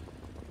buffs?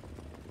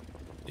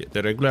 Yeah,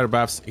 the regular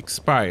buffs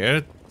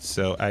expired,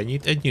 so I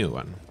need a new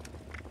one.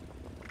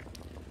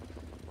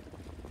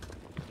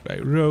 By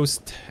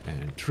roast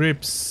and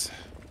trips.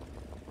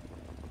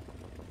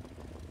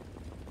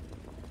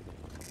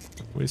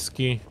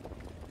 Whiskey.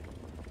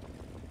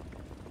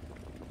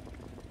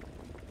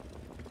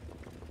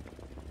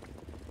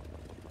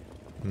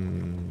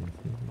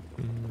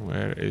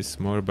 Where is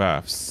more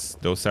buffs?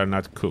 Those are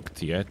not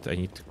cooked yet. I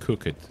need to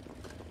cook it.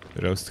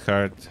 Roast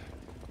heart.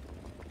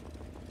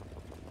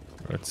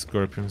 Red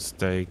scorpion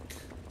steak.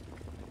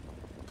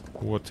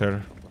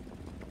 Water.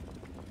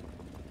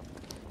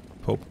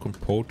 Popcorn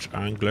poach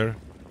angler.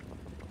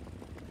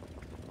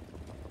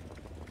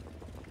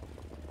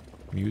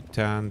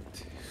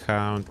 Mutant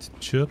hound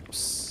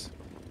chips.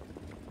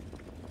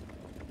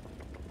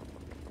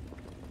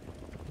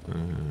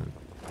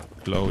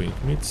 Glowing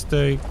meat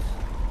steak.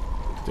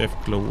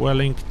 Deathclaw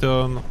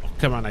Wellington.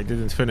 Come on, I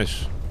didn't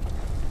finish.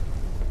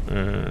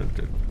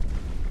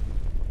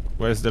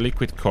 Where's the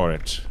liquid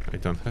courage? I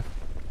don't have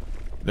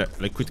the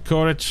liquid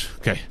courage.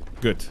 Okay,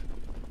 good.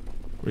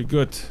 We're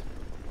good.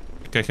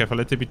 I have a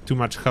little bit too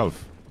much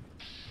health.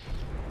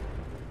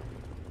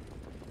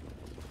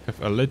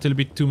 Have a little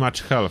bit too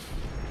much health.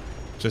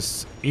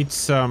 Just eat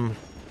some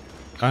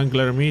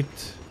angler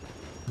meat,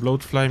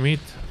 bloatfly meat.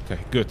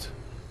 Okay, good.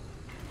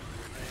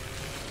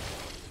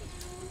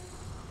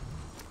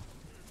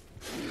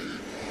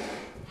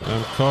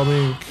 I'm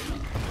coming.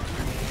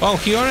 Oh,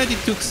 he already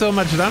took so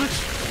much damage?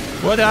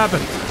 What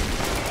happened?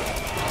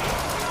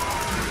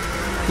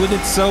 Who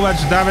did so much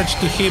damage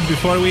to him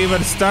before we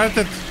even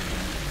started?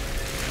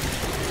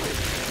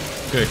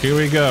 Okay, here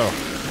we go.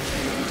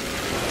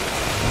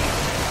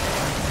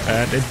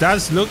 And it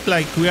does look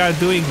like we are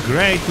doing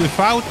great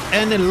without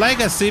any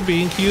legacy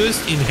being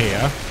used in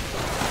here.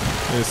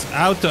 There's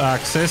auto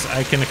access.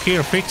 I can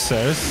hear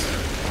fixers.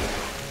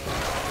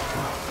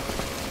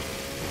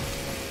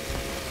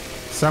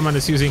 Someone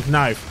is using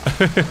knife.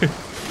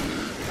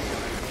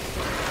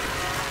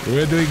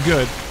 We're doing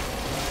good.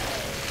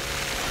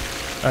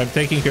 I'm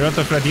taking a lot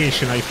of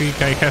radiation. I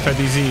think I have a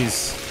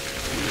disease.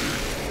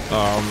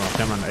 Oh no,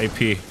 come on,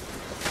 AP.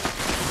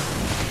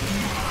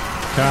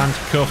 Can't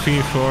copy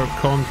for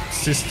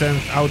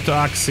consistent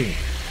auto-axing.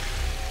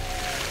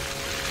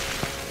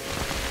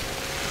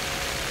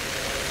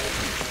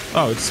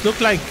 Oh, it's looked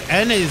like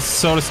any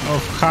source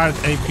of hard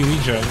AP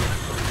region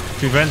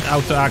prevent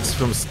auto-axe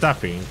from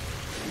stopping.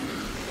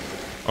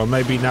 Or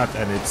maybe not,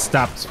 and it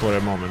stopped for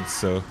a moment,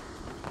 so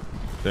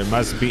there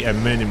must be a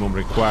minimum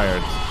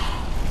required.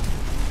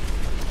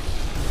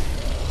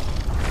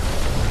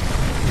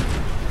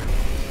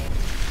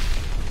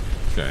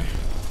 Okay.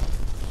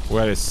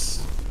 Where is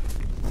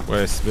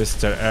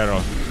Mr.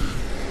 Arrow?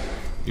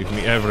 Give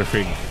me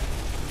everything.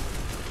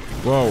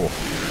 Whoa.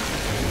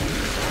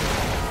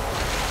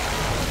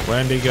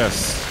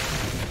 Wendigos.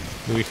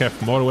 Do we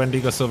have more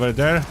Wendigos over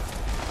there?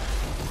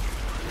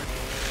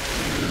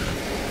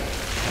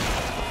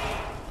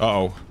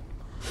 Uh-oh.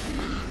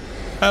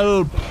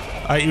 Help!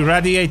 I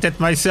irradiated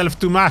myself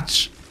too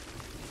much.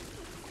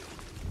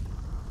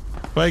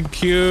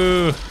 Thank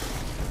you.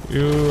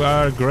 You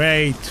are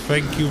great.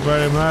 Thank you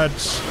very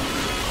much.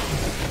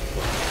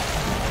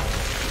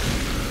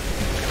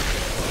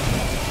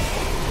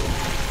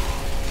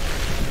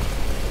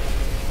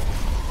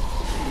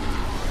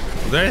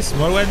 There is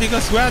more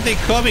Wendigos. Where are they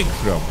coming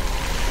from?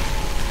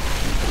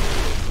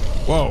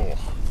 Whoa.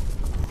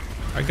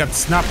 I got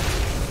snapped.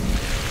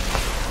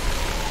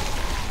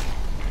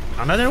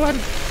 Another one?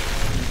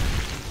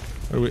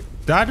 Are we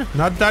done?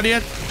 Not done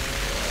yet?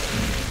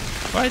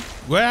 What?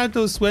 Where are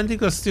those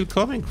Wendigos still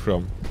coming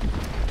from?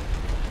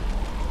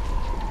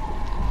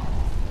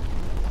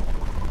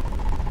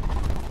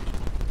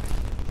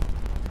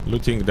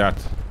 Looting that.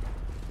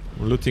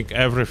 Looting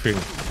everything.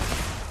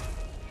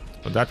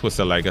 Oh, that was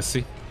a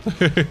legacy.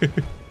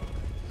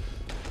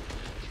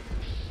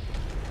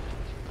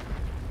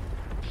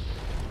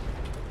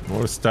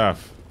 More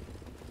stuff.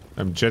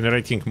 I'm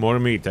generating more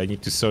meat. I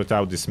need to sort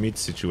out this meat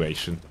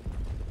situation.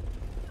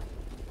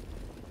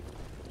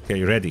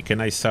 Okay, ready. Can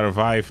I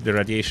survive the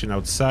radiation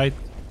outside?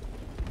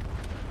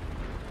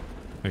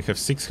 I have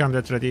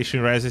 600 radiation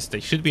resist. I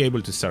should be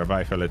able to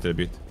survive a little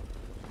bit.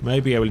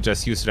 Maybe I will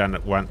just use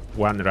one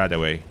rad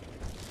away.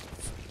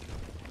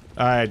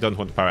 I don't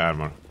want power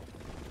armor.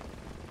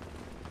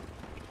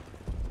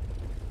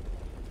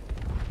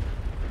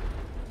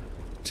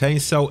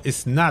 Chainsaw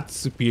is not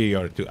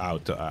superior to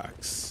auto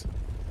axe.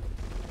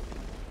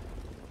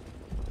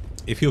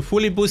 If you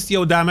fully boost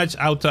your damage,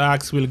 auto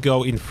axe will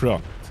go in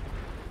front.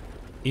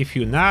 If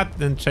you not,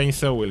 then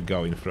chainsaw will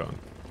go in front.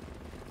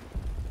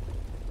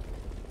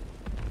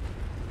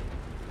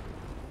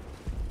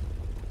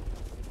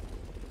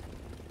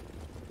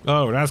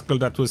 Oh, Rascal,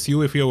 that was you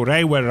with your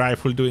railway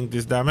rifle doing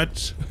this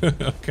damage?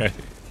 Okay.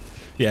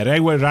 Yeah,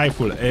 railway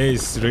rifle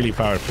is really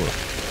powerful.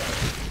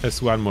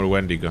 That's one more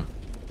Wendigo.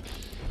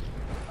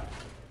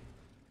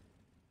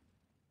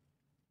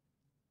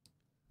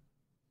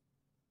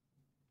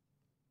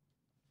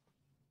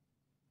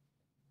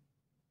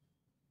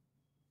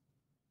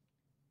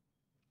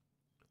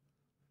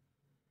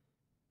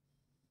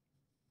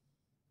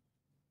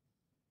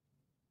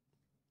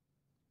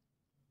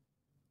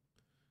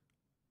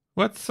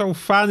 What's so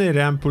funny,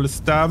 Rampul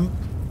Stump?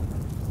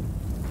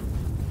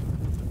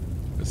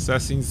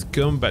 Assassin's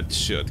Combat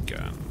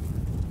Shotgun.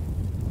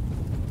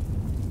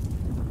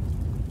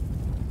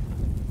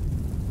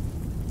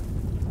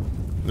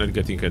 Not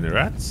getting any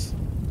rats?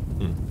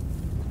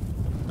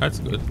 That's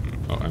good.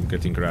 Oh, I'm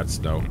getting rats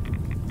though.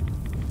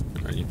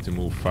 I need to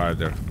move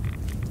farther.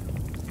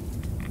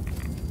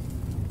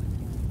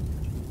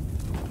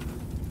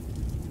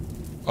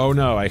 Oh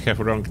no, I have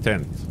wrong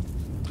tent.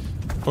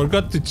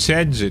 Forgot to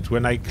change it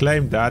when I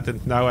claimed that,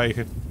 and now I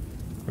have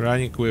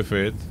running with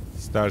it.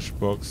 Starch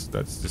box,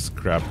 that's the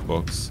scrap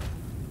box.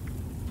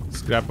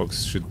 Scrap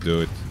box should do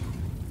it.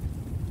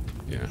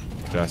 Yeah,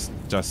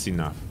 just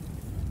enough.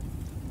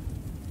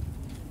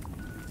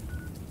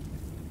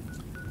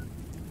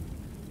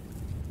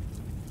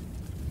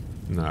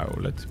 Now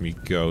let me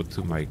go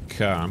to my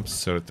camp,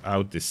 sort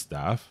out this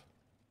stuff.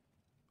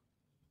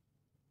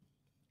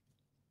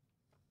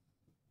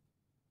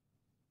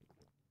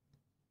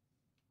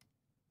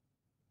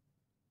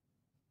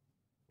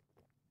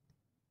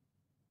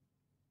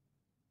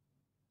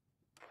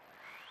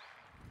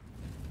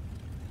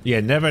 Yeah,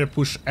 never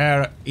push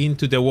air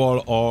into the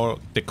wall or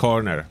the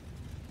corner.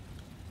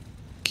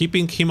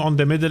 Keeping him on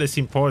the middle is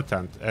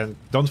important, and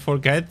don't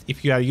forget,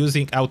 if you are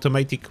using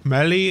automatic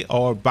melee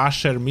or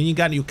basher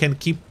minigun, you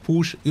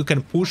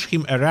can push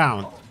him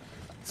around.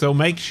 So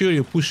make sure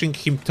you're pushing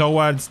him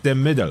towards the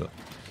middle.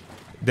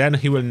 Then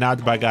he will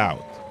not bug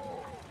out.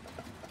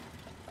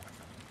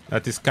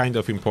 That is kind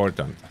of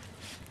important.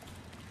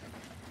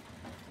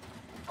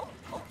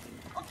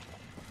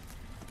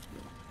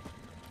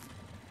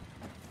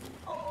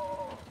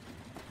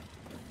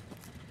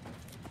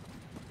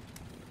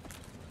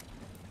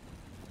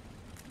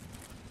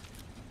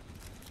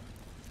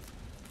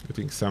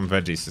 Getting some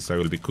veggies as I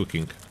will be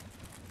cooking.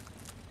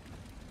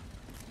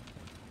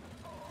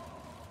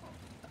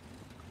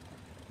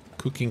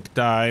 Cooking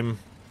time.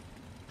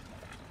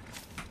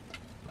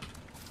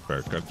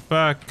 Cut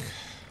back.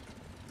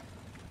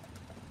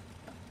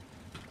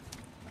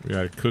 We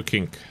are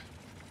cooking.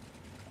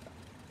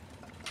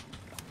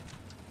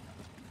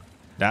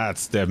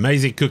 That's the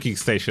amazing cooking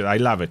station. I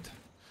love it.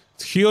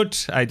 It's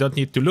huge. I don't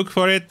need to look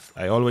for it.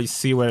 I always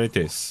see where it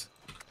is.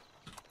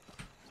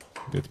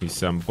 Get me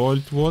some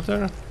boiled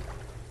water.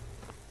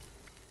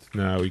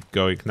 Now we're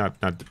going not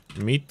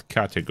meat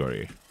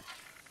category.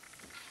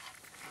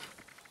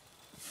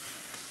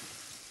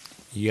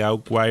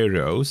 Yaoguai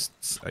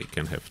roasts. I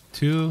can have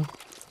 2.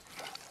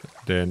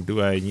 Then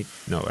do I need...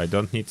 No, I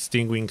don't need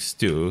stingwing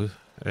stew.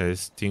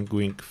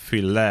 Stingwing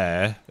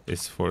fillet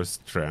is for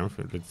strength.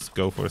 Let's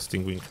go for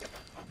stingwing.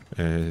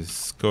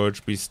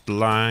 Scorched beast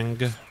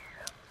lang.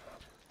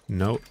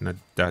 No, not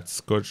that.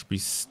 Scorched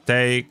beast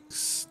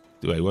steaks.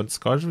 Do I want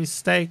scorched beast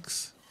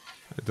steaks?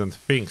 I don't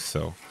think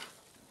so.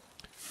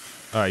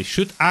 I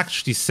should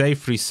actually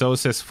save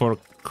resources for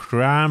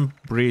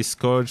cranberry,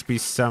 scorched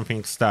beast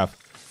something stuff.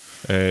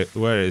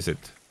 Where is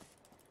it?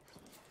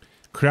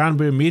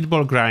 Cranberry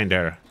meatball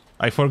grinder.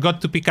 I forgot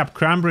to pick up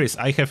cranberries.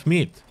 I have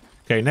meat.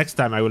 Okay, next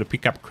time I will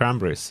pick up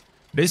cranberries.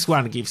 This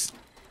one gives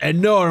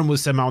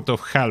enormous amount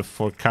of health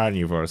for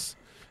carnivores.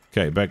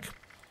 Okay,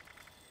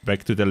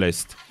 back to the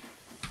list.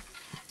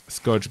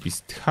 Scorched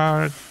beast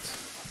heart.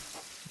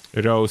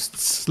 Roast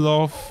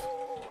sloth.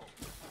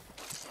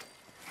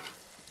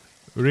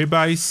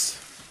 Ribeyes.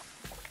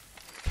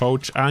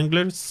 Poach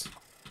anglers.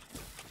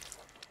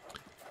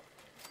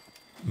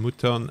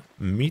 Mutton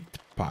meat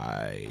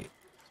pie.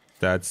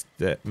 That's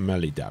the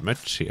melee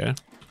damage here.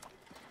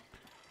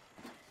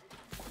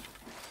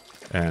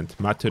 And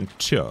mutton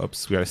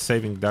chops. We are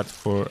saving that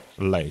for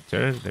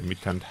later. The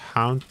mutant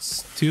hound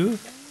stew.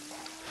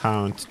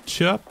 Hound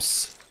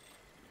chops.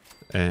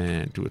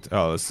 And what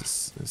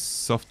else?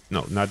 Soft.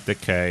 No, not the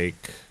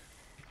cake.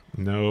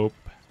 Nope.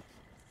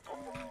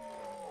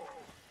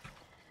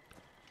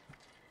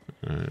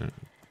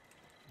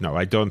 No,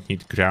 I don't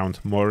need ground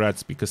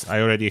morats because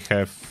I already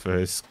have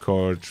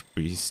scorched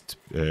beast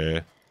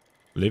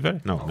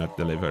liver. No, not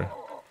the liver.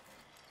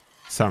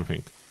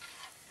 Something.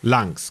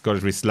 Lungs.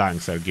 Scorched beast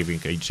lungs are giving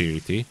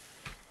agility,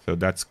 so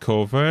that's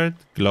covered.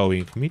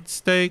 Glowing meat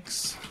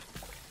steaks.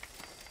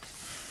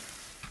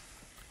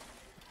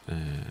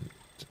 And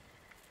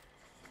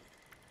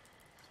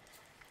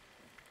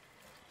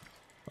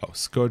oh,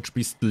 scorched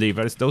beast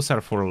livers. Those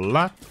are for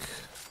luck.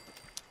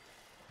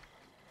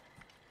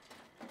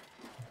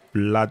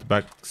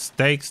 Bloodback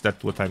steaks,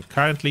 that's what I'm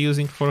currently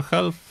using for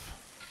health.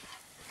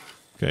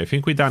 Okay, I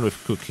think we're done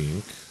with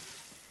cooking.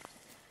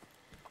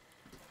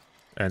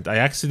 And I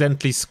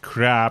accidentally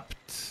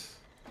scrapped...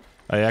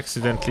 I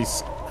accidentally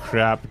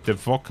scrapped the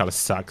vocal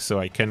sac, so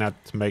I cannot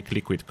make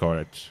liquid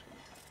courage.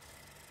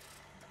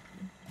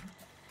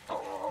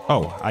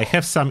 Oh, I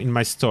have some in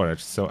my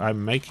storage, so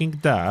I'm making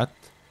that.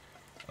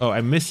 Oh,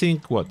 I'm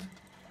missing what?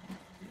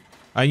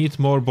 I need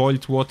more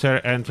boiled water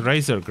and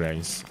razor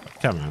grains.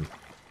 Come on.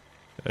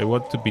 I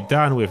want to be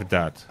done with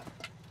that.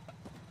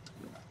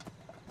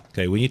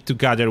 Okay, we need to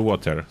gather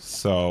water,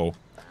 so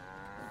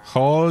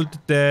hold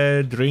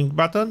the drink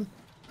button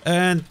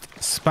and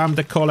spam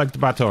the collect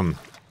button.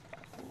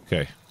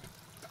 Okay.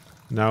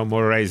 Now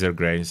more razor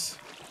grains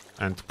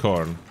and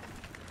corn.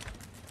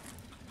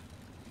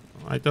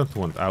 I don't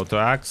want auto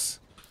axe.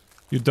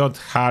 You don't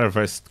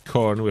harvest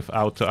corn with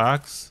auto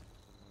axe.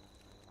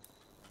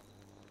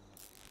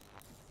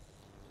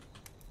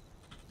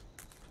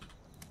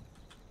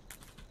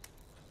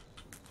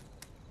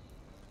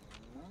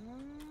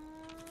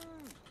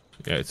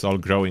 Yeah, it's all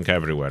growing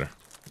everywhere.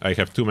 I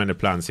have too many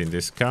plants in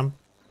this camp.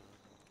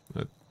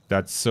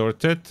 That's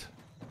sorted.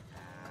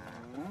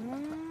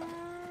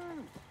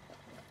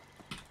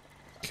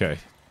 Okay,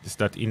 is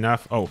that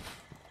enough? Oh,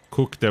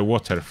 cook the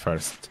water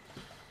first.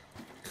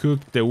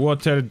 Cook the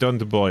water,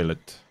 don't boil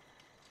it.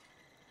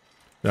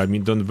 I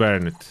mean, don't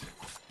burn it.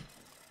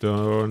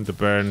 Don't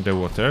burn the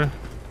water.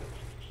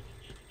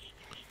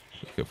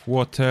 We have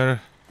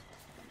water.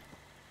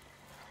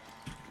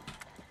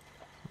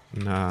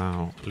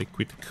 Now,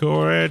 liquid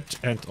courage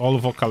and all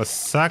vocal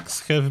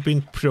sacs have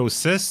been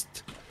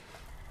processed.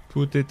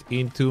 Put it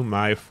into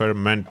my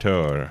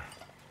fermenter.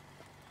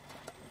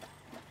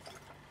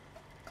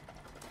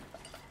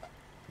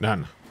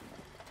 Done.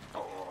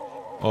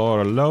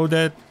 Or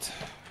loaded.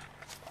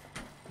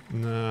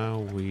 Now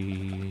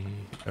we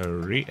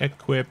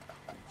re-equip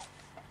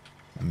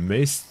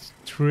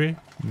mystery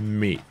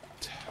meat.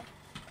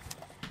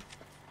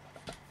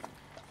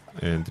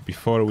 And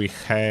before we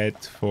head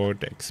for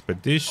the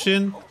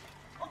expedition,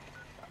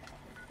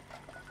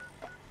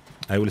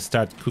 I will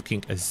start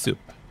cooking a soup.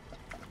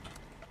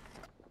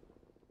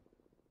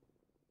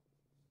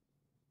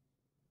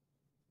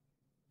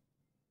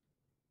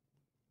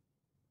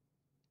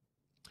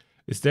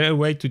 Is there a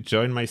way to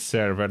join my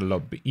server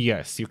lobby?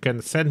 Yes, you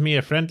can send me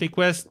a friend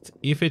request.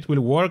 If it will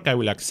work, I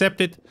will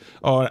accept it.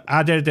 Or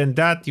other than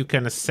that, you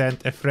can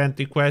send a friend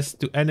request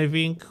to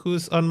anything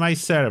who's on my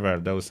server.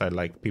 Those are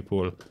like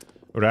people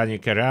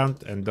running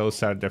around, and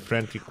those are the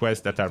friend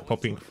requests that are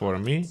popping for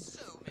me.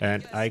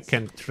 And I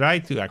can try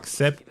to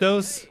accept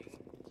those.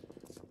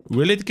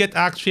 Will it get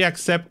actually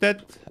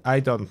accepted? I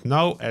don't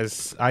know,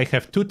 as I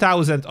have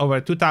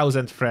over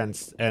 2,000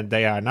 friends, and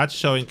they are not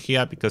showing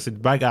here because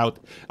it bugged out.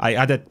 I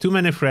added too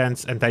many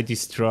friends and I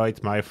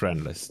destroyed my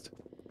friend list.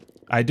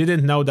 I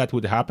didn't know that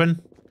would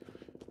happen.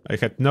 I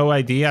had no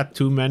idea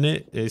too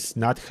many is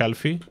not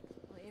healthy.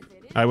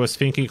 I was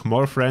thinking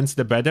more friends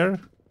the better.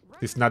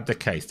 It's not the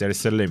case, there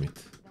is a limit.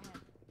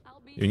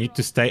 You need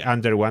to stay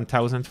under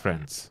 1,000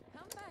 friends.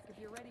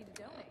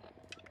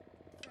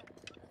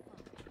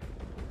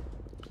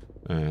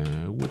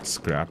 Wood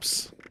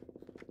scraps.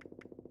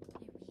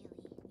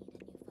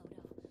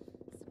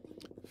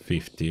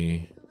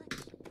 50.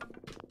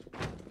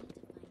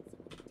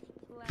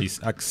 Please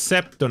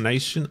accept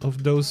donation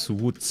of those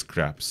wood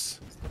scraps.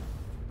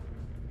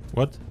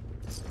 What?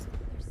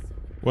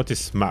 What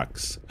is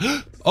max?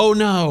 Oh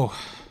no!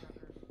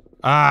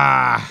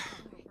 Ah!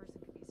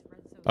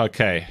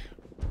 Okay.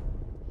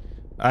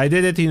 I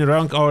did it in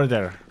wrong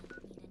order.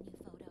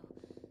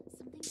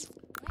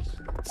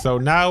 So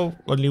now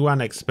only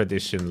one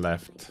expedition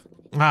left.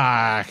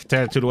 Ah,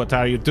 Turtle, what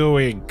are you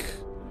doing?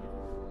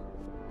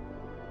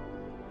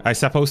 I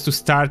supposed to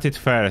start it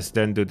first,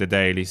 then do the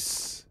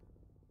dailies.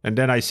 And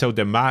then I saw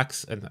the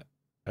max and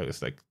I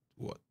was like,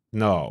 what?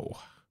 No.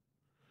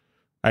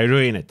 I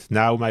ruin it.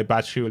 Now my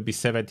battery will be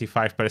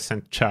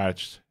 75%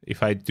 charged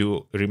if I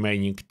do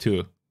remaining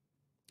 2.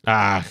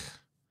 Ah.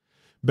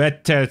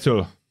 Bad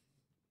Turtle.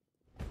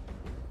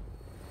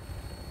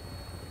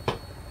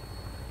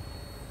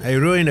 I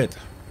ruined it.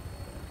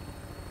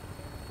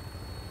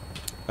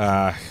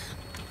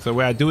 So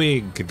we are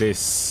doing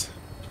this.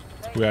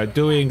 We are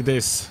doing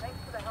this.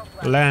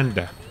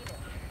 Land.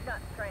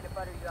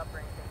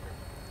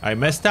 I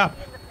messed up.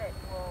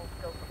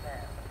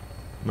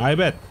 My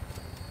bad.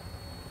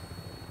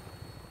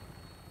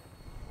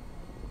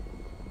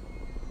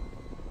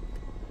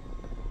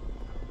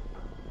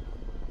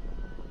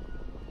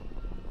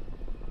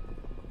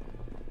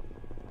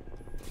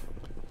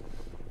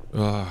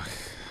 Oh,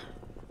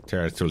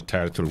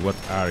 Turtle, what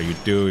are you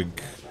doing?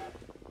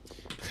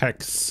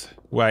 Hex,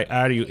 why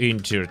are you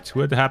injured?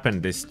 What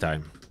happened this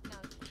time?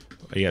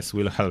 Yes,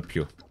 we'll help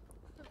you.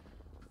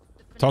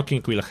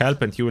 Talking will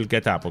help and you will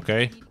get up,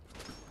 okay?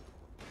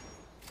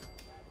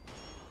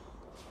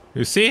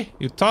 You see?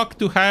 You talk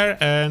to her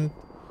and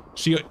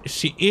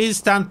she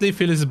instantly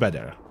feels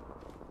better.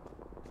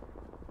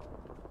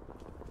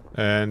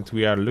 And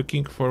we are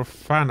looking for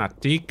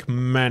fanatic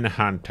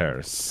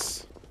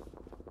manhunters.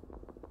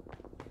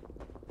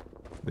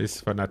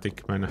 This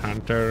fanatic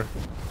manhunter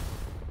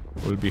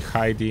will be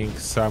hiding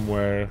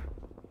somewhere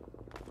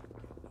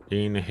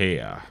in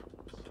here.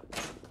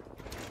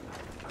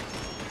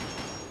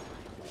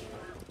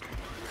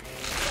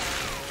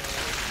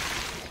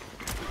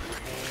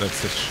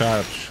 That's a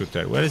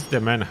sharpshooter. Where is the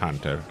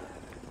manhunter?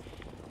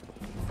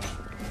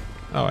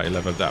 Oh, I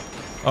leveled up.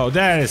 Oh,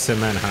 there is a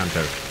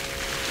manhunter.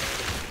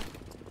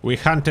 We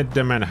hunted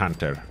the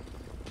manhunter.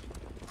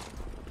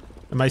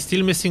 Am I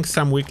still missing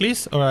some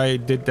weeklies, or I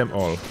did them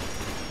all?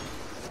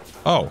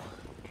 Oh,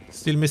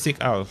 still missing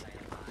all.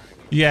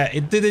 Yeah,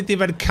 it didn't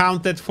even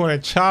count it for a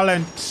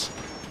challenge.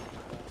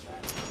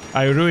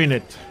 I ruined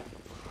it.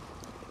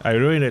 I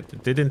ruined it.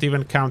 It didn't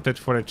even count it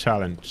for a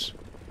challenge.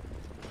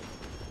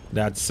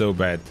 That's so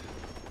bad.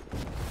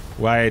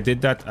 Why I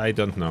did that, I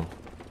don't know.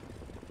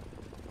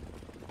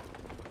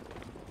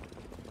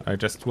 I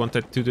just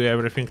wanted to do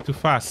everything too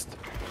fast.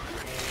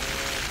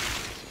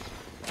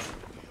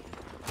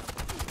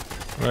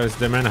 Where's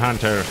the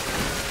manhunter?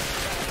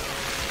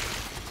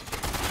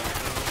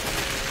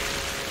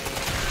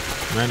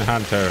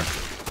 Manhunter.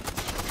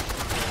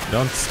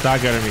 Don't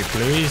stagger me,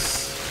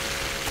 please.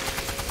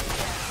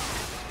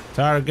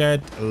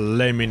 Target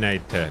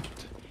eliminated.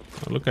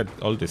 Oh, look at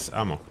all this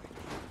ammo.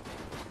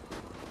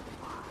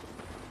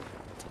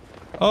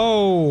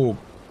 Oh,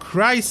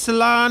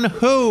 Chryslan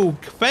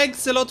Hook,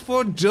 thanks a lot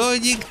for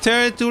joining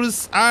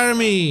Turtles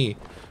Army.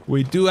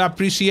 We do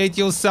appreciate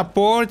your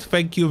support,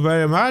 thank you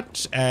very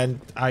much,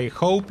 and I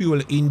hope you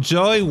will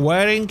enjoy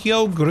wearing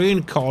your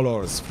green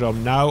colors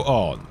from now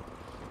on.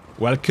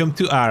 Welcome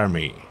to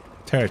Army,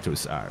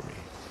 Turtles Army.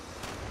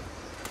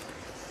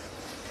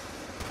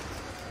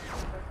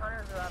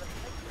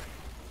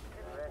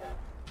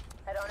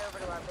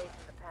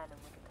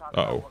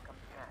 Uh-oh.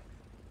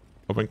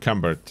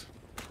 Unencumbered.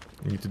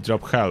 You need to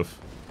drop health.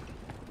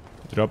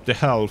 Drop the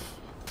health.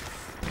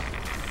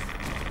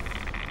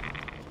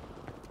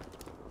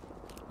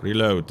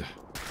 Reload.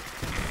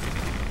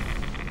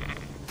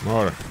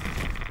 More.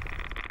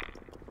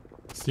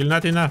 Still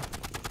not enough.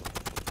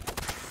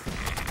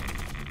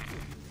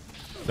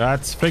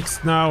 That's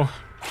fixed now.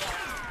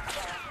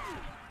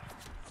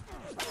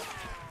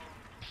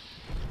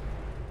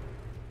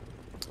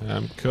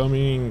 I'm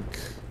coming.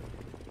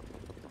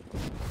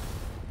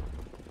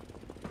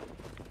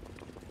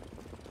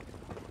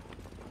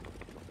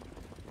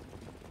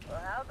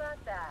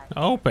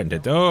 Open the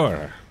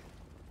door.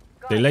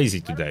 They're lazy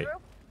today.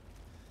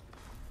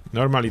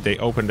 Normally they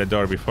open the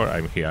door before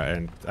I'm here,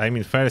 and I'm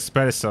in first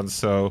person,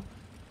 so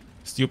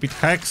stupid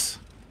hacks,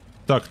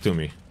 talk to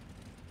me.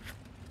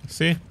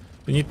 See?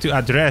 You need to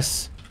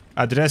address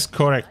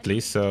correctly,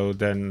 so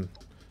then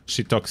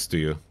she talks to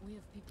you.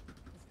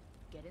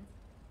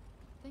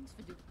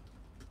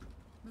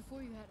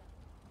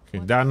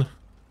 Okay, done.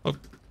 Oh,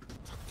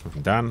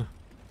 done.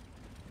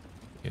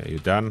 Yeah, you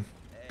done.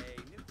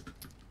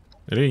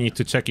 I really need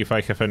to check if I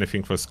have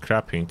anything for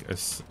scrapping,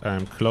 as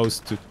I'm close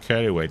to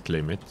carry weight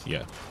limit.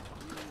 Yeah.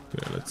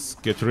 Okay, let's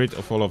get rid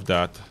of all of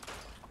that.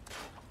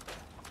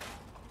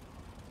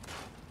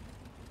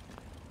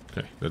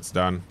 Okay, that's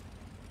done.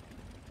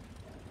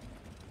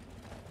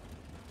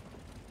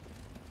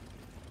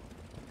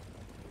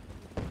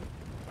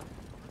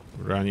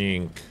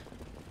 Running.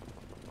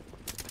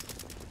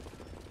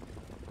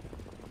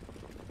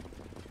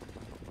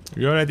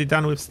 You're already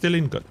done with steel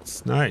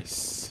ingots.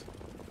 Nice.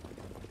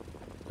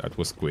 That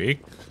was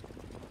quick.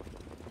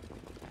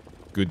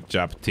 Good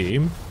job,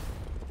 team.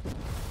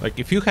 Like,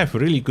 if you have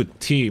really good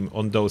team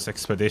on those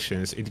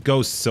expeditions, it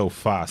goes so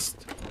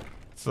fast.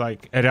 It's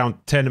like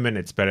around 10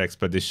 minutes per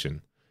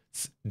expedition.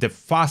 It's the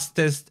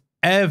fastest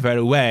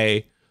ever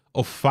way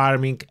of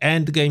farming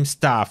endgame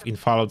stuff in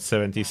Fallout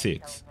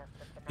 76.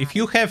 If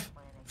you have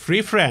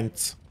 3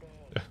 friends,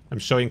 I'm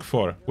showing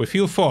 4. With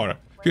you 4.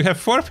 If you have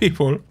 4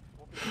 people,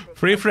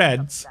 3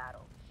 friends,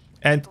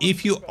 and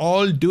if you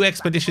all do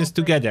expeditions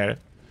together,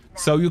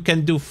 so you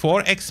can do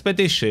 4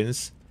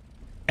 expeditions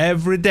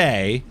every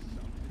day,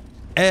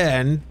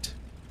 and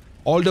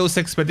all those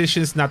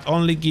expeditions not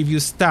only give you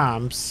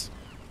stamps,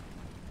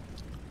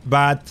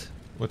 but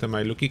what am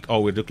I looking? Oh,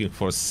 we're looking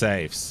for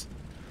saves.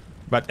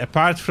 But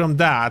apart from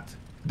that,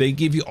 they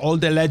give you all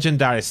the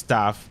legendary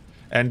stuff,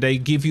 and they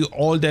give you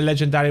all the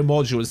legendary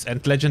modules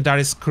and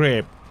legendary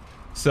script.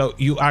 So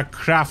you are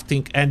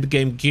crafting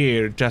endgame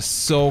gear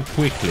just so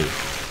quickly.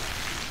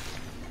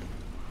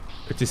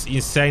 It is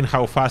insane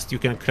how fast you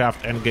can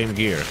craft endgame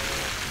gear.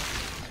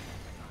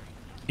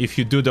 If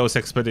you do those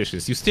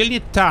expeditions. You still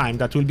need time.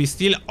 That will be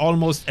still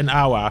almost an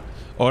hour,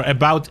 or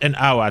about an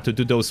hour, to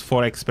do those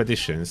 4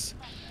 expeditions.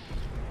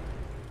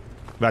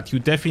 But you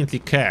definitely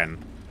can.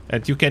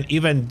 And you can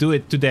even do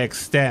it to the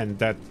extent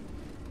that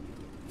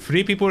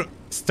 3 people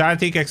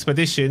starting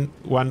expedition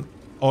 1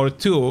 or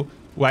 2,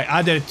 while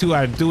other 2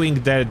 are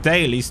doing their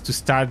dailies to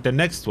start the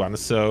next one.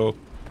 So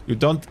you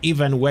don't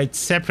even wait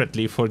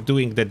separately for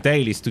doing the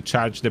dailies to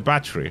charge the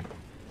battery.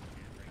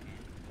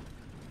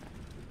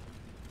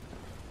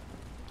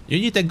 You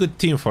need a good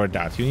team for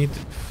that. You need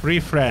 3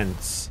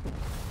 friends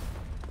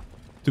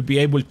to be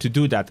able to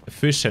do that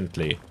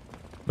efficiently.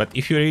 But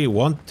if you really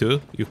want to,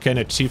 you can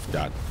achieve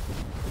that.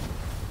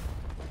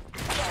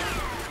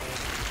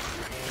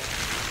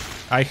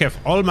 I have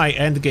all my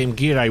endgame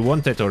gear I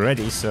wanted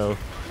already, so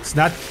it's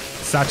not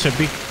such a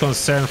big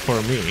concern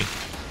for me.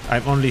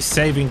 I'm only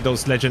saving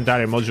those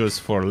legendary modules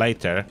for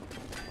later.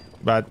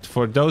 But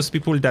for those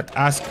people that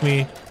ask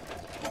me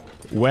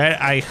where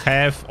I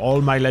have all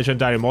my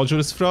legendary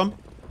modules from,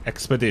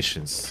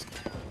 expeditions.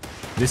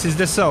 This is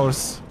the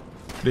source.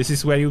 This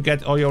is where you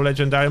get all your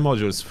legendary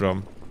modules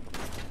from.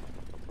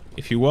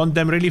 If you want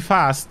them really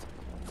fast,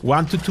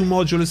 1 to 2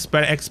 modules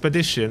per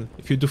expedition.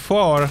 If you do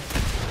 4,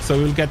 so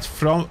you'll get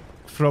from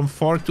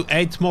 4 to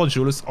 8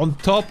 modules on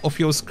top of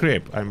your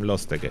script. I'm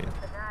lost again.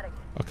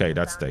 Okay,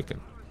 that's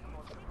taken.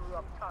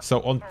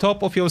 So on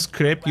top of your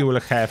script, you will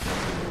have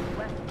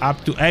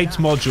up to 8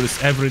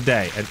 modules every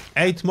day. And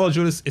 8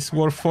 modules is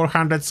worth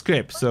 400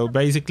 script. So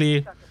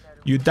basically,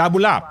 you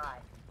double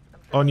up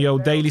on your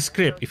daily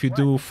script if you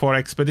do 4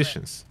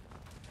 expeditions.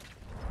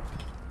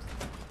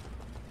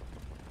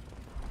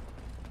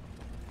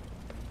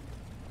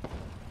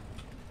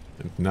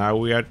 And now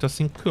we are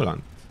tossing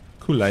coolant.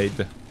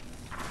 Kool-Aid.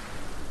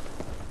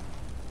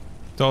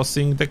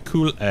 Tossing the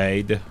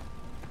Kool-Aid.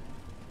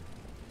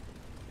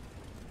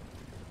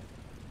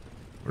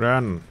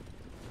 Run.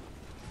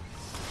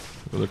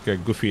 Look how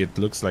goofy it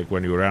looks like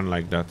when you run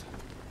like that.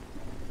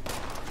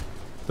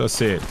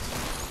 Toss it.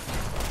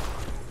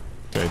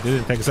 Okay,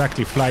 didn't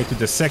exactly fly to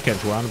the second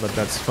one, but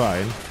that's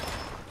fine.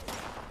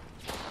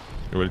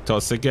 We will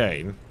toss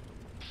again.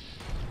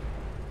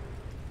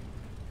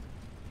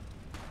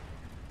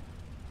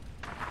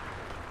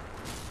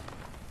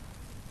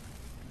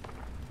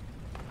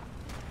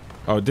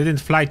 Oh, didn't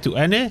fly to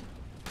any?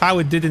 How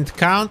it didn't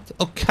count?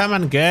 Oh, come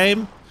on,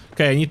 game.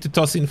 Okay, I need to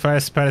toss in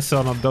first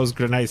person or those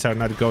grenades are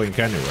not going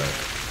anywhere.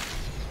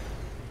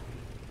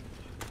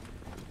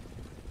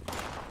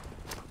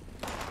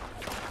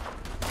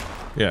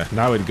 Yeah,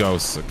 now it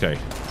goes. Okay,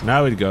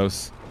 now it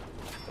goes.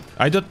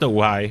 I don't know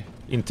why.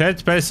 In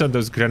third person,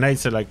 those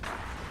grenades are like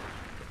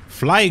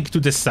flying to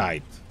the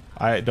side.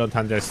 I don't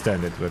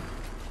understand it, but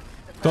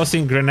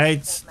tossing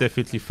grenades,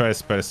 definitely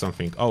first person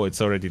thing. Oh,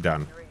 it's already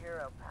done.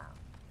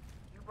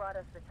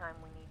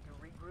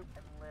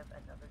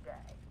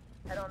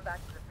 Head on back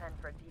to the pen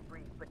for a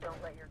debrief, but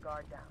don't let your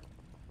guard down.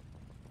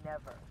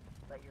 Never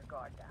let your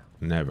guard down.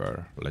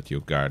 Never let your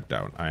guard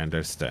down. I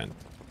understand.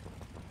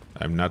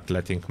 I'm not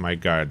letting my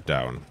guard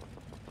down.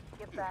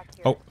 Get back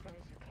here as soon as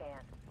you can.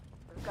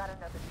 We've got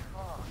another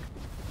talk.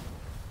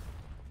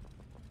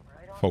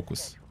 Right on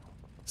Focus. schedule.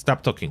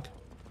 Stop talking.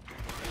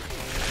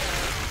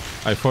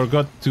 I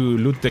forgot to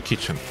loot the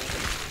kitchen.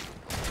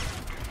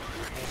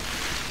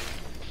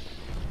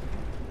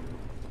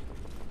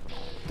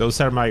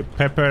 Those are my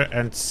pepper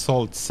and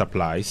salt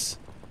supplies.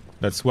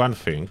 That's one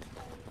thing.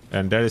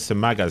 And there is a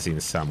magazine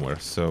somewhere,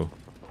 so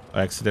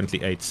I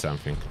accidentally ate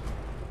something.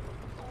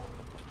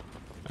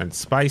 And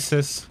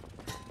spices.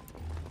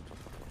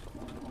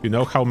 You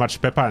know how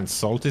much pepper and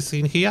salt is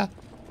in here?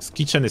 This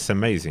kitchen is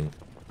amazing.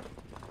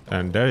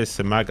 And there is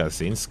a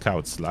magazine,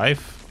 Scout's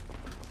Life.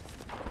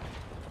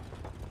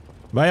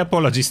 My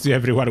apologies to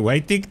everyone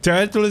waiting.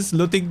 Turtle is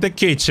looting the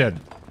kitchen.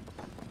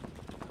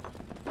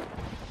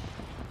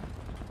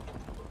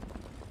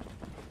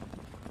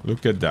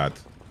 Look at that.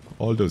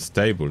 All those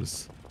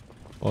tables.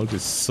 All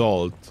this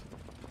salt.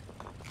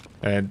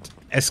 And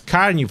as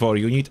carnivore,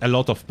 you need a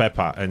lot of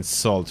pepper and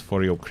salt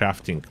for your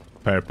crafting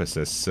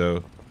purposes,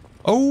 so...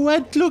 Oh,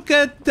 and look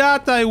at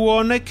that! I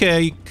won a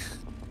cake!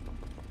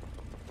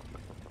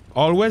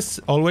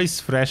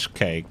 Always fresh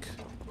cake.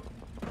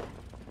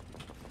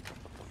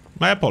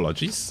 My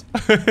apologies.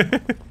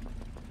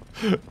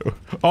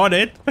 On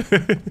it!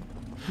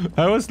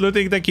 I was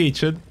looting the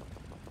kitchen.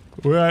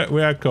 We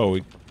are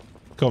going.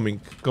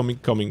 Coming.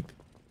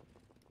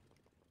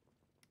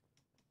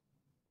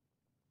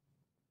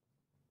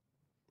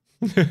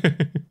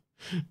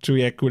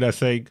 Chuyekura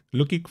saying,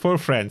 looking for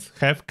friends,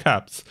 have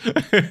cups.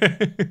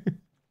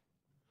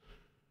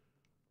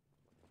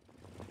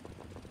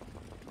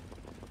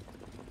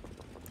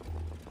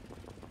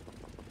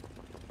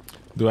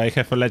 Do I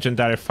have a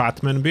legendary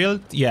Fatman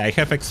build? Yeah, I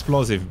have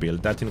explosive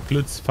build. That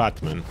includes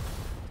Fatman.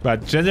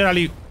 But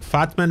generally,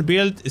 Fatman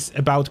build is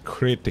about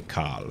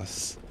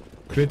criticals.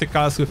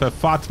 Criticals with a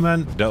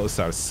Fatman, those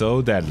are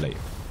so deadly.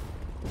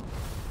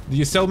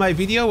 You saw my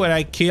video where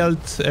I killed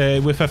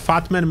with a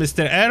Fatman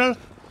Mr. Earl?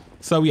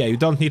 So yeah, you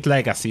don't need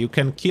legacy. You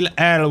can kill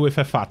Earl with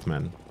a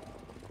Fatman.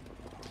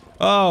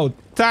 Oh,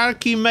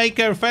 Turkey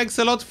Maker, thanks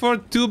a lot for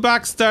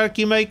 $2,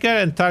 Turkey Maker.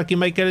 And Turkey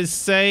Maker is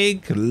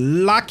saying,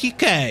 lucky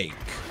cake.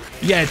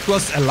 Yeah, it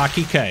was a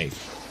lucky cake.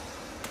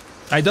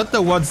 I don't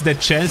know what's the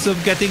chance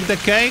of getting the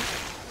cake,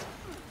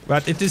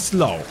 but it is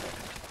low.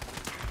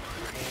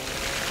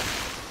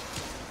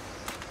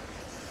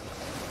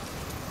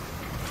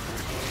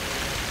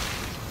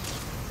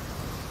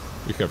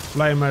 We have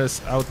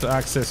flamers, auto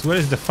access. Where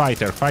is the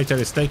fighter? Fighter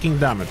is taking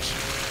damage.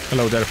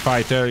 Hello there,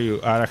 fighter. You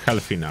are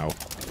healthy now.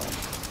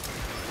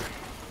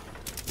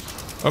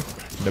 Oh,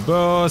 the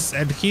boss.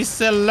 And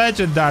he's a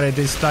legendary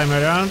this time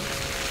around.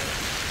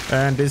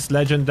 And this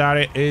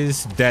legendary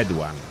is dead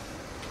one.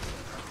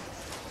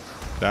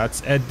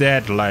 That's a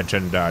dead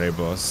legendary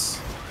boss.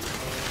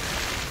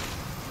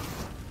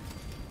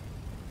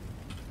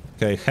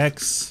 Okay,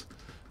 Hex.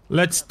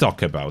 Let's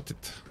talk about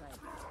it.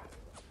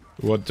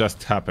 What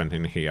just happened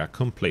in here?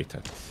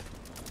 Completed.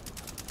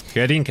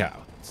 Heading out.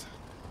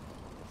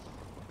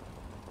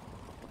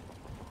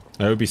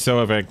 I will be so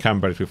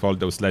over-encumbered with all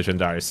those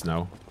legendaries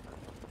now.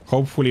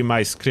 Hopefully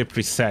my script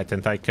reset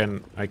and I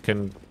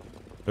can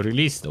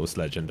release those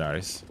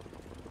legendaries.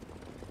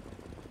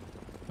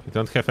 I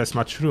don't have as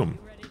much room.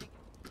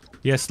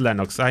 Yes,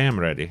 Lennox, I am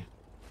ready.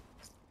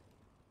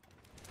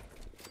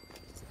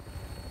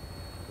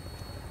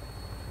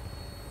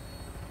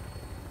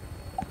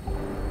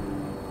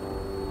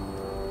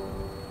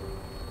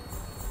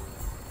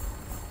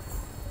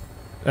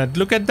 And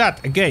look at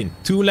that, again,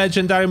 2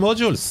 legendary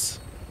modules.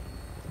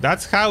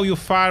 That's how you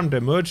farm the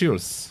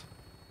modules.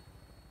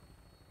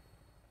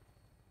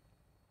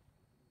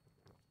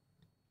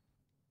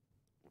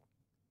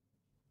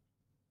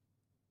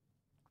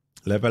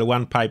 Level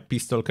 1 pipe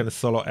pistol can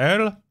solo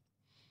Earl?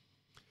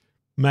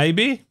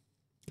 Maybe?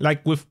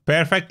 Like with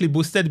perfectly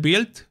boosted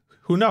build?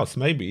 Who knows,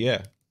 maybe,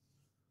 yeah.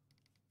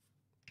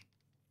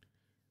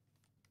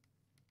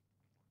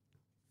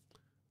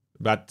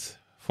 But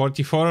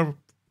 44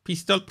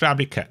 pistol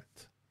probably can't.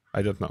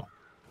 I don't know.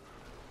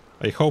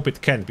 I hope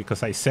it can,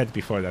 because I said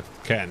before that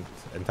it can't,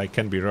 and I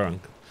can be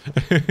wrong.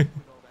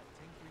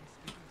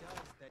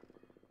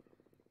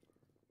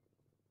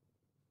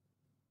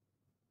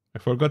 I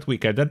forgot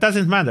Wicker. That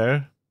doesn't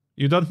matter.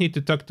 You don't need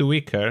to talk to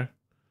Wicker.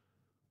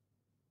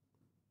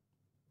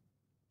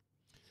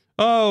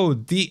 Oh,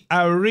 the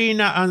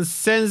Arena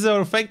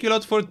Unsensor. Thank you a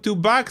lot for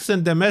 $2,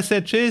 and the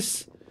message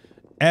is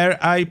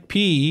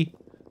RIP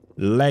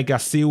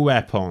Legacy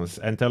Weapons,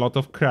 and a lot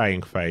of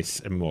crying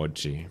face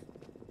emoji.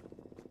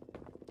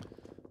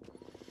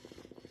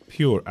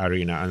 Pure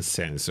Arena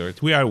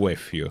Uncensored. We are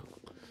with you.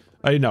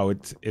 I know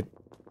it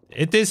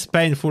is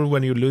painful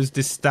when you lose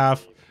this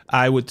stuff.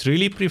 I would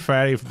really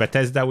prefer if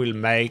Bethesda will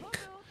make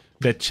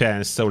the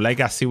chance so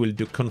Legacy will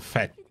do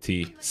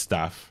confetti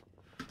stuff.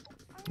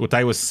 What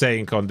I was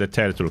saying on the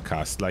Turtle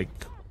cast, like,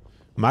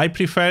 my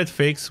preferred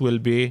fix will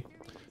be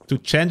to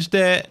change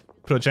the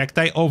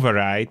projectile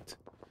override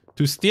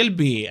to still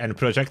be an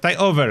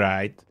projectile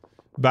override,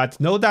 but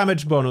no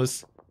damage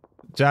bonus,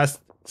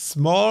 just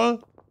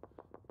small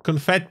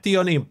confetti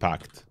on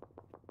impact.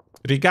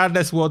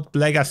 Regardless what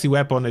legacy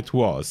weapon it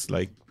was,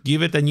 like,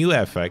 give it a new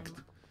effect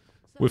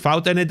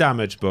without any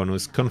damage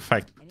bonus,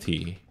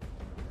 confetti.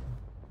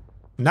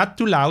 Not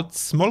too loud,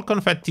 small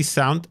confetti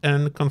sound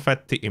and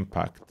confetti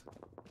impact.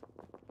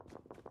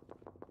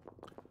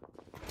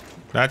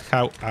 That's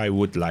how I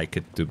would like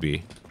it to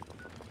be.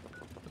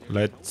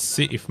 Let's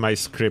see if my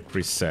script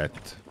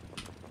reset.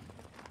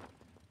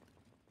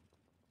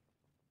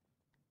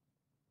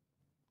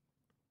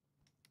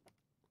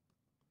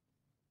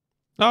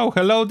 Oh,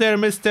 hello there,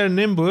 Mr.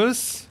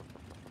 Nimbus.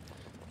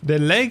 The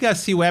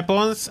legacy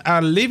weapons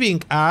are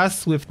leaving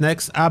us with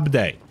next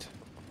update.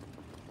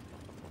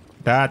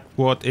 That's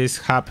what is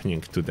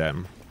happening to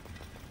them.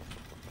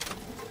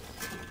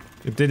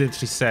 It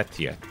didn't reset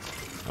yet.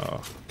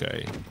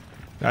 Okay.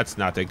 That's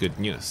not a good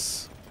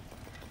news.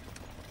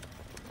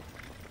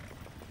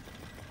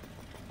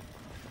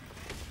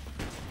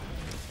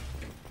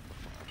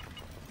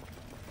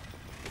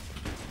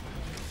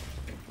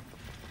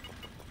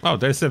 Oh,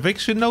 there's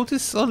eviction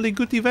notice. Only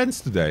good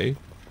events today.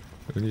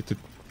 You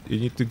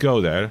need to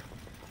go there.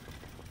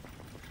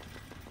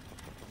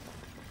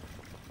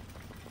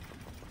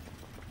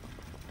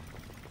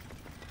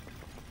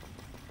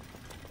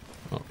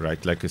 Oh,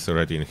 right leg is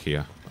already in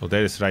here. Oh,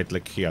 there is right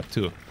leg here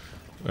too.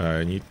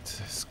 I need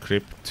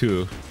script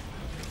 2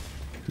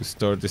 to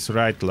store this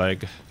right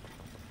leg.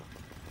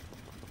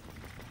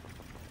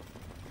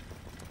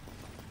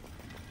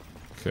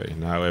 Okay,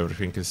 now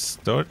everything is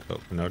stored. Oh,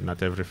 no,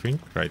 not everything.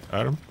 Right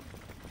arm.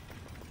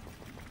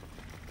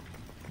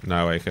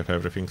 Now I have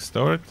everything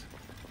stored.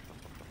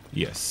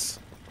 Yes.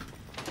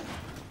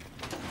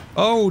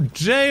 Oh,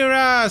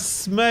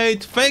 Jairas,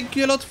 mate. Thank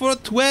you a lot for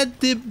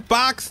 $20,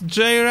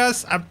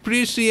 Jairas.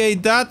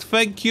 Appreciate that.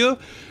 Thank you.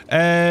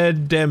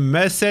 The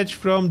message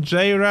from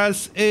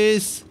Jairas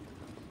is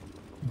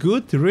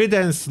good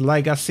riddance,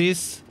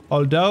 legacies.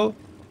 Although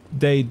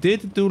they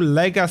did do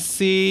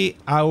legacy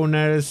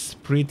owners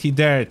pretty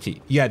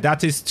dirty. Yeah,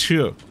 that is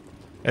true,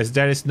 as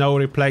there is no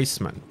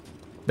replacement.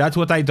 That's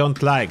what I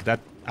don't like.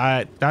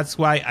 That's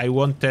why I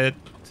wanted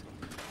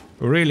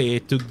really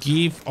to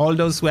give all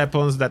those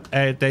weapons that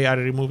they are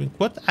removing.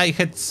 What? I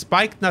had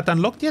Spike not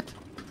unlocked yet?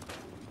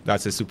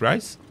 That's a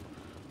surprise.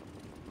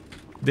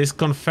 This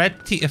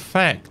confetti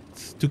effect,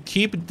 to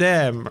keep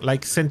them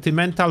like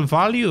sentimental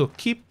value,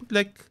 keep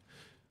like...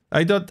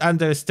 I don't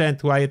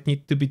understand why it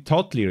needs to be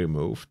totally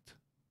removed.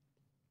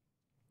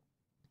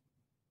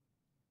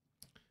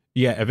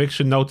 Yeah,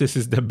 eviction notice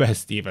is the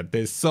best even.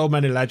 There's so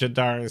many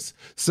legendaries,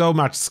 so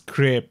much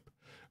script.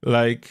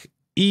 Like,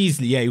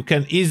 easily, yeah, you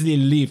can easily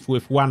leave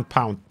with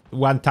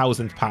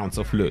 1,000 pounds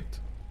of loot.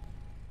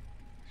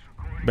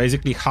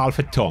 Basically half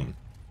a ton.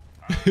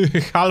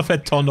 Half a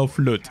ton of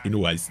loot in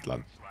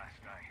Wasteland.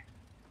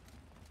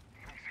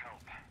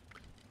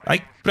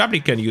 I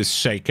probably can use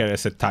Shaker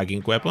as a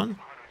tagging weapon.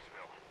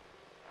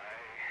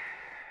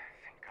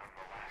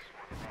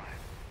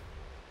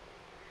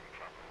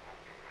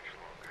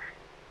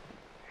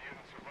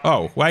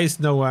 Oh, why is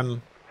no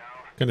one...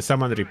 Can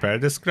someone repair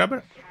the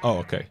scrubber? Oh,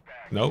 okay.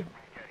 No.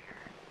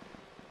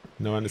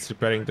 No one is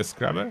repairing the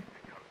scrubber?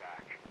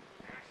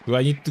 Do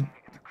I need to...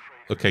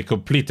 Okay,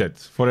 completed.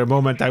 For a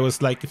moment I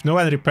was like, if no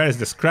one repairs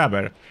the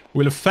scrubber,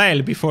 we'll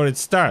fail before it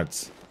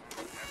starts.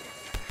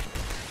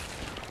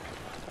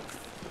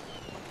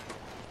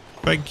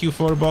 Thank you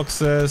for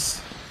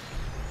boxes.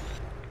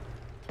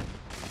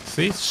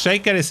 See,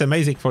 Shaker is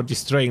amazing for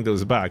destroying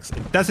those bugs.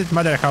 It doesn't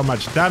matter how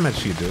much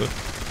damage you do.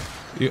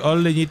 You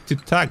only need to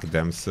tag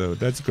them, so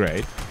that's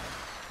great.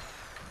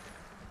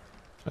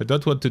 I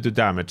don't want to do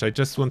damage, I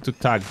just want to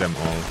tag them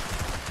all.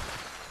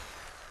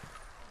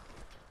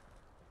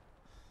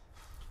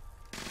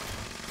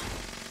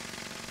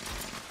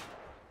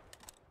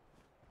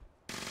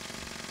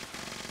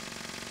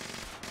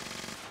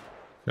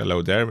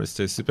 Hello there,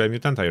 Mr. Super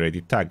Mutant, I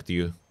already tagged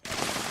you.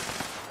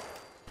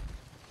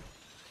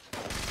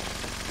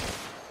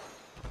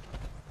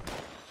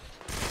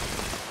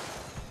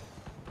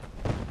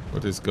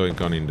 What is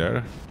going on in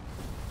there?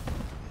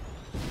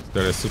 Is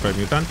there a super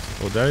mutant?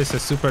 Oh, there is a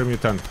super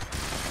mutant.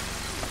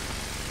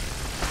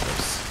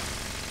 Oops.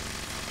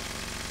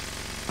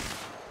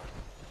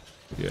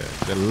 Yeah,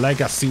 the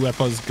legacy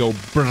weapons go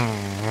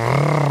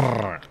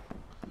brrrr.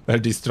 They'll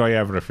destroy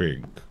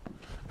everything.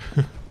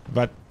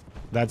 But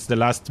that's the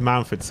last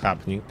month it's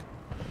happening.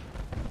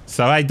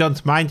 So I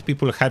don't mind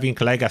people having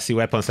legacy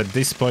weapons at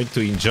this point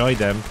to enjoy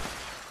them.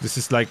 This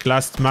is like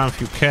last month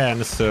you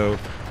can, so...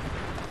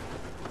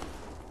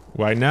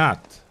 Why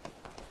not?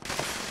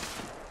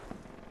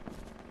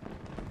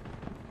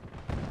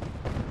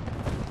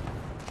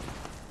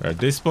 At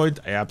this point,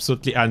 I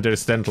absolutely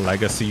understand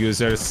legacy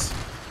users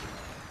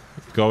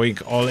going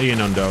all in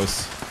on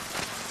those.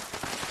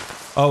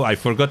 Oh, I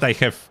forgot I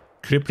have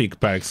crippling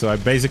perk, so I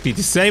basically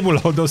disable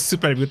all those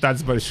super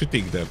mutants by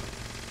shooting them.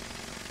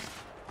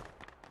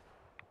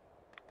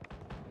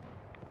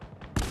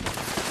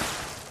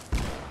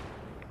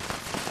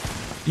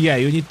 Yeah,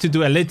 you need to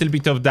do a little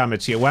bit of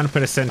damage here,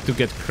 1% to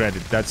get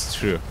credit, that's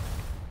true.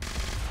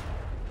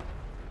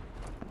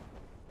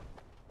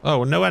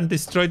 Oh, no one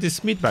destroyed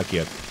this meat bag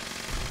yet.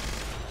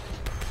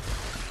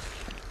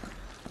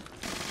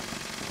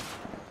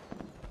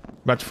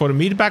 But for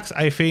meatbags,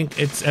 I think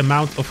it's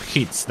amount of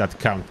hits that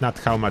count, not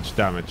how much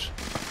damage.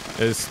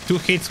 There's 2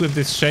 hits with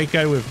this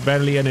shaker with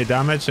barely any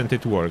damage and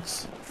it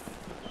works.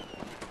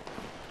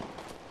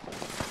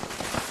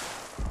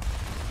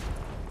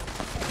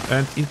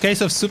 And in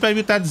case of super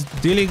mutants,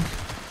 dealing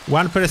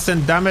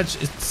 1% damage,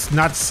 it's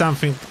not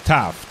something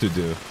tough to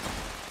do.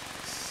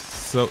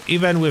 So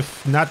even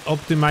with not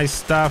optimized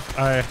stuff,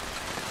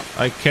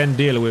 I can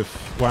deal with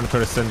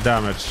 1%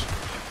 damage.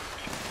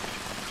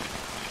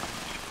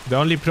 The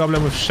only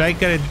problem with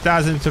Shaker, it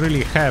doesn't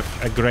really have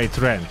a great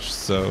range,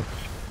 so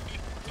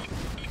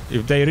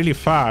if they're really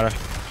far,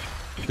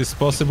 it is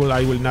possible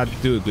I will not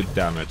do good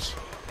damage.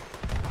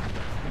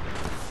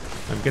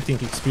 I'm getting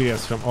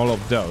experience from all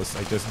of those,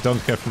 I just don't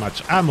have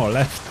much ammo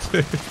left.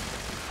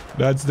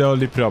 That's the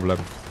only problem.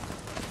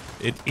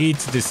 It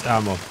eats this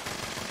ammo.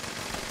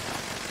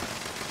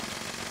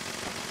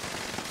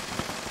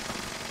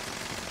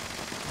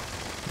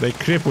 They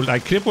crippled. I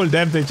crippled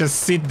them, they just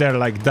sit there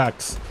like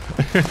ducks.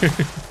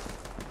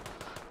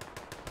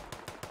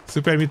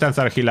 Super mutants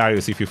are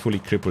hilarious if you fully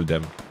cripple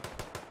them.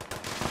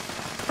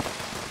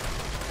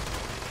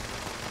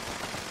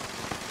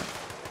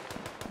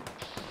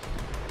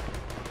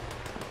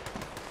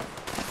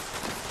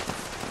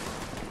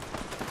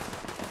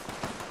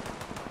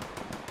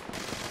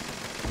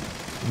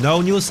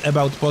 No news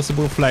about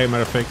possible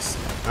flamer fix.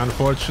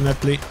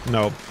 Unfortunately,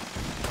 no.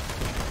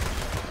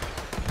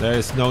 There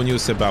is no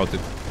news about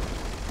it.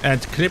 And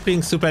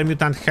crippling super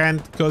mutant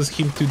hand caused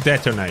him to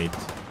detonate.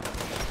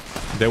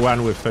 The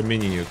one with a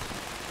mini nuke.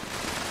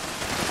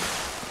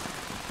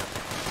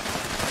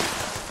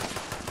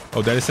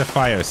 Oh, there is a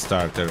fire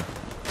starter.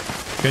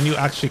 Can you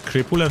actually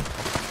cripple him?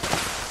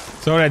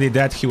 It's already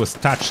dead, he was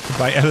touched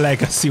by a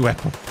legacy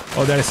weapon.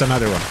 Oh, there is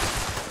another one.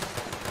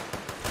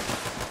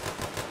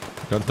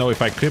 Don't know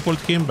if I crippled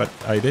him, but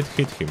I did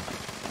hit him.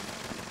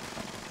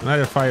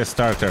 Another fire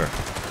starter.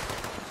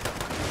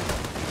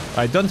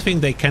 I don't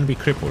think they can be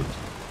crippled.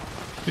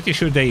 Pretty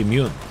sure they're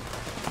immune.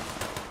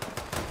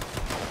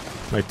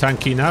 My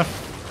tanky enough?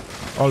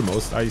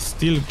 Almost. I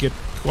still get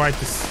quite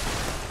a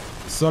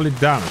solid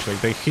damage.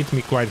 Like they hit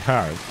me quite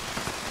hard.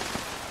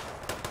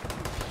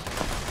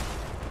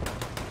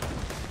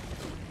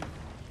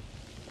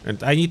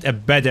 And I need a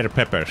better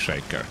pepper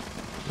shaker.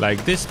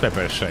 Like this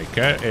pepper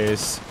shaker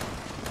is...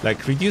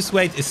 Like reduce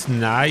weight is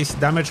nice.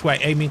 Damage while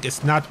aiming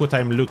is not what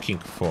I'm looking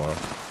for.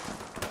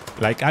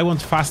 Like I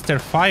want faster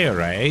fire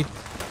rate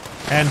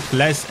and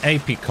less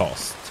AP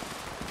cost.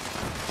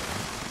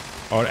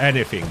 Or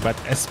anything, but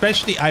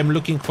especially I'm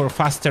looking for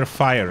faster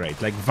fire rate,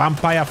 like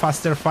vampire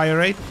faster fire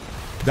rate.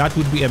 That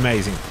would be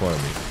amazing for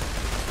me.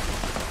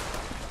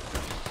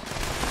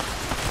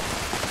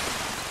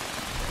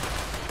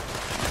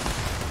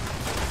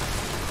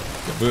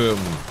 Boom.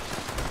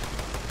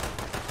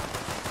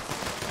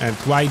 And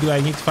why do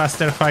I need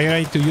faster fire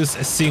rate? To use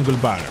a single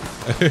bar.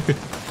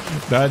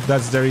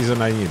 That's the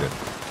reason I need it.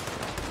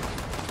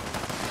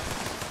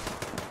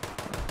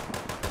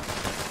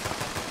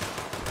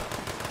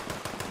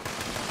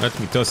 Let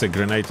me toss a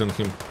grenade on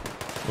him.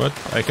 What?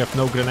 I have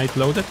no grenade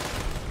loaded?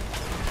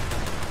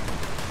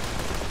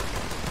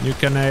 New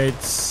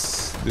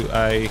grenades. Do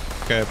I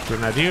have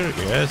grenadier?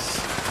 Yes.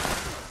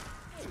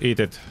 Eat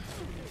it.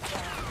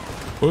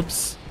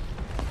 Oops.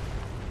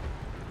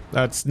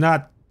 That's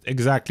not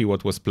exactly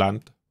what was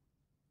planned.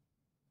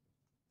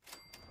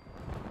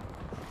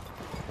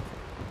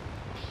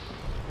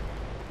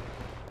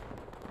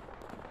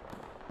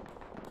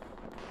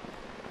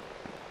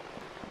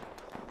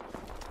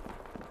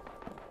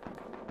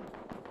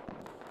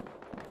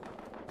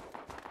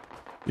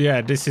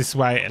 Yeah, this is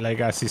why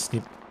legacies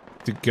need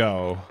to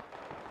go.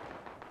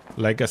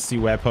 Legacy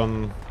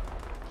weapon.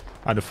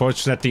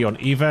 Unfortunately, on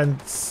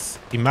events,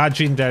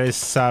 imagine there is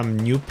some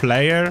new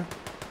player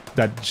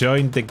that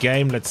joined the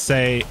game, let's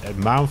say a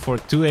month or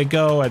two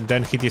ago, and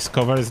then he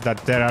discovers that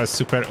there are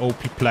super OP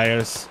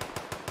players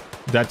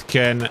that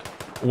can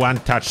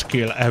one-touch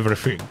kill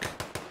everything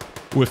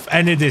with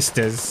any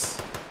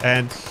distance,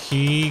 and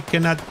he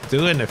cannot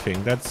do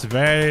anything. That's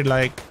very,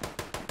 like,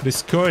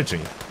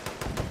 discouraging.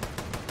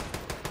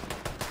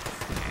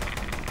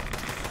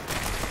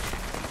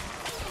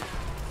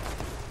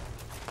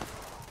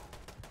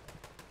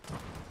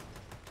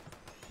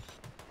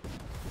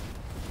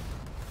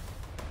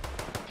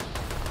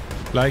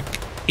 Like,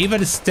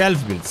 even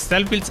stealth builds.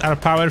 Stealth builds are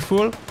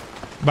powerful,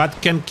 but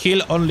can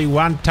kill only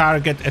one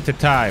target at a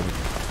time.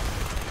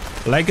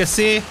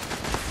 Legacy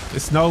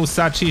is no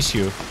such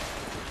issue.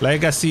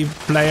 Legacy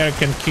player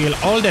can kill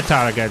all the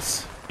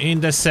targets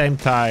in the same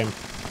time,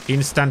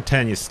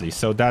 instantaneously.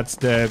 So that's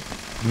the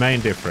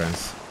main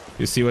difference.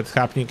 You see what's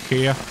happening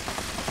here?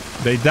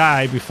 They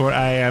die before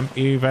I am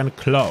even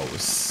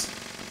close.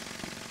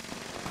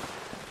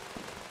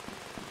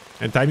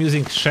 And I'm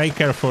using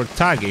Shaker for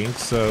tagging,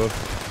 so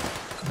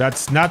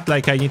that's not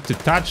like I need to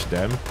touch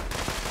them.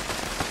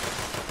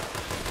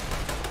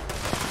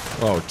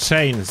 Oh,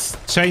 chain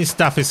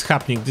stuff is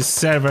happening. This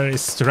server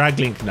is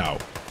struggling now.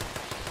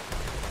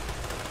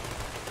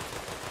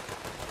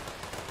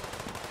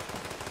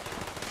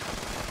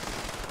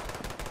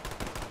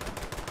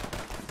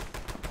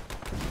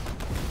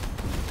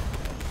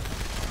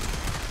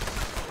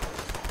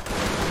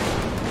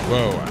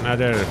 Whoa,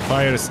 another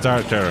fire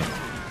starter.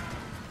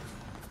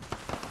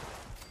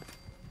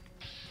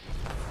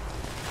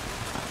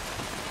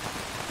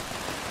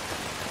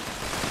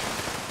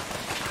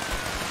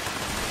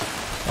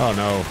 Oh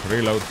no,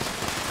 reload.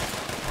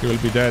 He will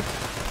be dead.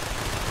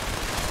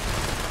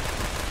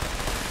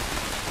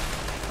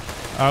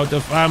 Out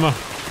of ammo.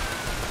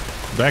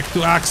 Back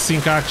to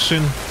axing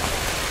action.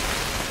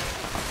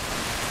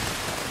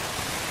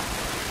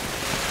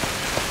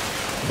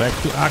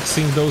 Back to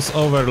axing those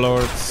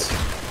overlords.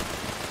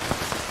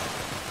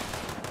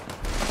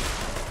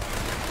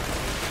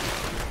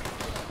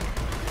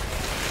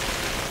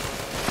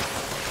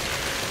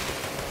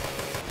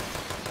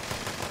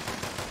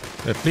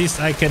 At least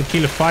I can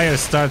kill fire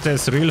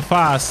starters real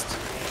fast.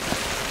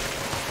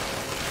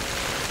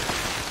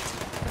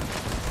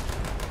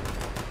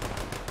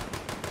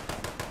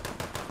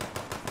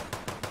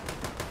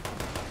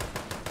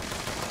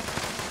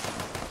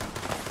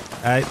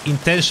 I'm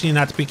intentionally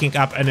not picking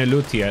up any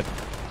loot yet,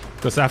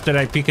 because after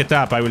I pick it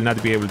up I will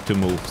not be able to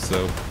move,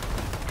 so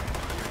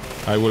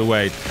I will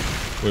wait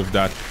with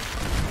that.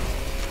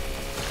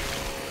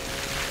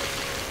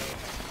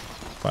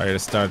 Fire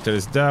starter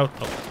is down.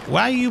 Oh,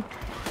 why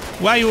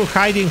are you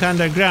hiding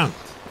underground?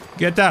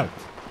 Get out.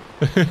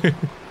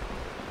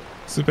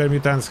 Super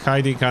mutants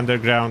hiding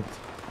underground.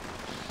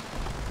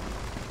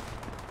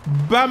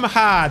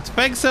 Bumhat,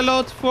 thanks a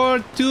lot for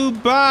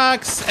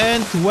 $2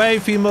 and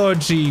wave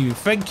emoji.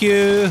 Thank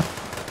you.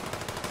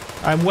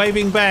 I'm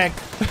waving back.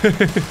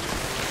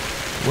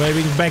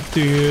 Waving back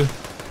to you.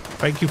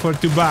 Thank you for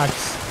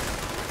 $2.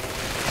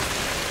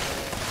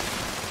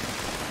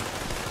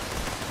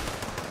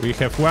 We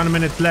have 1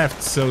 minute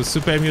left, so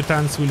super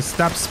mutants will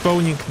stop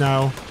spawning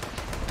now.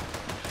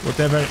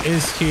 Whatever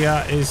is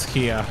here is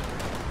here.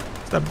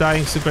 Stop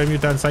dying, super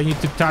mutants. I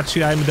need to touch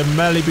you. I'm the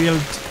melee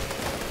build.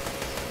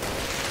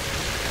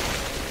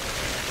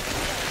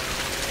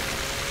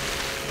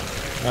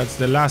 That's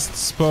the last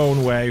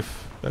spawn wave.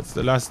 That's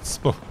the last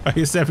spawn.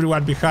 Is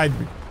everyone behind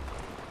me?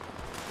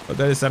 But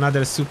there is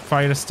another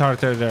fire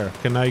starter there.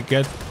 Can I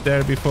get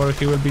there before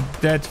he will be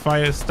dead?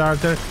 Fire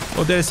starter.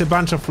 Oh, there is a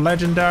bunch of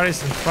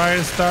legendaries and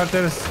fire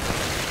starters.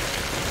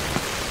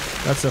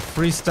 That's a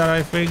 3-star,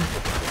 I think.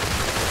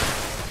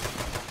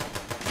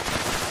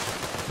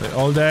 They're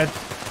all dead.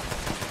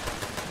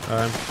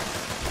 I'm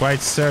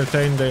quite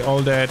certain they're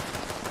all dead.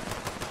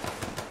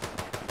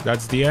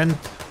 That's the end.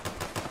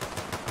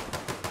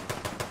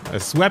 A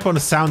weapon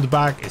sound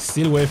bug is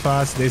still with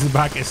us. This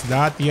bug is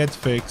not yet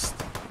fixed.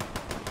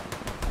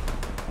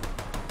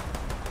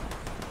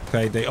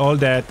 Okay, they all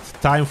dead.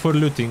 Time for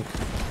looting.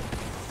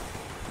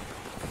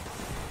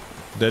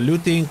 The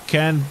looting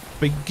can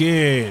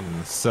begin.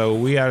 So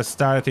we are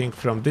starting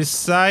from this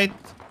side.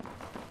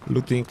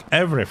 Looting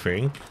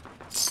everything.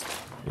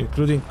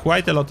 including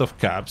quite a lot of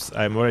caps.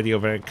 I'm already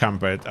over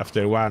encumbered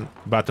after one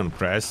button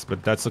press,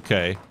 but that's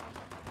okay.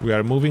 We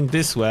are moving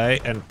this way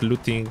and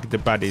looting the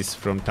bodies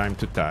from time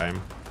to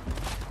time.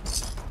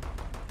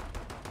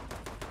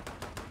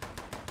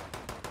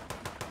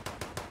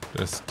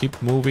 Just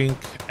keep moving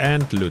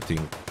and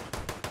looting.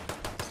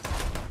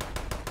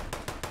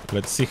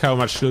 Let's see how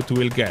much loot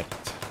we'll get.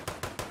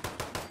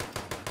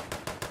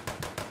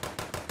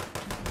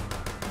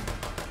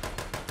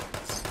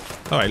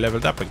 Oh, I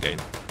leveled up again.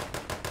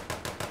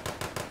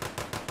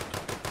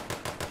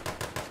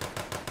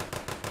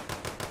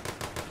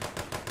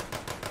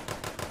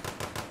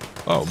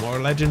 Oh, more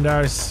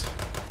legendaries.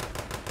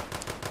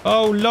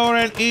 Oh,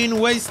 Lauren in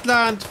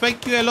Wasteland.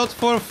 Thank you a lot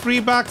for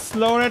 $3,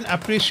 Lauren.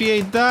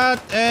 Appreciate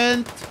that.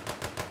 And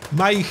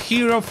my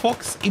hero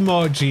fox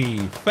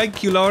emoji.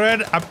 Thank you,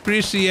 Lauren.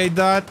 Appreciate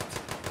that.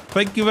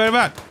 Thank you very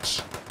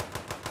much.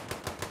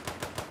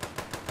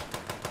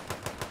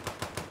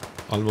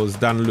 Almost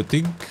done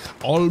looting.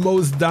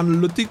 Almost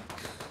done looting.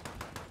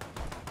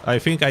 I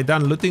think I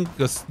done looting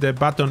because the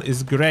button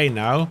is gray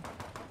now.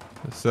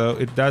 So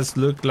it does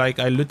look like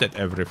I looted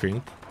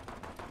everything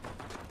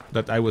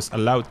that I was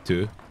allowed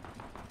to.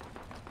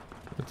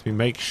 Let me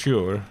make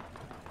sure.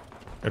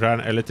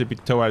 Run a little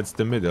bit towards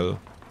the middle.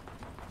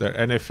 There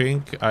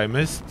anything I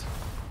missed?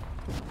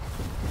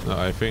 No,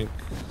 I think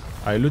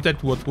I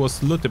looted what was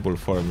lootable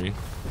for me.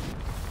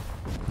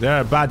 There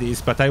are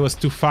bodies, but I was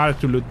too far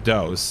to loot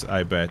those,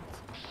 I bet.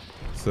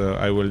 So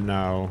I will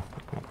now...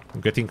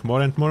 I'm getting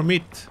more and more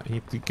meat. I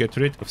need to get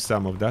rid of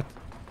some of that.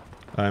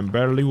 I'm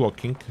barely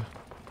walking.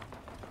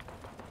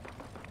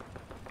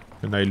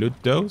 Can I loot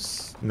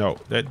those? No,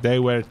 they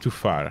were too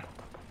far.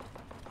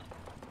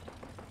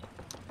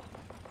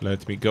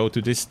 Let me go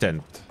to this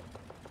tent.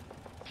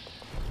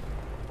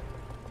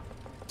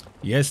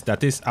 Yes,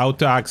 that is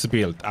auto-axe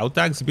build.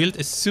 Auto-axe build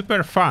is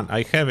super fun.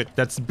 I have it.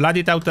 That's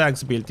blooded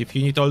auto-axe build. If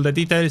you need all the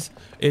details,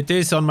 it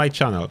is on my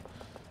channel.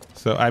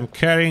 So I'm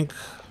carrying,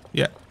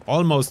 yeah,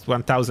 almost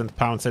 1,000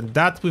 pounds. And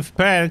that with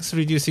perks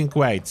reducing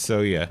weight. So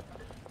yeah,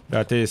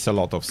 that is a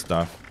lot of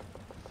stuff.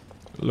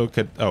 Look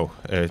at... oh,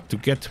 to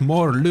get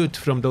more loot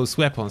from those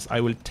weapons, I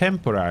will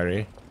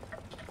temporarily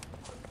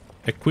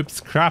equip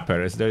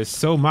scrappers. There is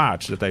so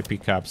much that I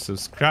pick up, so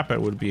scrapper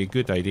would be a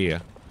good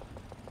idea.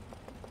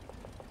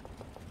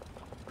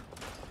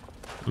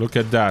 Look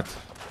at that.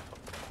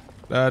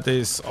 That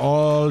is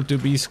all to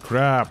be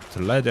scrapped.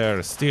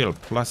 Leather, steel,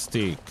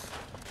 plastic,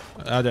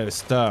 other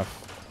stuff.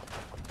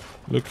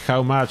 Look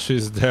how much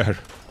is there.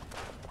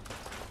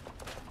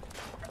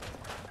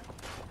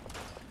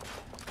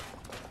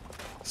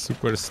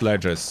 Super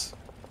sledges.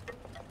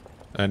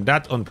 And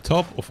that on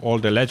top of all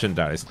the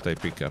legendaries that I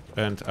pick up.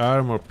 And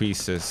armor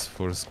pieces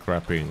for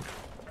scrapping.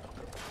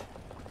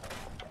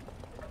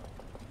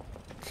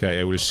 Okay,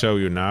 I will show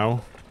you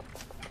now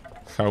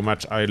how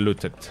much I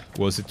looted.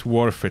 Was it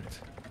worth it?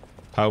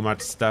 How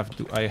much stuff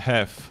do I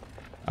have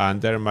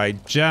under my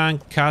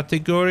junk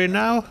category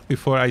now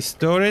before I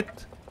store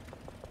it?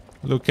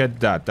 Look at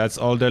that. That's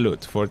all the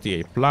loot.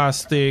 48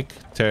 plastic,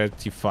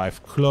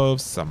 35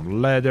 cloves,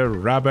 some leather,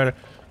 rubber,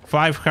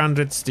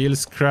 500 steel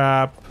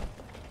scrap,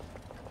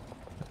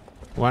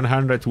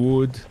 100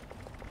 wood.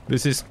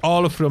 This is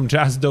all from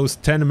just those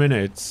 10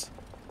 minutes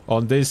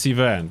on this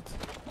event.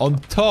 On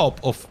top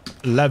of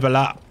level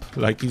up.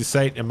 Like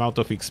insane amount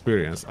of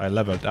experience. I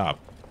leveled up.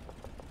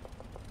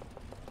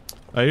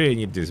 I really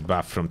need this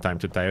buff from time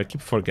to time. I keep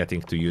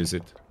forgetting to use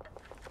it.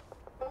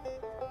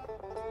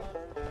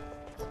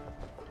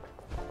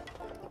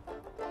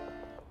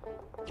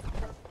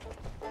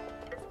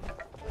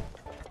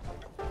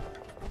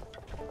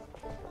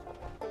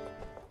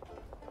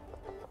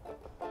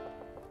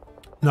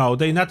 No,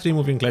 they're not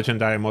removing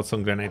legendary mods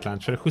on Grenade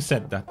Launcher. Who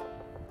said that?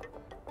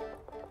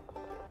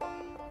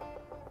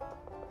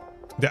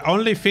 The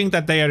only thing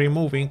that they are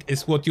removing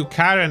is what you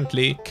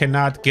currently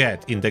cannot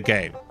get in the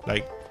game.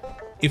 Like,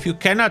 if you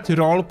cannot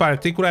roll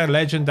particular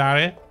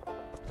legendary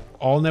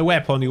on a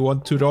weapon you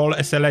want to roll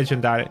as a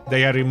legendary,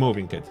 they are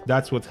removing it.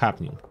 That's what's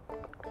happening.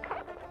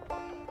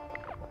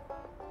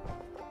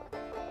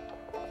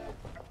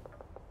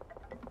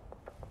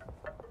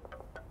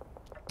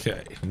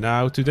 Okay,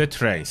 now to the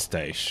train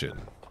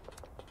station.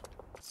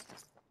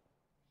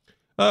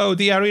 Oh,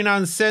 the arena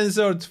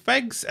uncensored.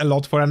 Thanks a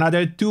lot for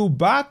another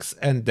 $2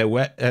 and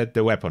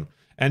the weapon.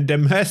 And the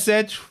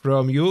message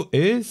from you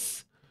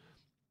is...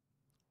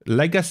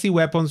 legacy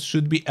weapons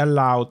should be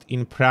allowed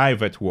in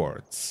private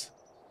worlds.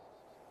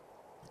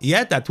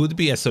 Yeah, that would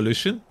be a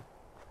solution.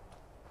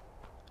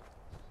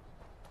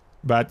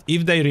 But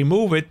if they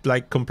remove it,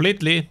 like,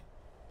 completely,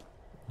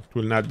 it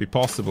will not be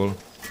possible.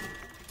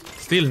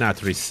 Still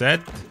not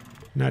reset.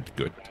 Not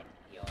good.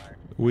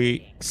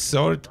 We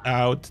sort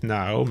out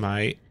now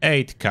my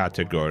 8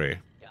 category.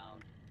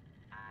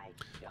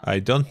 I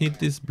don't need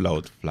this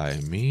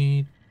bloodfly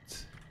meat.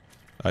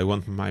 I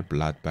want my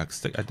blood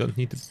backstack. I don't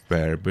need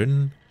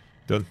bourbon.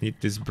 Don't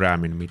need this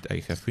Brahmin meat.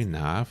 I have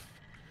enough.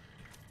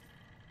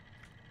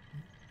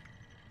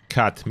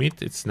 Cat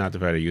meat. It's not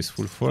very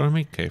useful for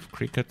me. Cave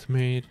cricket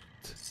meat.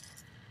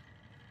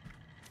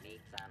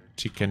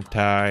 Chicken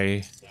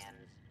thigh.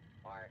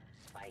 Or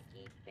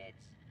spiky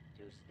bits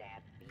to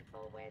stab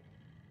people with.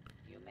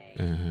 You may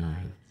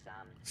find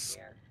some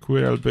here.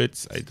 Squirrel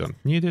bits, I don't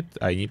need it.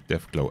 I need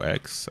Deathglow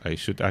eggs. I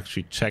should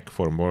actually check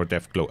for more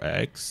Deathglow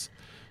eggs.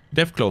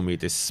 Deathglow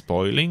meat is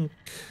spoiling.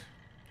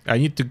 I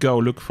need to go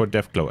look for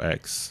Deathglow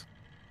eggs.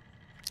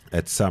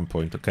 At some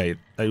point, okay.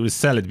 I will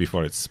sell it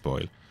before it's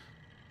spoiled.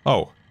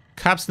 Oh,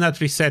 caps not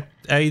reset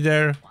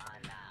either.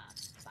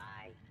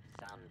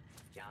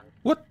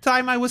 What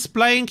time I was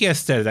playing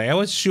yesterday? I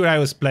was sure I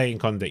was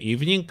playing on the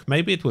evening.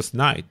 Maybe it was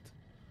night.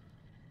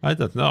 I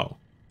don't know.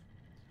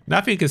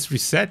 Nothing is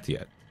reset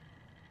yet.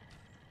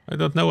 I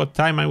don't know what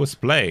time I was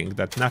playing,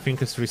 that nothing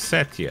is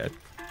reset yet.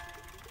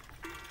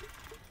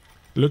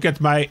 Look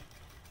at my...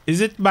 Is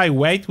it my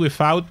weight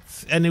without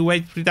any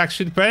weight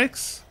reduction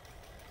perks?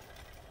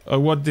 Or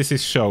what this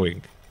is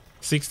showing?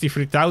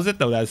 63,000?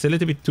 No, that's a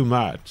little bit too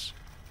much.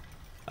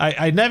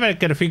 I never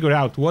can figure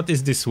out what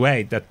is this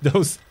weight that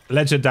those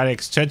legendary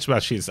exchange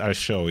machines are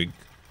showing.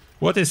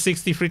 What is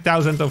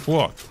 63,000 of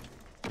what?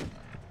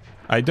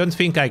 I don't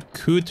think I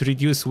could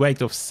reduce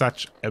weight of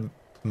such a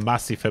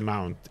massive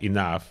amount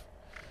enough.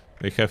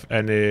 Do we have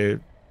any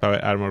power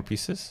armor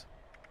pieces?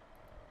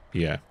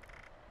 Yeah.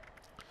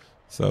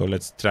 So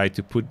let's try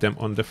to put them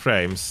on the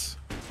frames.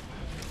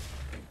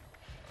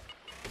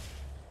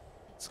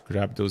 Let's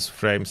grab those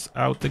frames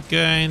out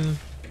again.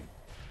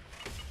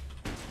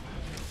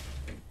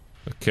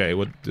 Okay,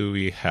 what do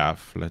we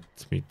have? Let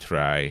me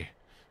try.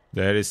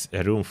 There is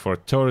a room for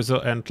torso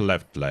and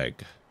left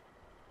leg.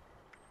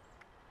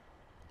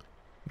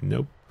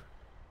 Nope.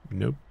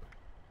 Nope.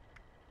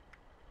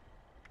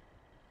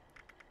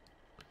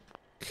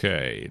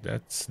 Okay,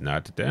 that's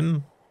not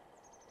then.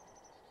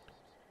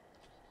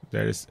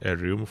 There is a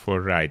room for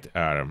right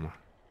arm.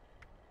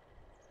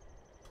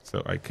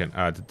 So I can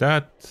add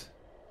that.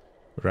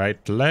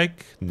 Right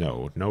leg?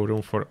 No, no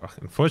room for...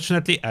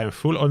 Unfortunately, I'm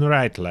full on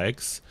right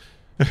legs.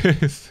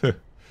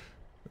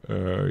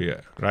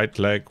 Yeah, right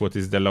leg. What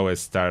is the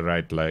lowest star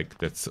right leg?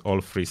 That's all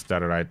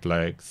 3-star right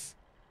legs.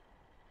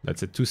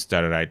 That's a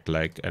 2-star right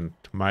leg. And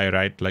my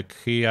right leg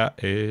here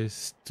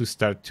is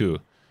 2-star 2.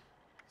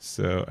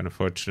 So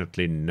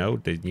unfortunately, no.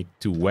 They need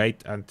to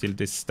wait until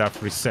this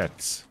stuff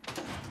resets.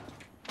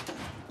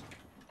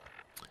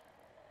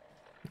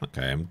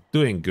 Okay, I'm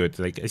doing good.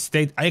 Like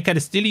I can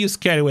still use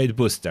carry weight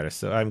booster,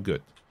 so I'm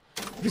good.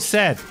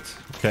 Reset.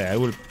 Okay, I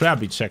will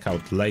probably check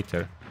out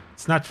later.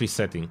 It's not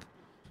resetting.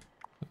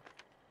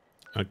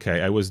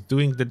 Okay, I was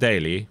doing the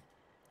daily.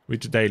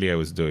 Which daily I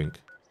was doing?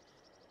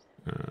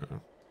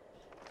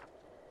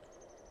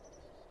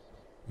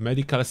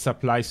 Medical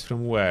supplies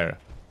from where?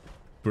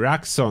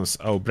 Braxons.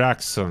 Oh,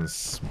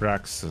 Braxons.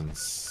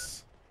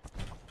 Braxons.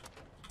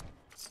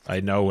 I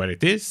know where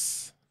it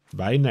is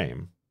by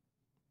name.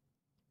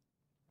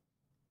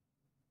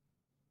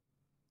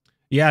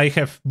 Yeah, I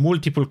have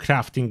multiple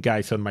crafting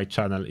guides on my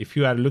channel. If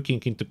you are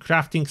looking into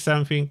crafting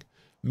something,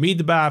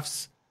 meat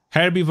buffs,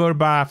 herbivore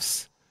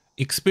buffs,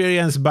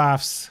 experience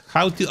buffs,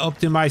 how to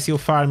optimize your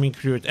farming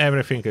route,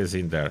 everything is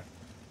in there.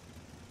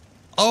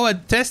 Oh,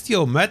 and test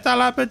your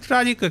metal up and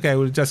running? Okay,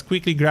 we'll just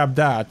quickly grab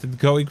that and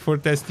going for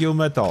test your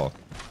metal.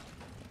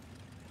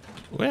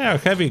 We are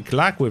having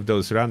luck with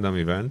those random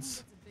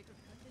events.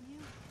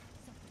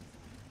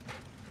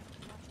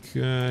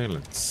 Okay,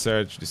 let's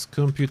search this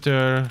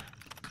computer.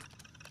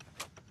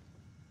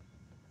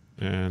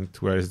 And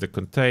where is the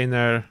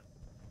container?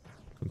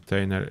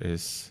 Container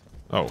is...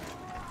 Oh.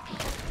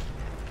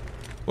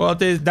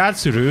 What is...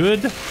 That's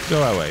rude.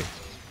 Go away.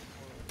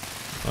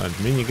 And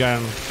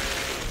minigun.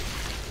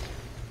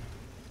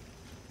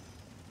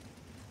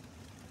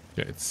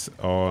 Okay, it's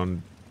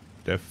on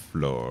the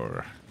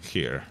floor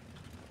here.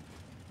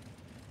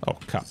 Oh,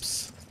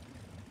 cups.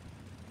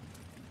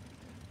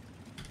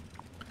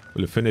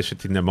 We'll finish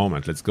it in a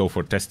moment. Let's go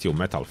for test your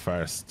metal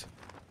first.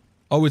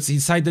 Oh, it's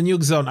inside the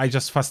nuke zone. I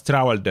just fast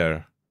traveled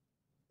there.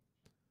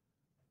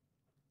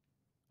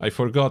 I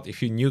forgot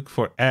if you nuke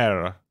for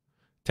air,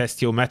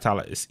 test your metal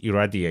is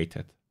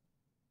irradiated.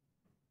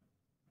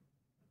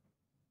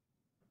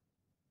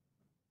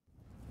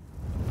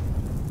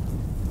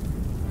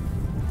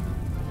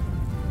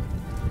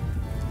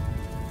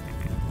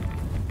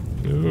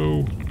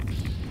 No.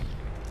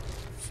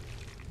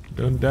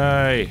 Don't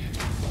die.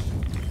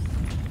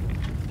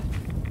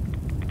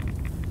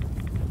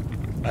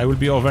 I will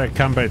be over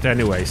encumbered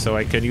anyway, so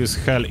I can use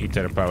Hell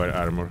Eater power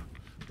armor.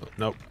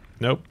 Nope.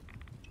 Nope.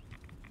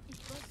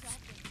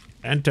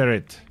 Enter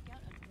it.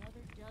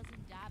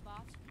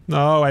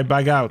 No, I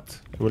bug out.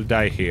 I will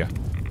die here.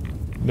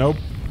 Nope.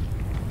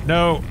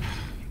 No.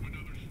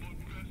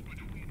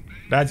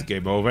 That's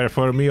game over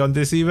for me on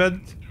this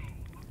event.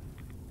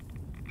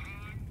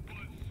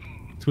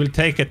 It will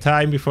take a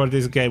time before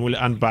this game will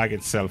unbug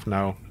itself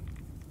now.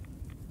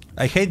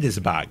 I hate this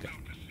bug.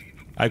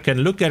 I can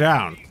look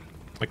around.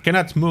 I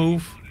cannot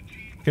move,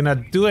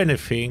 cannot do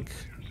anything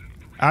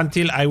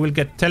until I will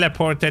get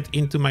teleported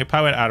into my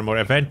power armor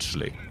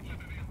eventually.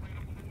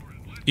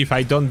 If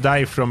I don't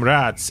die from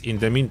rats in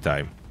the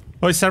meantime.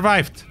 Oh, I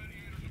survived!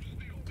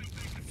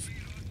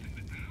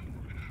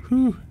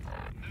 Whew.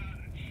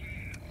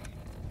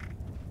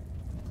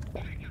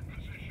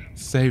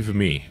 Save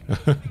me.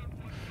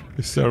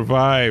 We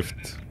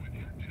survived.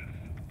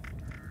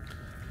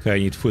 Okay, I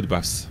need food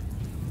buffs.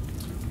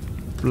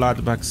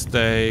 Bloodback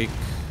steak.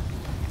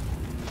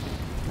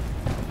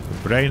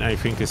 The brain, I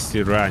think, is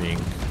still running.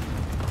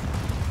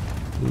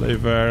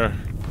 Liver.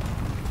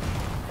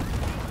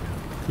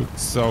 Cooked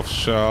soft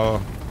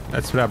shell.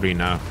 That's probably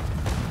enough.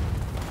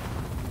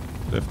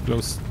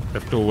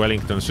 Left to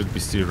Wellington should be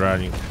still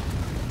running.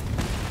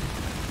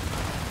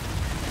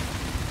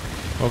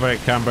 Over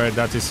encumbered,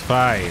 that is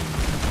fine.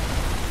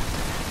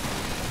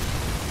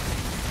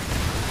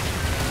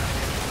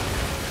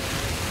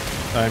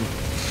 I'm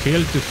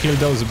here to heal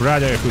those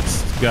Brotherhood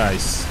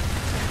guys.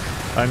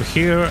 I'm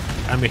here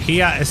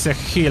as a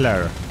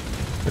healer.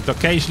 But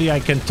occasionally I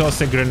can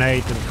toss a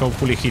grenade and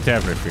hopefully hit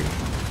everything.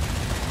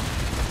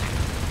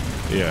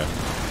 Yeah.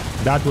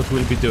 That's what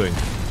we'll be doing.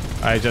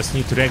 I just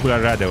need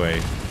regular Radaway.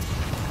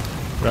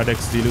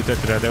 Radex diluted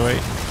Radaway.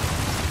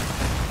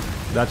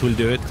 That will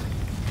do it.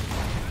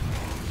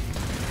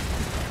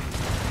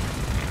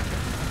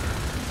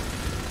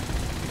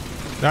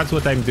 That's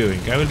what I'm doing.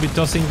 I will be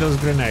tossing those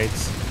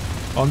grenades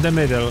on the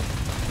middle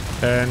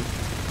and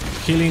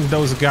killing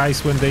those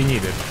guys when they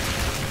need it.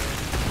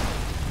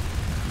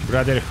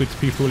 Brotherhood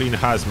people in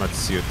hazmat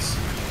suits.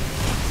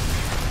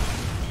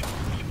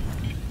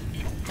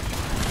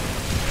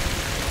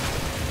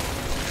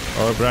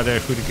 Or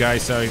Brotherhood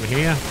guys are in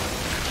here.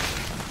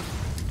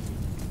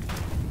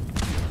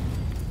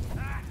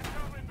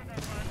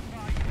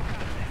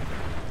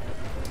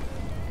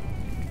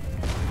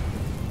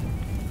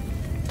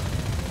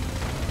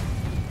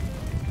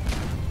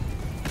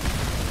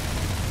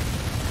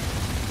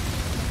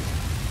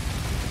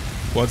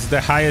 What's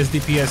the highest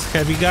DPS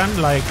heavy gun?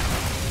 Like,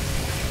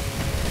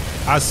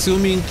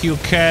 assuming you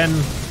can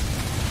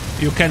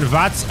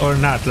VATS or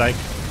not. Like,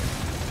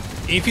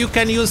 if you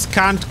can use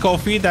canned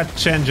coffee, that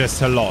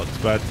changes a lot.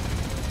 But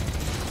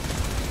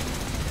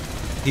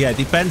yeah,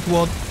 depends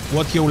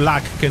what your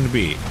luck can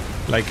be.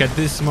 Like at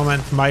this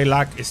moment, my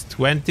luck is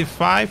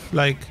 25.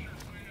 Like,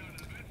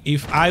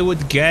 if I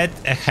would get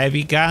a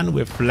heavy gun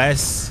with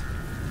less,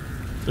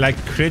 like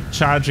crit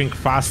charging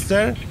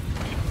faster.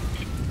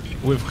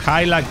 With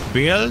high luck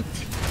build,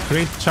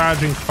 crit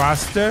charging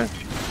faster,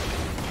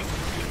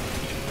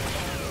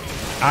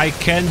 I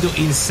can do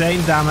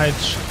insane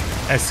damage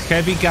as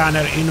heavy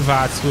gunner in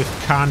VATS with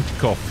canned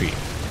coffee.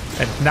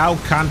 And now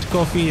canned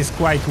coffee is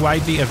quite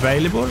widely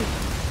available,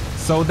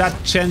 so that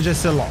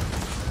changes a lot.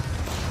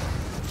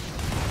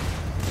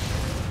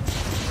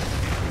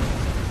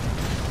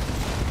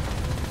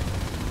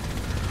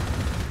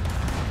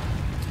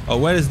 Oh,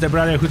 where is the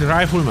Brotherhood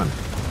Rifleman?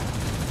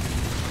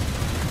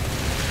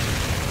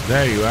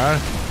 There you are.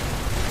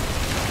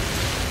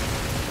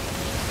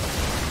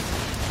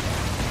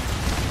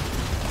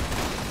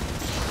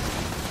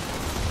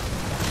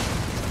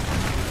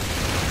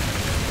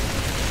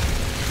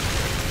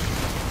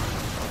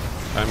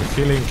 I'm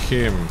killing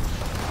him.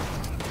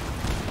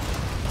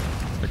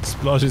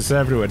 Explosions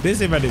everywhere. This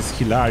event is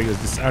hilarious.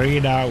 This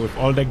arena with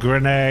all the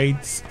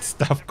grenades,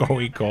 stuff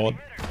going on.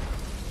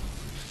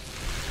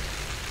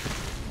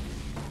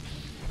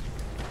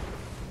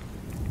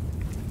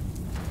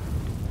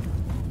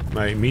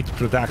 My meat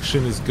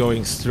production is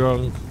going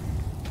strong.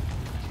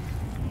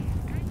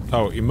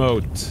 Oh,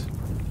 emote.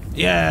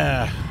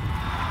 Yeah!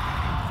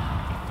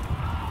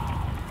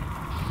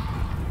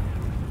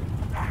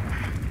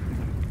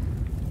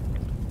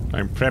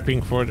 I'm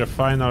prepping for the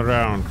final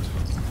round.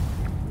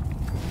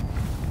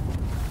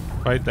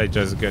 Why did I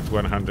just get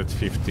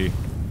 150?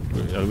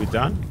 Are we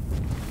done?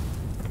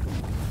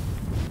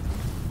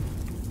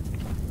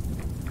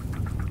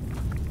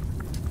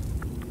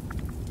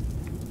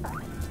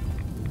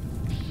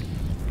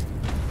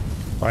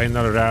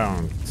 Final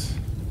round.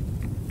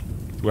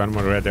 One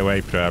more red away,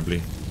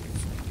 probably.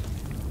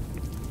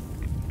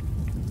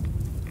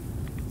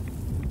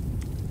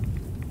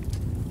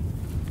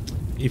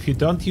 If you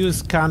don't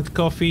use canned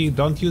coffee,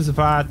 don't use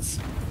VATS.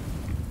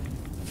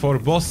 For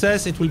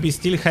bosses, it will be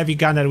still heavy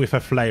gunner with a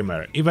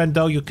flamer. Even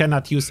though you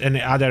cannot use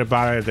any other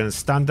barrel than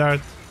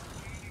standard,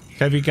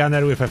 heavy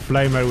gunner with a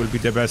flamer will be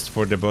the best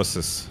for the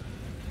bosses.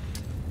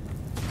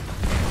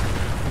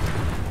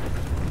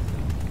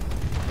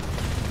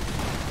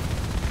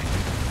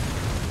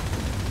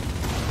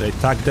 They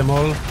tag them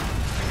all?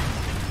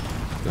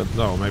 Don't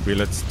know, maybe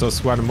let's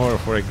toss one more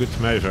for a good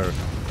measure.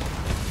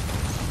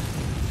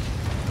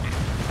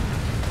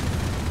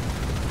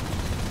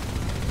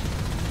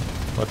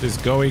 What is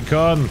going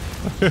on?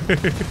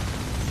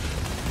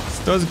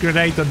 Toss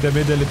grenade on the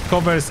middle, it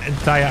covers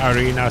entire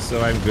arena, so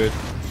I'm good.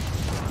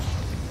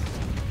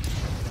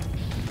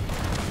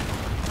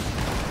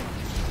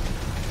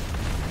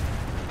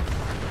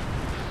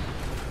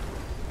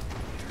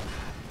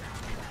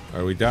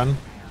 Are we done?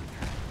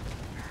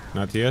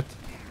 Not yet.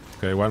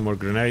 Okay, one more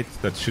grenade.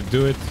 That should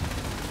do it.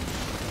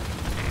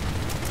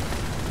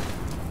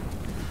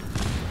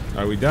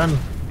 Are we done?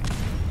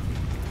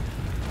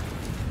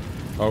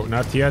 Oh,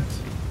 not yet.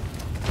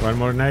 One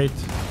more nade.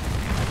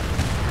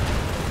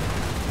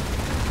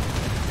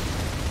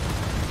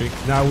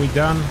 think now we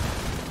done.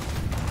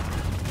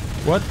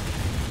 What?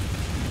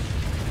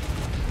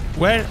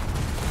 Where?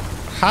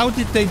 How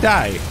did they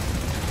die?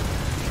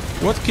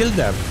 What killed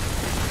them?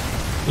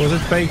 Was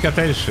it paying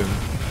attention?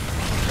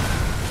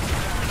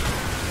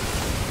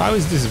 How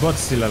is this bot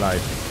still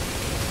alive?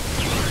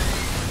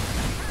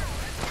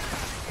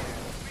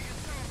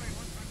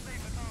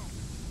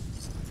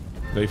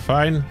 They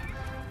fine?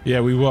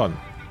 Yeah, we won.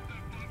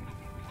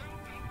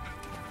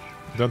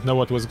 Don't know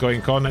what was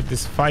going on at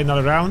this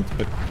final round,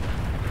 but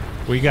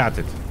we got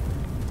it.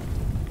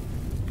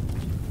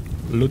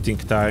 Looting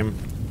time.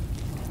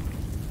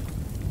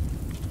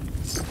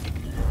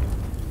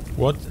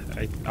 What?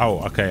 Oh,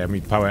 okay, I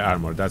need power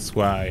armor. That's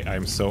why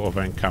I'm so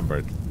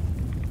over-encumbered.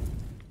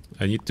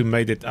 I need to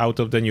make it out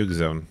of the nuke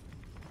zone.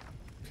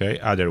 Okay,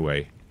 other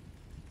way.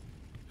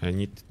 I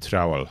need to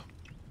travel.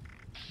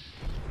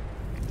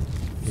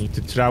 I need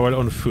to travel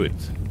on foot.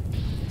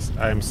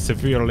 I'm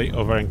severely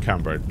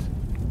over-encumbered.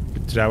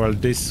 To travel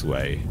this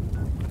way.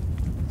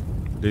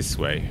 This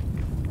way.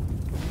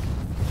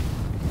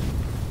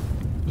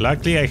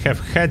 Luckily I have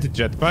head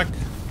jetpack.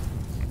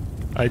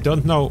 I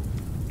don't know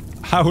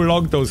how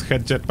long those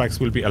head jetpacks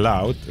will be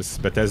allowed, as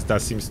Bethesda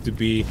seems to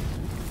be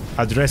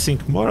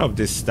addressing more of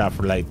this stuff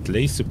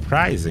lately,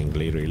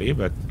 surprisingly really,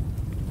 but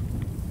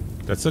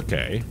that's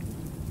okay.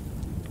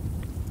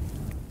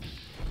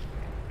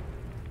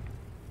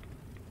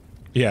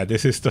 Yeah,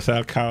 this is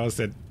total chaos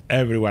and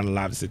everyone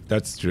loves it,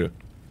 that's true.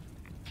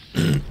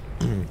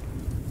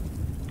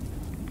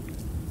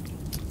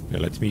 Yeah,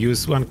 let me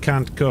use one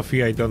canned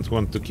coffee. I don't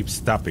want to keep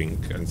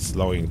stopping and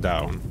slowing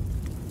down.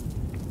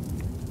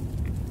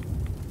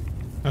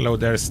 Hello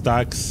there,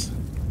 Stacks.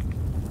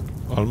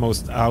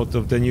 Almost out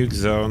of the nuke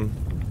zone.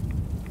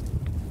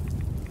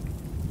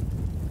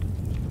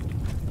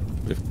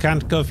 With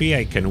canned coffee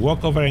I can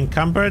walk over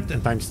encumbered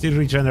and I'm still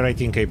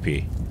regenerating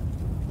AP.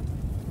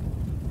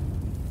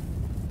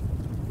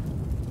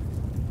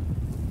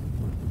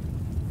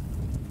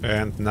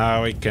 And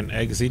now I can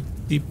exit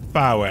the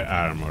power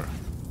armor.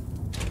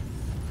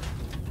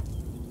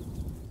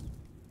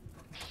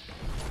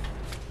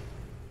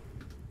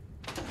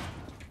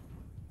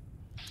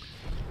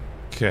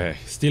 Okay,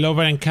 still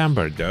over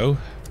encumbered though.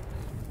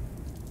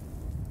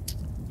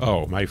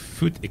 Oh, my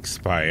food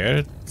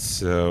expired,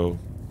 so...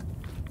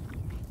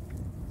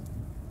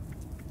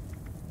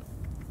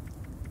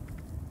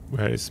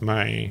 Where is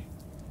my...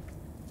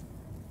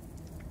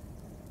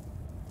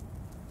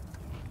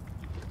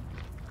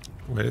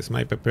 Where is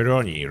my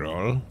pepperoni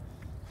roll?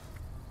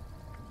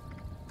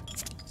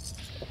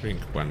 Bring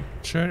one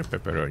chair,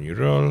 pepperoni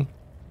roll.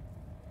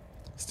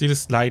 Still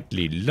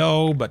slightly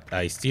low, but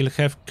I still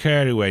have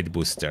carry weight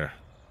booster.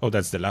 Oh,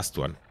 that's the last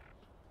one.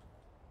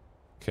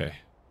 Okay.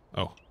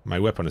 Oh, my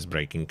weapon is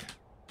breaking.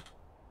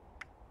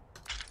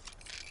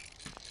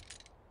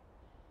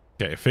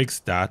 Okay, fix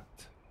that.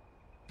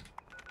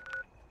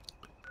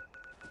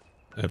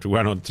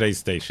 Everyone on train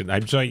station.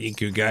 I'm joining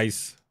you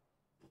guys.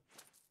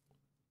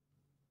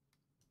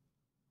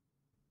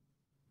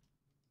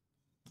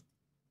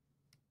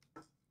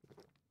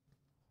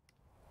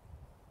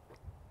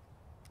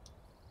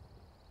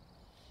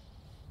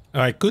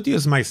 I could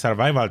use my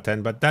survival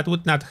tent, but that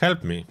would not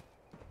help me.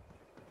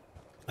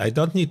 I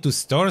don't need to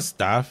store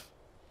stuff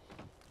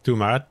too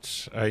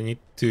much. I need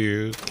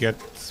to get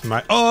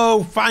my...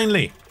 Oh,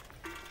 finally!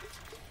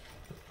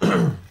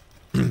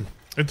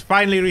 It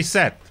finally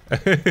reset.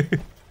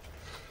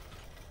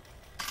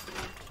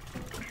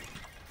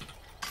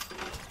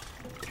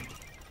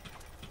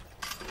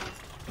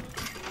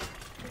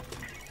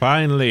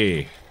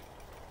 Finally.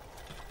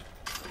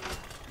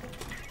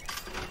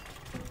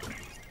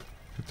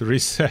 It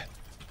reset.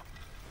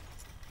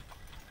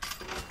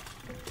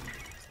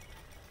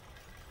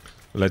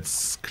 Let's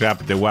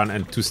scrap the 1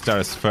 and 2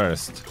 stars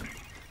first.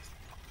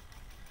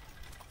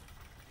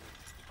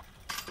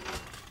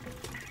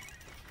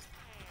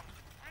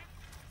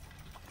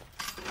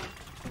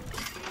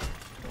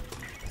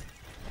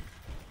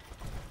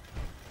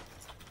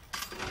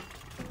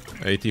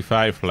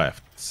 $85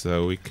 left,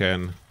 so we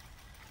can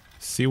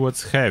see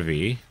what's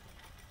heavy.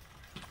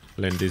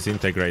 When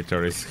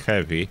disintegrator is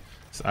heavy.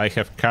 So I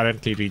have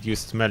currently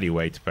reduced melee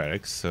weight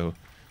perks, so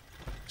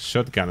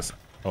shotguns.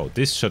 Oh,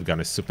 this shotgun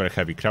is super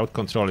heavy. Crowd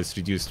control is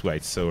reduced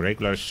weight, so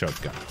regular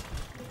shotgun.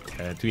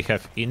 And we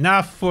have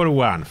enough for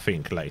one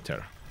thing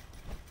later.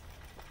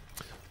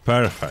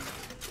 Perfect.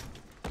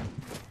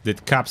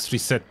 Did caps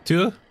reset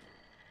too?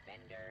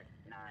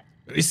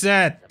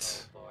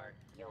 Reset!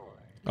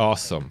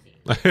 Awesome.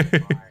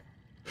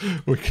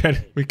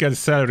 we can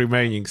sell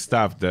remaining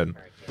stuff then.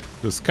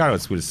 Those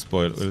carrots will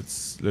spoil.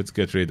 Let's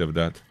get rid of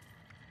that.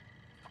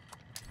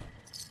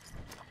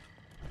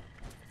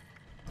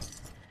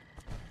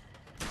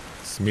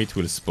 Meat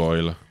will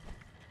spoil.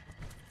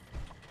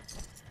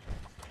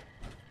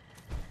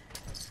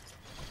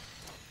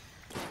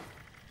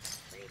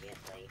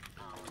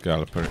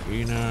 Galper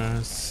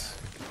inners.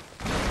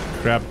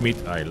 Crab meat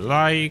I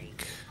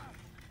like.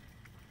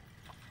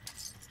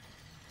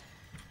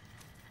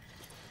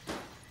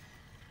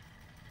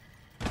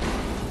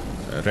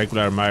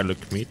 Regular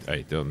Marlock meat,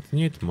 I don't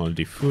need.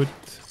 Moldy food,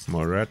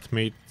 more rat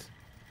meat.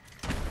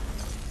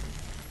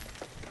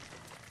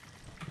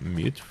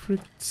 Mute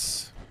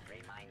fruits.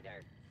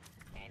 Reminder,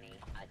 any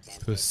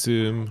attempted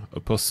Possum.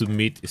 Possum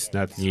meat is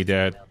not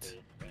needed. will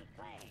be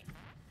reclaimed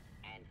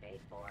and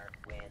paid for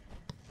with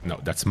No,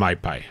 that's my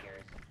pie. figures.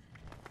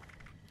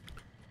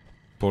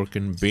 Pork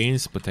and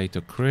beans,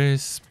 potato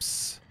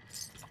crisps.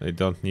 I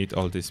don't need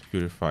all this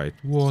purified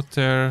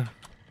water.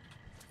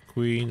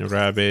 Queen,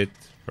 rabbit,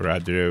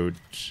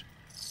 radroach.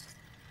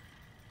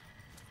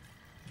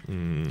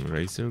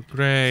 Razor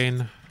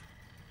grain.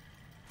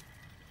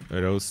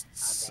 Roast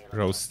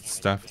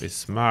stuff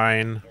is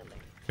mine.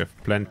 Have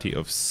plenty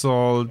of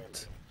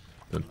salt.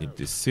 Don't need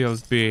this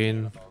sealed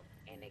bean.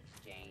 In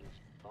exchange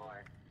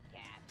for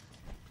cats.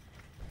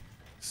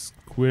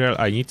 Squirrel,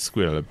 I need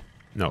squirrel.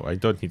 No, I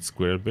don't need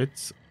squirrel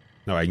bits.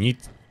 No, I need...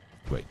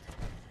 Wait.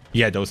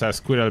 Yeah, those are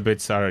squirrel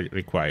bits are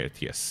required.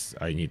 Yes,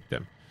 I need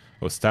them.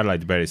 Oh,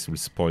 starlight berries will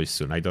spoil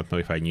soon. I don't know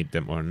if I need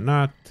them or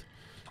not.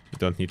 I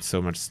don't need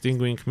so much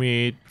stingwing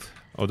meat.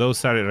 Oh,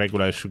 those are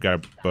regular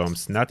sugar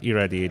bombs, not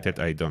irradiated.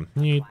 I don't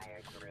need.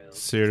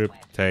 Syrup,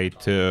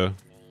 potato,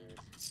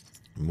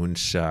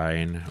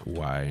 moonshine,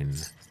 wine.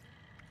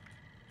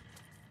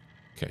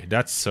 Okay,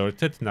 that's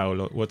sorted. Now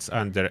what's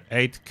under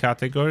 8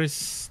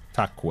 categories?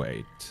 Tack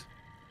weight.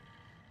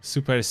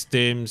 Super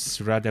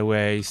stims,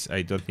 radaways.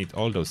 I don't need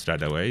all those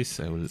radaways.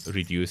 I will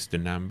reduce the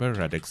number.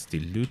 Radex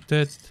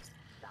diluted.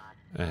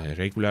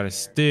 Regular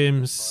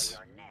stims.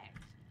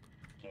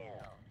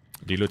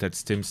 Diluted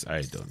stims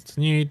I don't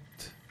need.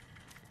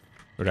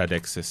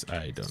 Radexes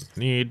I don't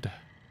need.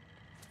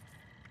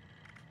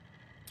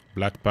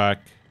 Blood pack.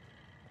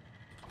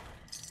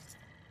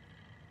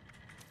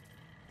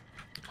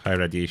 High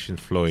radiation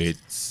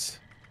fluids.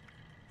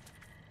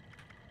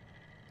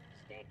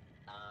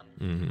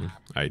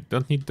 I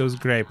don't need those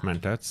grape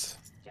mentats.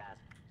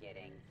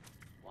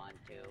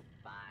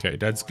 Okay,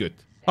 that's good.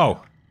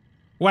 Oh,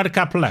 1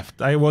 cup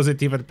left. I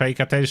wasn't even paying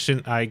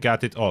attention. I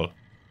got it all.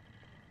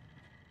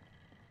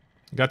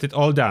 Got it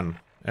all done.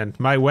 And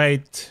my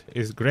weight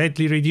is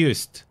greatly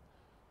reduced.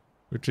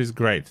 Which is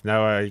great.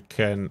 Now I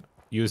can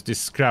use this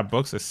scrap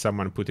box as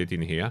someone put it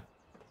in here.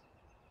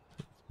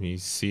 Let me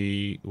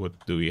see. What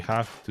do we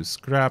have to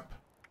scrap?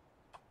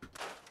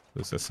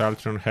 Those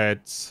assaultron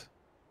heads.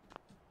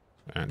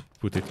 And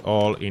put it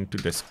all into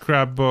the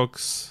scrap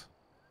box.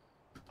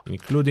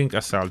 Including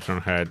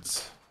assaultron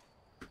heads.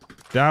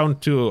 Down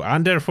to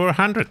under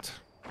 400.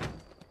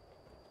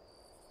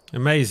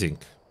 Amazing.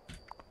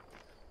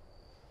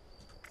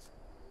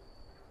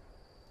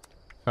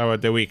 How are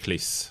the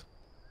weeklies?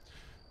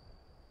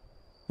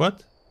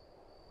 What?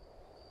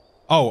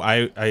 Oh,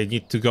 I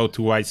need to go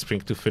to White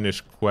Spring to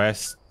finish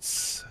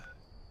quests.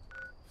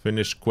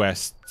 Finish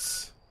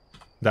quests.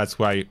 That's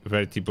why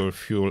vertibird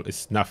fuel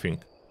is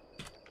nothing.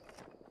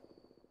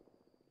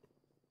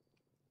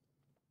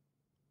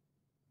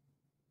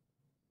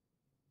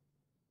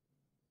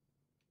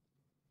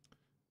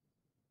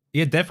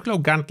 Yeah,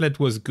 Deathclaw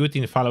Gauntlet was good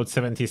in Fallout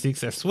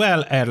 76 as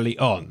well early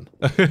on.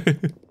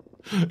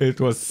 It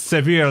was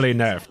severely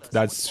nerfed,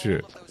 that's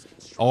true.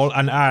 All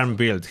unarmed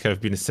builds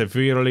have been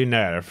severely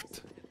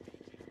nerfed.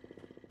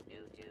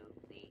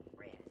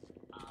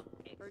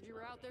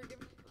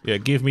 Yeah,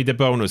 give me the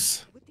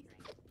bonus.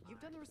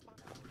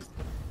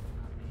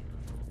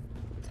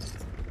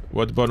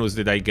 What bonus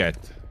did I get?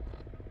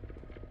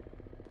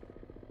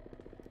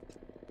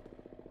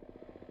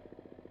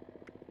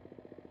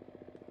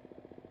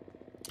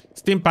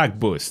 Stimpack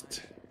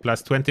boost.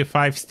 Plus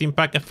 25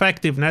 Stimpack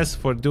effectiveness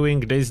for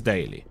doing this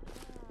daily.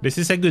 This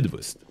is a good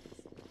boost.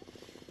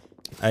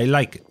 I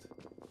like it.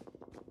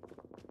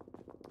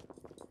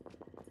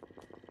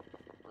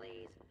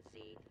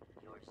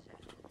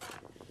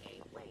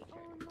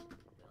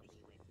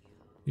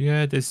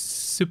 Yeah, the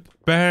soup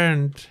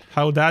burned.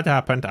 How that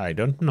happened, I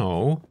don't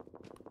know.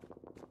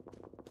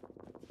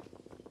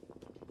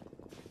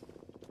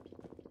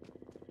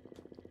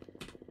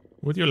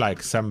 Would you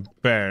like some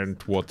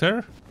burnt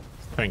water?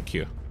 Thank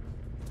you.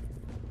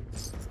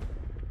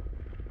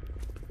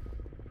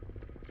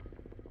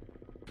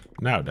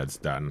 Now that's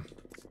done.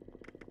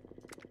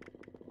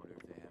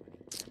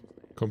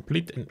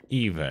 Complete an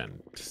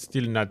event.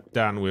 Still not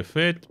done with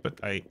it, but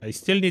I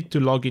still need to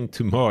log in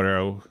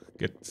tomorrow.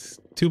 Get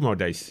 2 more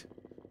days.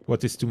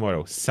 What is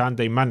tomorrow?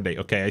 Sunday, Monday.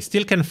 Okay, I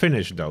still can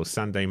finish though.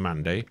 Sunday,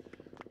 Monday.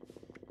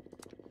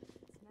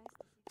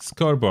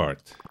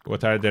 Scoreboard.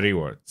 What are the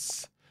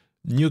rewards?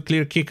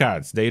 Nuclear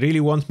keycards. They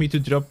really want me to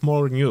drop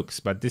more nukes,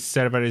 but this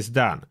server is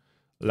done.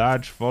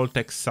 Large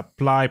Voltex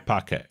supply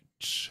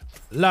package.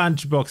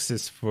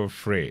 Lunchboxes for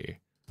free.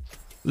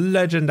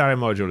 Legendary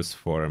modules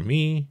for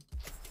me.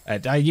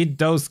 And I need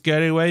those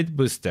carry weight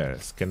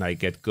boosters. Can I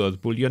get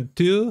gold bullion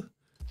too?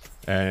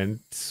 And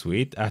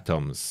sweet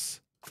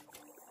atoms.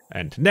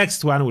 And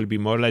next one will be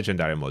more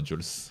legendary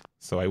modules.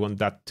 So I want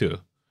that too.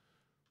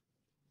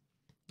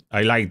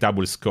 I like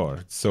double score.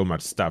 It's so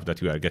much stuff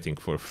that you are getting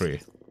for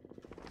free.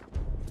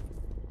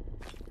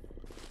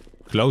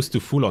 Close to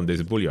full on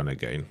this bullion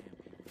again.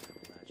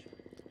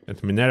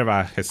 And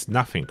Minerva has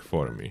nothing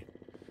for me.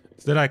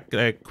 Is there like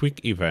a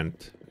quick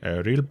event?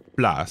 A real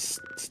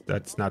blast.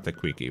 That's not a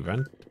quick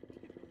event.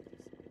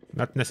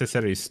 Not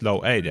necessarily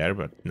slow either,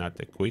 but not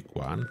a quick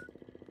one.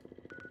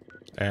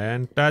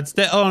 And that's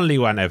the only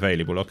one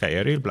available. Okay,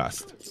 a real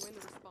blast. Join the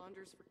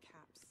responders for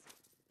CAPS.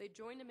 They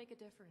join to make a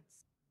difference.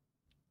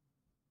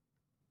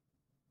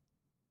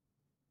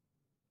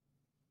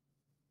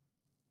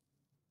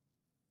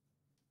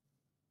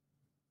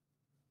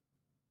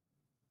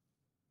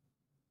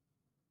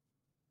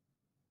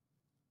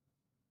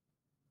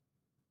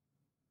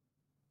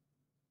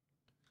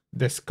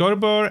 The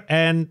scoreboard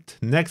and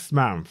next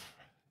month.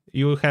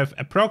 You have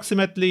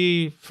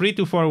approximately 3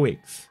 to 4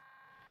 weeks.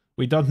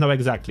 We don't know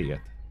exactly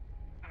yet.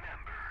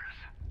 Members,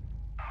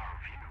 our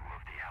view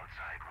of the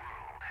outside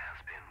world has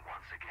been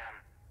once again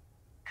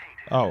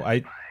tainted Oh,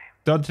 I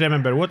don't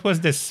remember. What was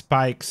the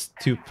Spikes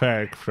 2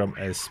 perk from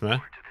Esme? to the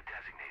designated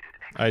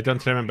I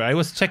don't remember. I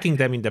was checking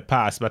them in the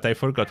past, but I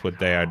forgot what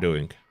they are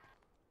doing.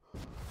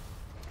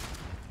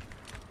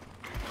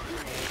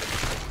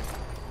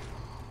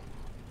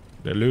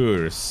 The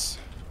lures.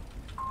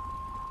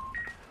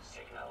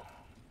 Signal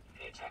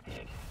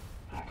detected.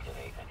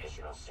 Activate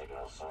additional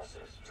signal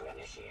sources to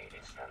initiate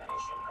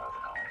extermination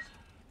protocols.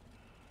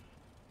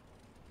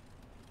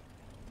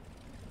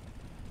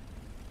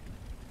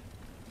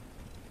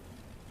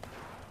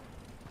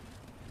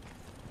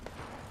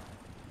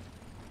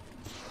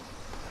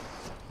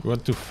 You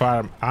want to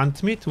farm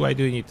ant meat? Why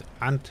do you need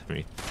ant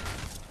meat?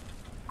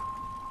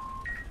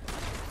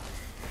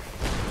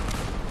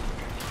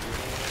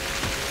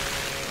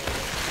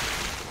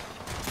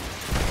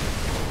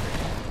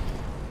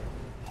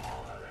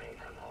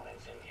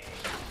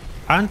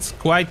 Ants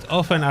quite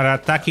often are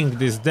attacking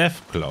this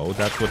death claw,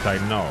 that's what I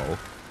know.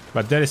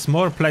 But there is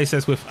more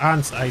places with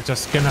ants, I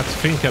just cannot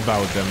think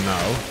about them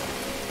now.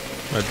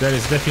 But there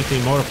is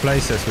definitely more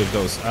places with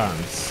those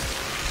ants.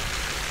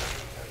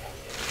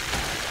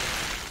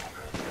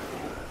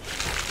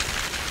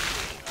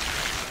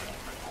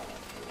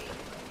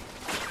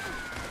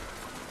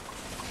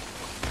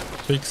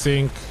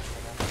 Fixing.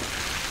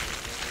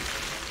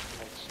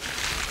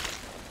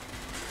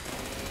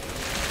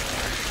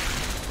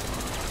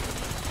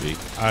 Big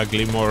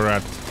ugly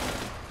Morat.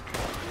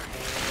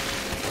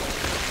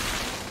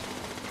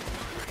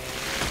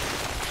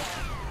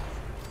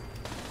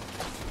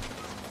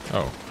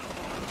 Oh.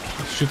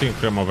 It's shooting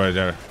from over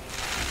there.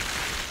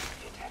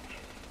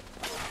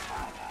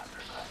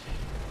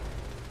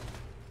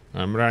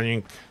 I'm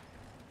running.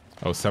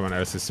 Oh, someone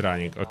else is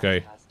running.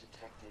 Okay.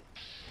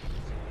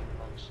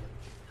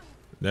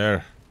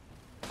 There.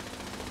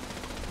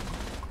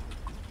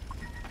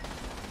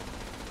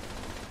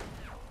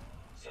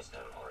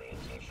 System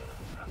orientation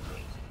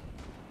complete.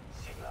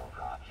 Signal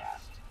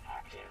broadcast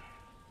active.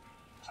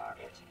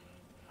 Target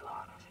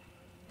locked.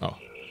 Oh.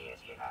 Immediate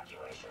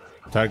evacuation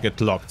required.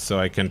 Target locked, so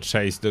I can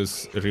chase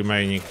those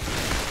remaining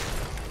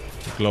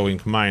glowing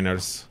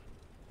miners.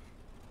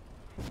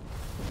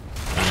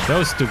 And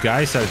those two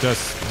guys are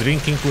just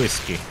drinking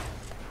whiskey.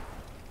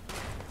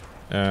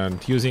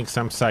 And using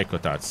some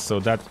psychotats,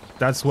 so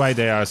that's why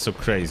they are so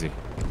crazy.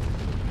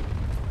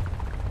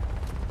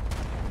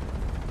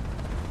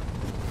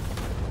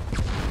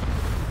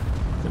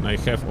 Can I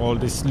have all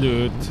this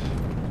loot?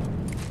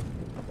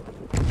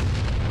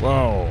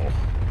 Whoa!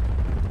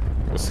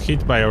 Was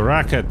hit by a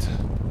rocket.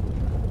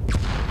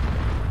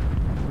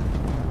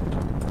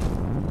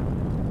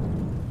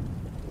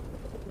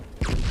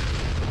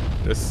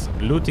 Just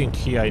looting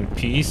here in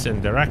peace,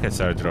 and the rockets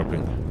are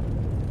dropping.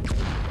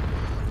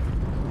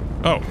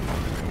 Oh,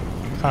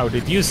 how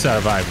did you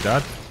survive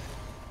that?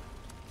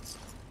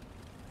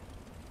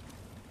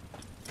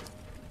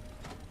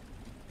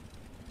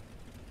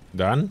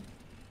 Done?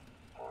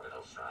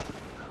 Orbital strike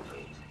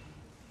complete.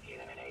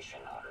 Elimination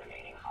of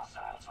remaining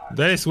hostile targets.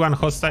 There is one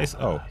hostile.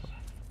 Oh.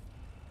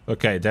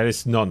 Okay, there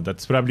is none.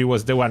 That probably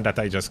was the one that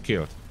I just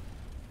killed.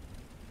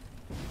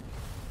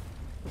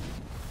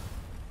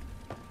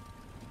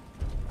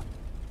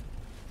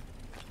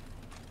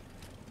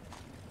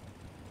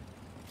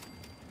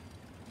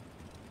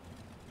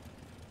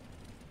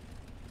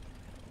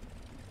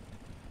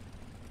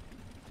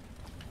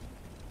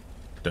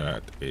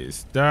 That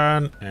is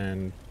done,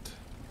 and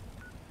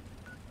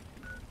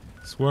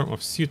swarm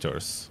of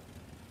suitors.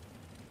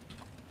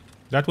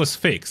 That was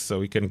fixed, so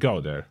we can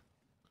go there.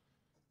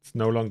 It's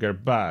no longer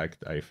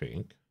bugged, I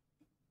think.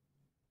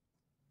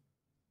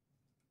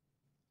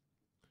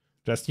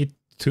 Just need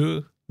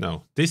two.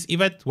 No, this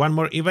event, one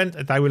more event,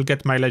 and I will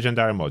get my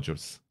legendary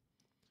modules.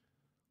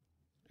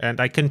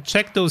 And I can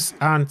check those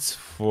ants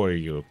for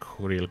you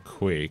real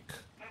quick.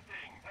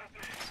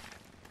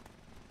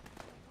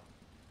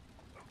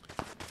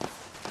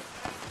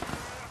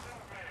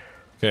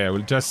 Okay, I will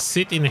just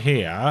sit in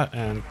here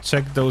and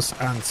check those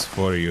ants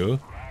for you.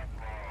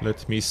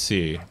 Let me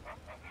see.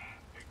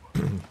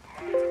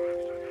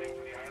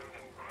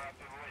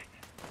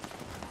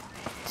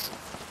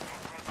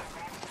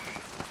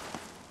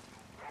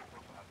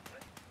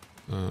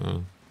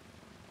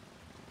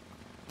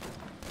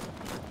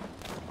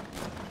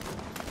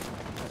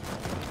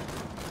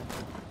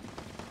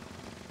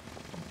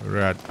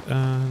 rat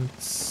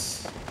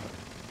ants.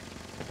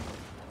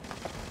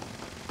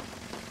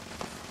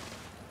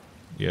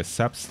 Yeah,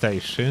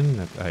 substation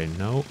that I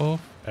know of,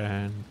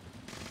 and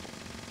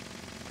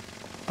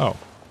oh,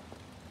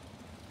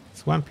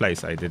 it's one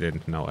place I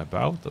didn't know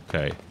about.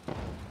 Okay,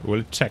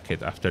 we'll check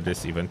it after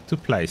this event. Two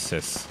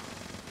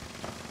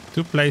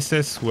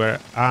places where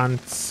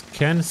ants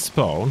can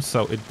spawn,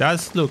 so it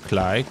does look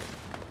like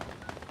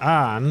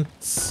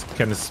ants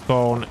can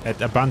spawn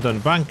at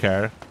abandoned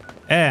bunker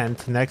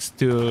and next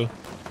to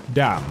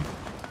dam.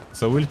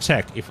 So we'll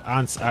check if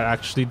ants are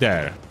actually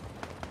there.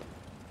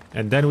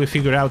 And then we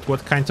figure out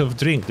what kind of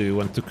drink do you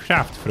want to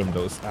craft from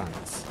those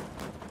ants.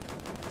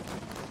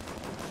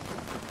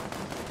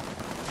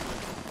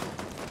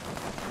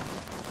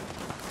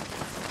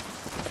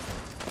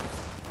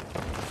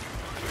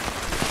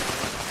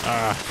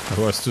 Ah, I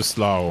was too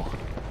slow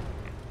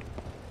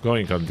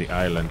going on the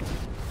island.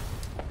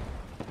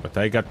 But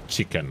I got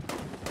chicken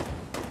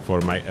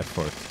for my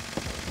effort.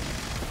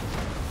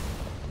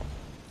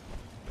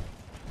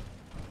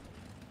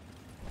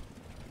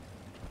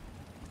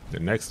 The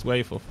next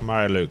wave of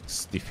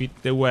Marlux. Defeat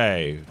the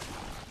wave.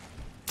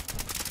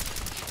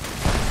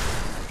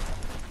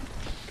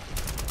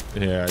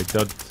 Yeah,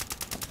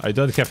 I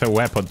don't have a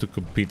weapon to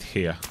compete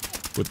here.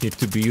 Would need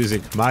to be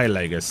using my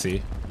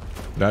legacy.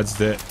 That's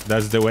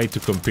the way to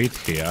compete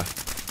here.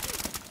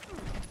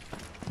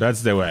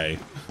 That's the way.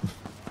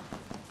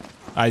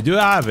 I do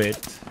have it.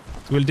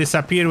 It will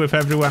disappear with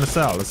everyone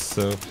else,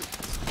 so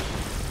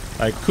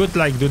I could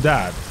like do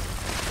that.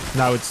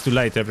 Now it's too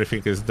late,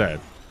 everything is dead.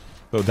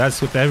 So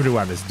that's what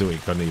everyone is doing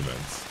on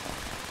events.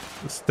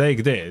 Just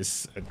take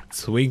this and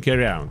swing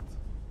around.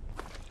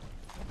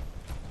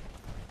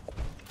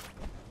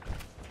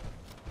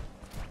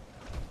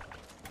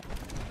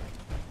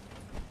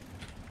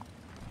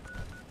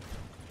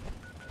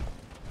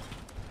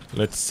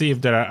 Let's see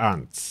if there are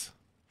ants.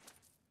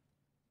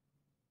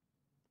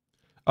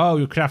 Oh,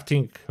 you're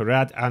crafting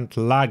rat ant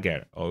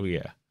lager. Oh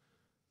yeah.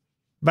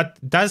 But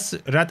does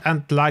rat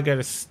ant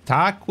lager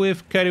stack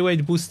with carry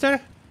weight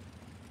booster?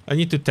 I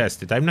need to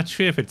test it. I'm not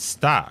sure if it's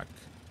stuck.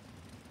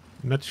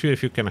 I'm not sure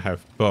if you can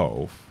have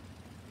both.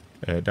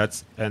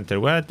 That's enter.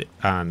 Where are the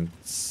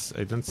ants?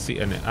 I don't see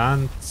any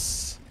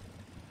ants.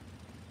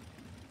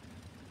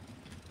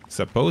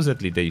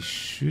 Supposedly they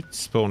should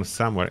spawn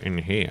somewhere in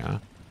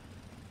here.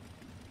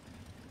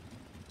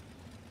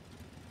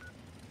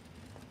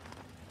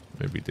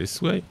 Maybe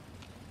this way?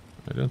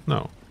 I don't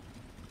know.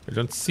 I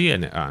don't see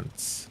any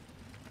ants.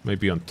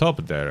 Maybe on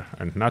top there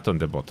and not on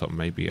the bottom.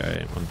 Maybe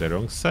I am on the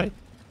wrong side?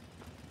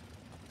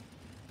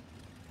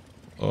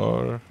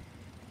 Or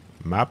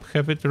map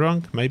have it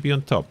wrong? Maybe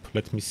on top.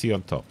 Let me see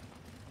on top.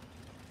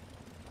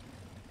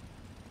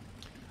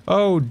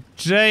 Oh,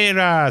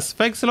 Jairas!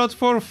 Thanks a lot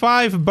for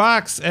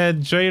 $5.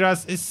 And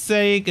Jairas is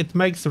saying it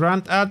makes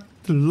run at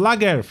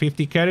lager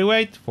 50 carry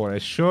weight for a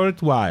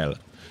short while.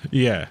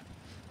 Yeah.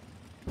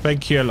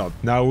 Thank you a lot.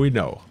 Now we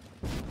know.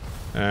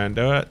 And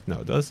no,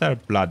 those are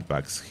blood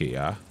bugs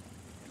here.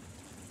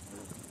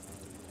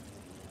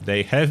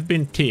 They have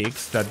been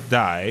ticks that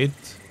died.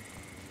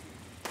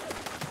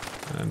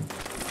 And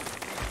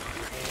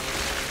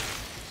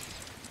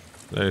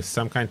there's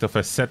some kind of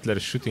a settler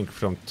shooting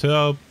from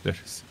top.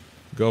 There's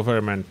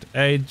government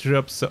aid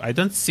drop. So I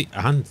don't see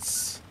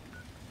ants.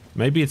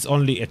 Maybe it's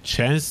only a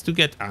chance to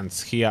get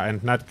ants here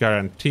and not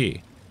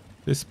guarantee.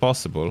 This is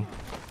possible.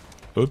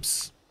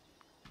 Oops.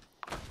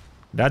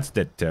 That's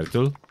dead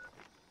turtle.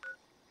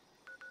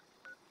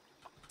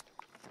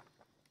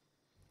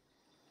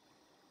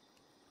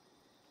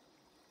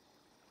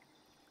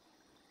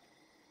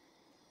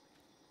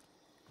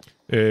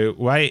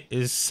 Why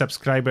is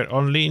subscriber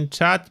only in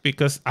chat?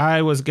 Because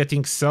I was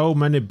getting so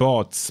many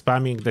bots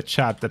spamming the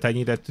chat that I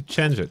needed to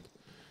change it.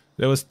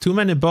 There was too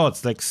many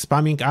bots like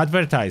spamming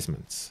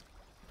advertisements.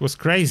 It was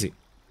crazy.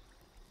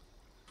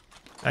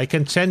 I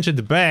can change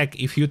it back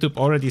if YouTube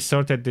already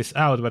sorted this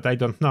out, but I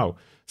don't know.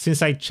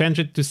 Since I changed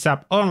it to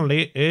sub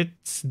only,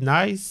 it's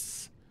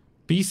nice,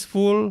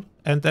 peaceful,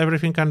 and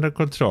everything under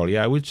control.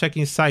 Yeah, I will check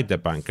inside the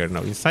bunker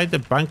now. Inside the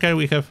bunker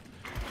we have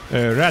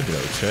red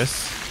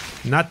roaches,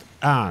 not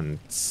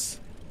ants.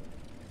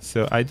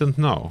 So I don't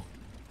know.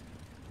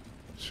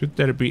 Should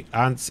there be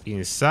ants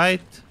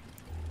inside?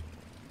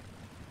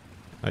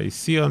 I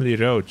see only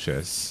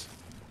roaches.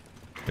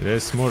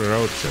 There's more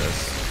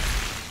roaches.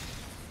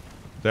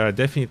 There are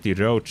definitely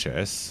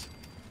roaches.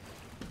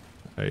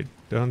 I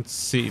don't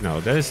see... No,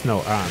 there's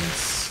no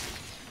ants.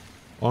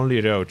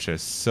 Only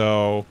roaches.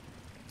 So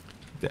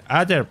the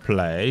other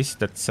place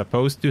that's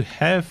supposed to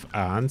have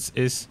ants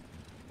is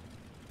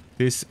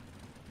this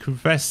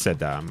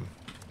Crevesedam.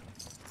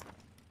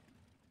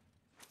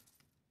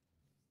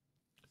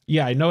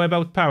 Yeah, I know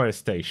about power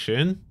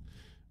station,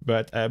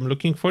 but I'm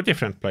looking for a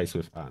different place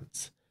with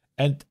ants.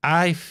 And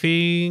I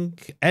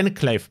think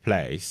Enclave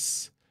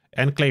place,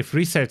 Enclave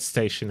research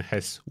station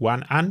has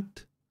one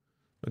ant.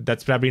 But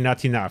that's probably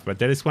not enough, but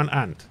there is one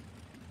ant.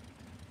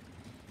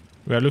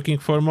 We are looking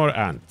for more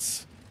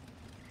ants.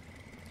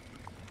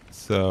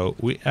 So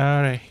we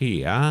are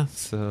here,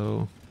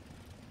 so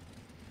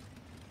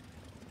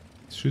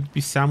Should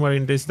be somewhere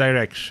in this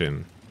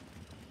direction.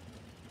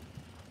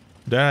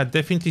 There are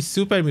definitely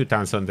super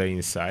mutants on the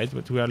inside,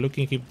 but we are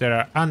looking if there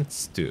are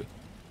ants too.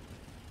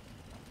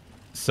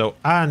 So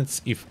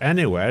ants, if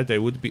anywhere, they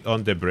would be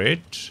on the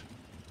bridge.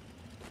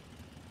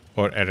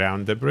 Or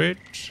around the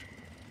bridge.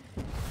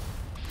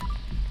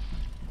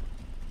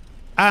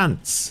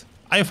 Ants!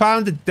 I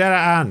found it, there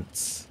are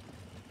ants.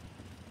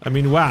 I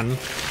mean one.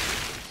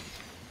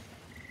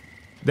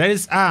 There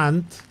is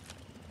ant.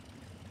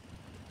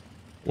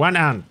 One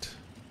ant.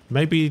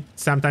 Maybe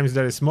sometimes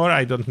there is more,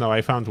 I don't know,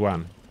 I found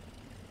one.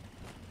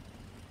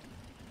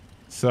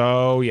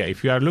 So yeah,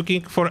 if you are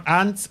looking for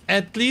ants,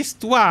 at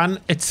least one,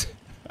 it's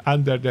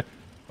under the...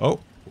 Oh,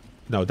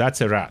 no,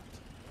 that's a rat.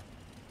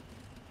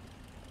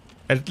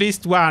 At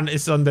least one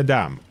is on the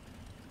dam.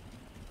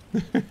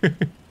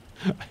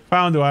 I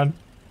found one.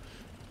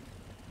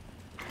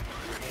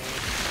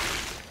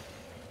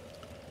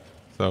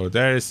 So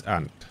there is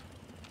ant.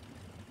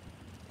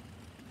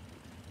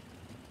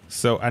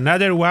 So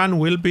another one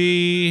will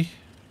be...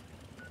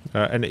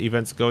 any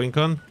events going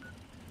on?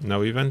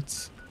 No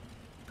events.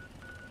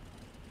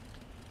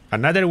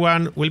 Another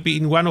one will be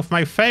in one of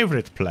my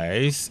favorite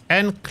places,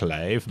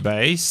 Enclave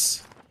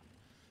base.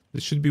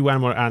 There should be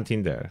one more ant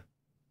in there.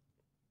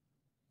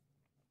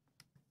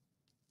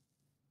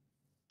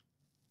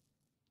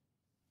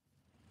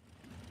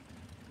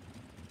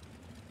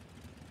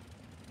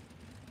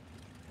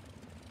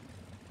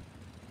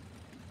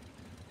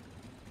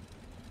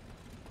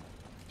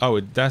 Oh,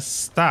 it does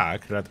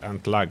stack that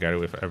ant lagger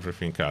with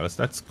everything else.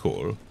 That's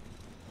cool.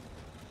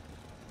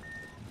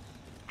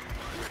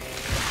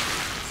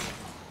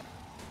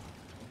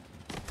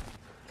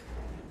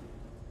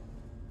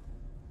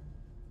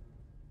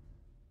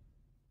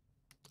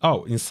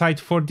 Oh, inside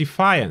for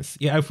Defiance.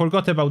 Yeah, I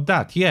forgot about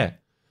that. Yeah.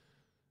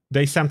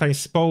 They sometimes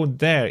spawn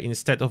there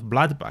instead of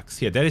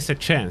bloodbugs. Yeah, there is a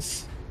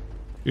chance.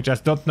 You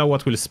just don't know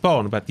what will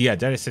spawn, but yeah,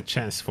 there is a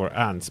chance for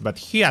ants. But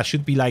here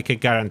should be like a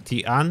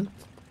guarantee ant.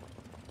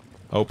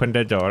 Open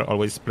the door,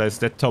 always press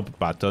the top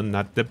button,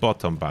 not the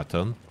bottom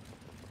button.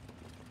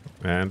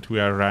 And we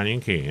are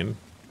running in.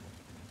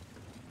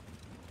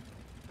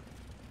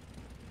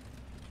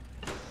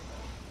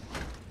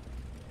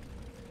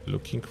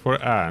 Looking for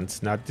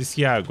ants, not this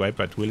Yaogwai,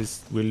 but we'll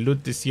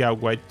loot this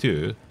Yaogwai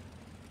too.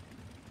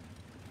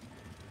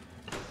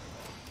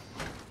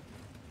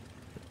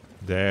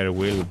 There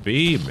will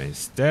be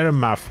Mr.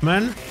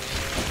 Muffman.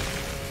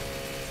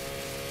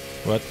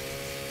 What?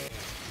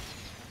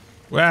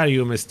 Where are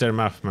you, Mr.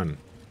 Muffman?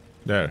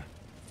 There.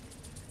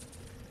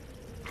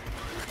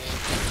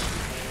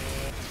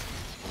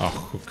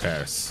 Oh, who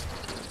cares?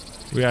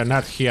 We are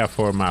not here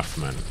for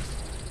Muffman.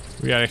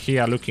 We are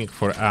here looking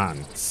for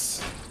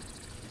ants.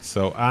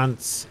 So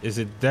ants, is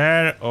it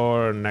there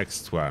or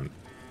next one?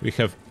 We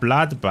have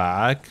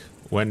Bloodbug,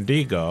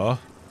 Wendigo,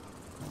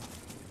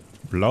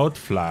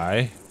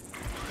 Bloatfly,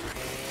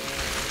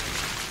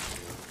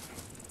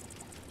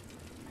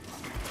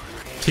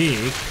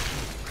 Tick,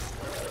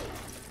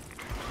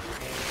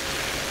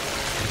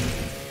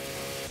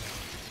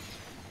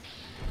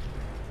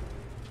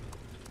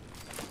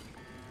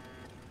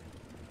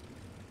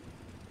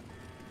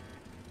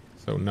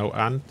 so no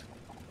ant.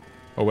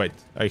 Oh wait,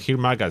 I hear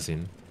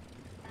magazine.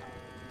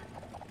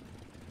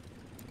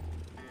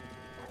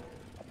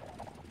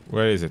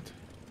 Where is it?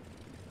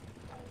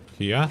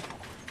 Here?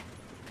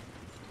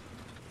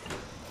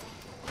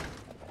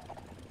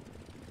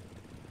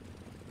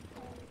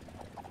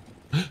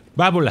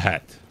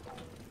 Bubblehead.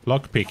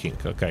 Lock picking.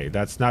 Okay,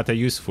 that's not a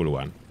useful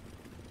one.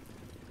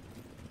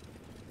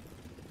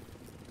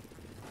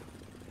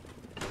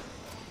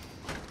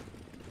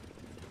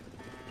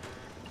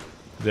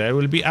 There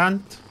will be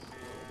ant.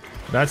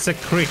 That's a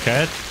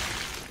cricket.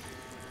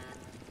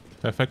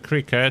 Have a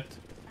cricket.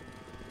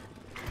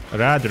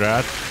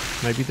 Rat.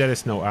 Maybe there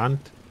is no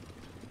ant.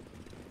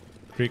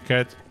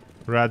 Cricket.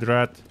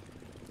 Rat.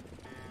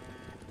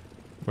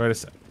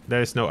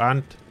 There is no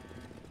ant.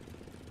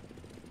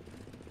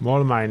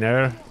 Mole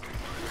miner.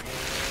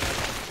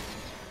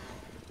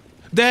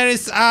 There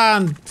is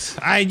ant!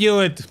 I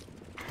knew it!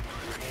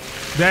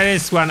 There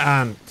is one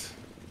ant.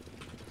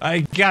 I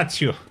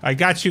got you. I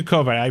got you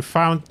covered. I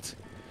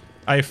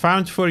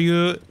found for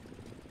you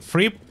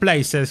 3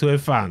 places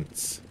with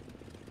ants.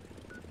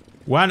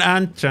 1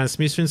 ant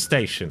transmission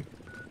station.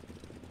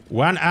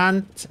 1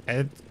 ant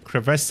at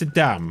Crevasted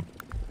Dam.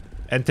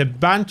 And a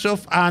bunch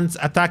of ants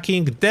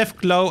attacking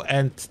Deathclaw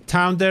and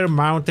Thunder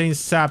Mountain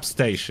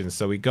substation.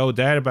 So we go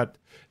there, but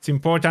it's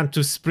important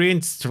to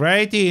sprint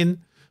straight in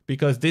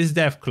because this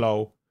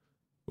Deathclaw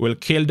will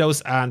kill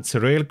those ants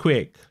real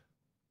quick.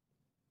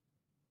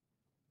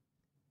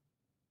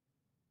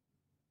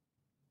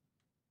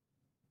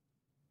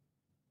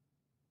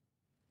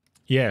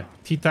 Yeah,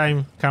 tea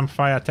time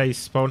campfire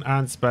taste spawn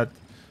ants, but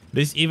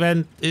this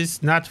event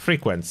is not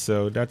frequent,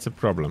 so that's a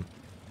problem.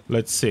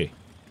 Let's see.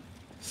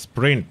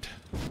 Sprint.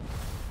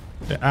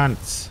 The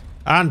ants.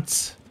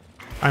 Ants!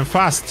 I'm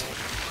fast!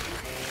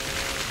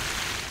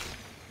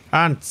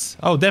 Ants.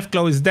 Oh,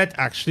 Deathclaw is dead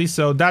actually,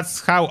 so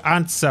that's how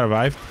ants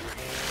survived.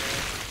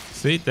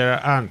 See, there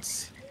are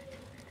ants.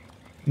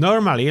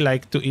 normally,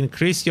 like, to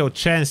increase your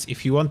chance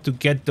if you want to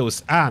get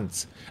those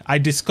ants, I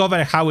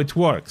discover how it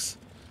works.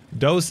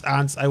 Those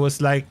ants, I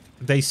was like,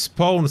 they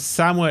spawn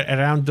somewhere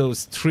around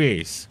those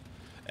trees.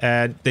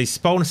 And they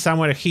spawn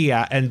somewhere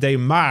here and they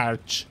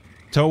march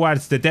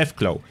towards the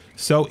Deathclaw.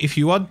 So if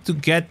you want to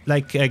get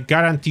like a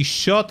guarantee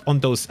shot on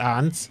those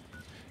ants,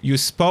 you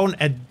spawn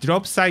at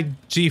drop site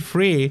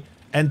G3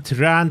 and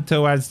run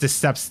towards the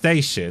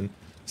substation.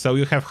 So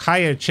you have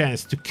higher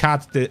chance to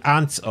cut the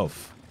ants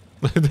off.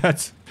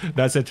 that's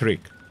a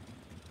trick.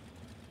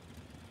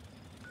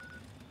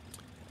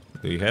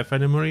 Do you have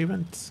any more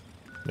events?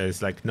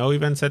 There's like no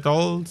events at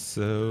all,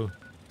 so...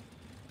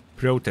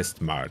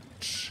 Protest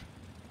March.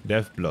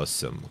 Death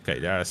Blossom. Okay,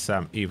 there are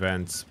some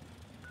events.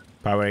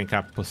 Powering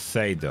up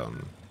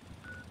Poseidon.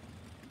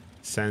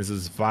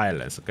 Census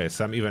Violence. Okay,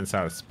 some events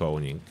are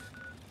spawning.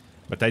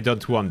 But I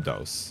don't want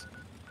those.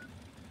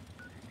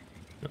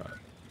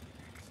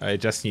 I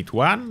just need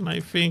one, I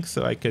think,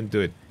 so I can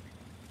do it.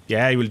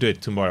 Yeah, I will do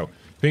it tomorrow.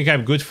 I think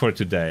I'm good for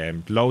today.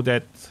 I'm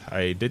loaded.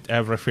 I did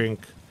everything.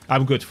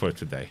 I'm good for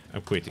today.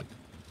 I'm quitting.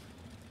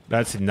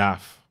 That's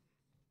enough.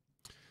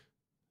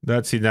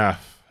 That's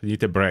enough. I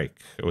need a break.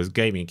 I was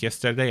gaming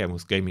yesterday. I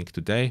was gaming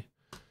today.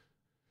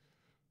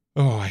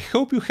 Oh, I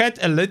hope you had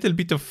a little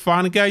bit of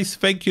fun, guys.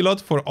 Thank you a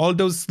lot for all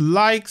those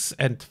likes.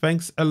 And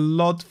thanks a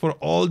lot for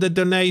all the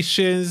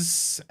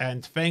donations.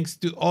 And thanks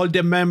to all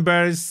the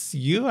members.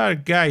 You are,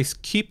 guys,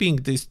 keeping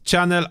this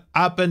channel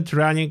up and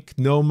running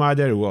no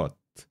matter what.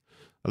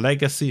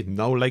 Legacy,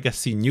 no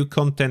legacy, new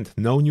content,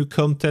 no new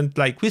content.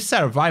 Like, we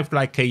survived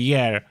like a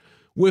year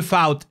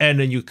without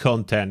any new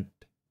content,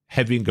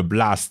 having a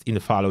blast in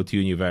Fallout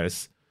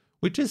universe,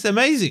 which is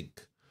amazing.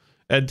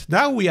 And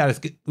now we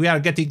are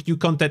getting new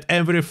content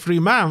every 3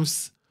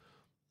 months.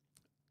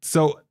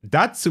 So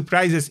that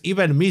surprises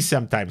even me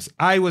sometimes.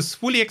 I was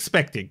fully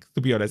expecting, to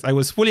be honest, I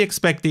was fully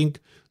expecting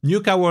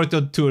NUKES World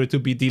on Tour to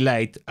be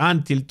delayed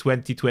until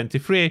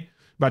 2023.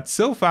 But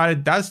so far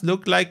it does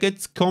look like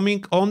it's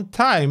coming on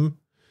time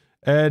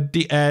at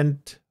the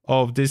end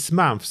of this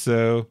month.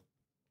 So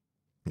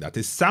that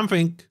is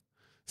something.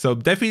 So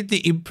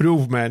definitely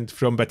improvement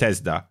from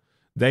Bethesda.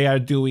 They are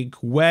doing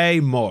way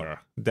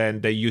more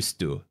than they used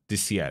to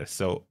this year.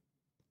 So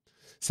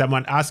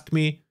someone asked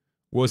me,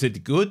 was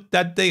it good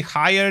that they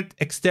hired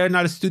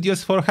external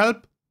studios for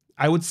help?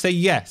 I would say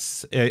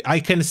yes.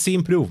 I can see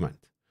improvement.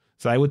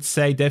 So I would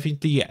say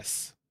definitely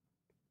yes.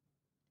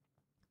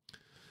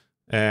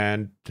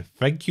 And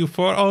thank you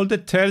for all the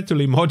turtle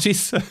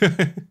emojis.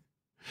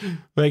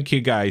 Thank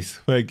you guys.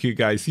 Thank you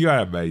guys. You are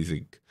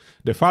amazing.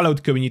 The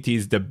Fallout community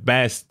is the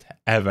best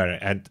ever,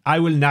 and I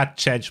will not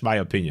change my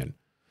opinion.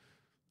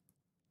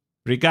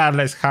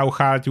 Regardless how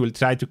hard you will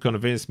try to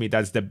convince me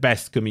that's the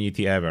best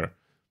community ever.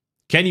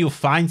 Can you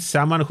find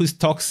someone who's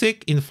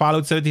toxic in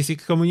Fallout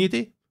 76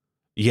 community?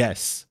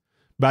 Yes.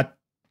 But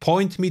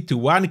point me to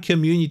one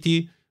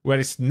community where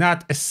it's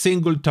not a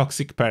single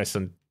toxic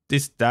person.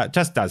 That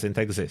just doesn't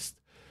exist.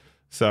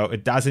 So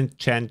it doesn't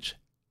change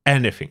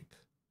anything.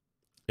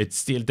 It's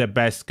still the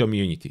best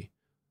community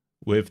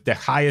with the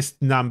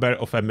highest number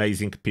of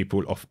amazing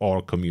people of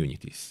all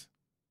communities.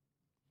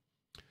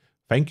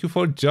 Thank you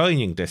for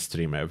joining the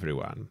stream,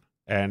 everyone.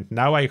 And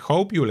now I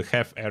hope you will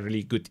have a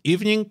really good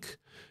evening.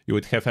 You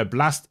would have a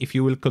blast if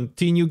you will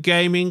continue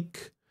gaming,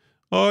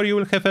 or you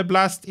will have a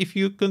blast if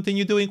you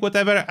continue doing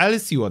whatever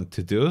else you want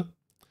to do.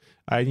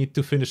 I need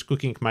to finish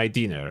cooking my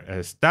dinner,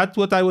 as that's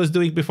what I was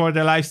doing before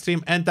the live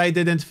stream, and I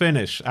didn't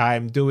finish.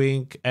 I'm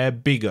doing a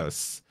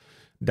bigos.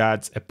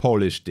 That's a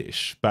Polish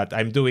dish, but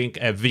I'm doing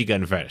a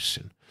vegan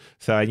version.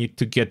 So I need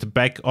to get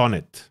back on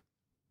it.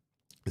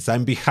 So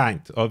I'm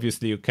behind.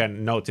 Obviously, you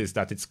can notice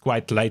that it's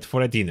quite late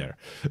for a dinner.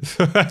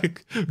 So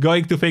I'm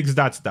going to fix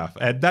that stuff.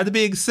 And that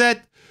being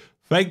said,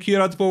 thank you a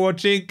lot for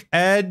watching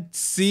and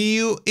see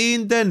you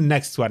in the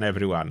next one,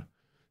 everyone.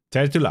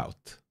 Turtle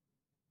out.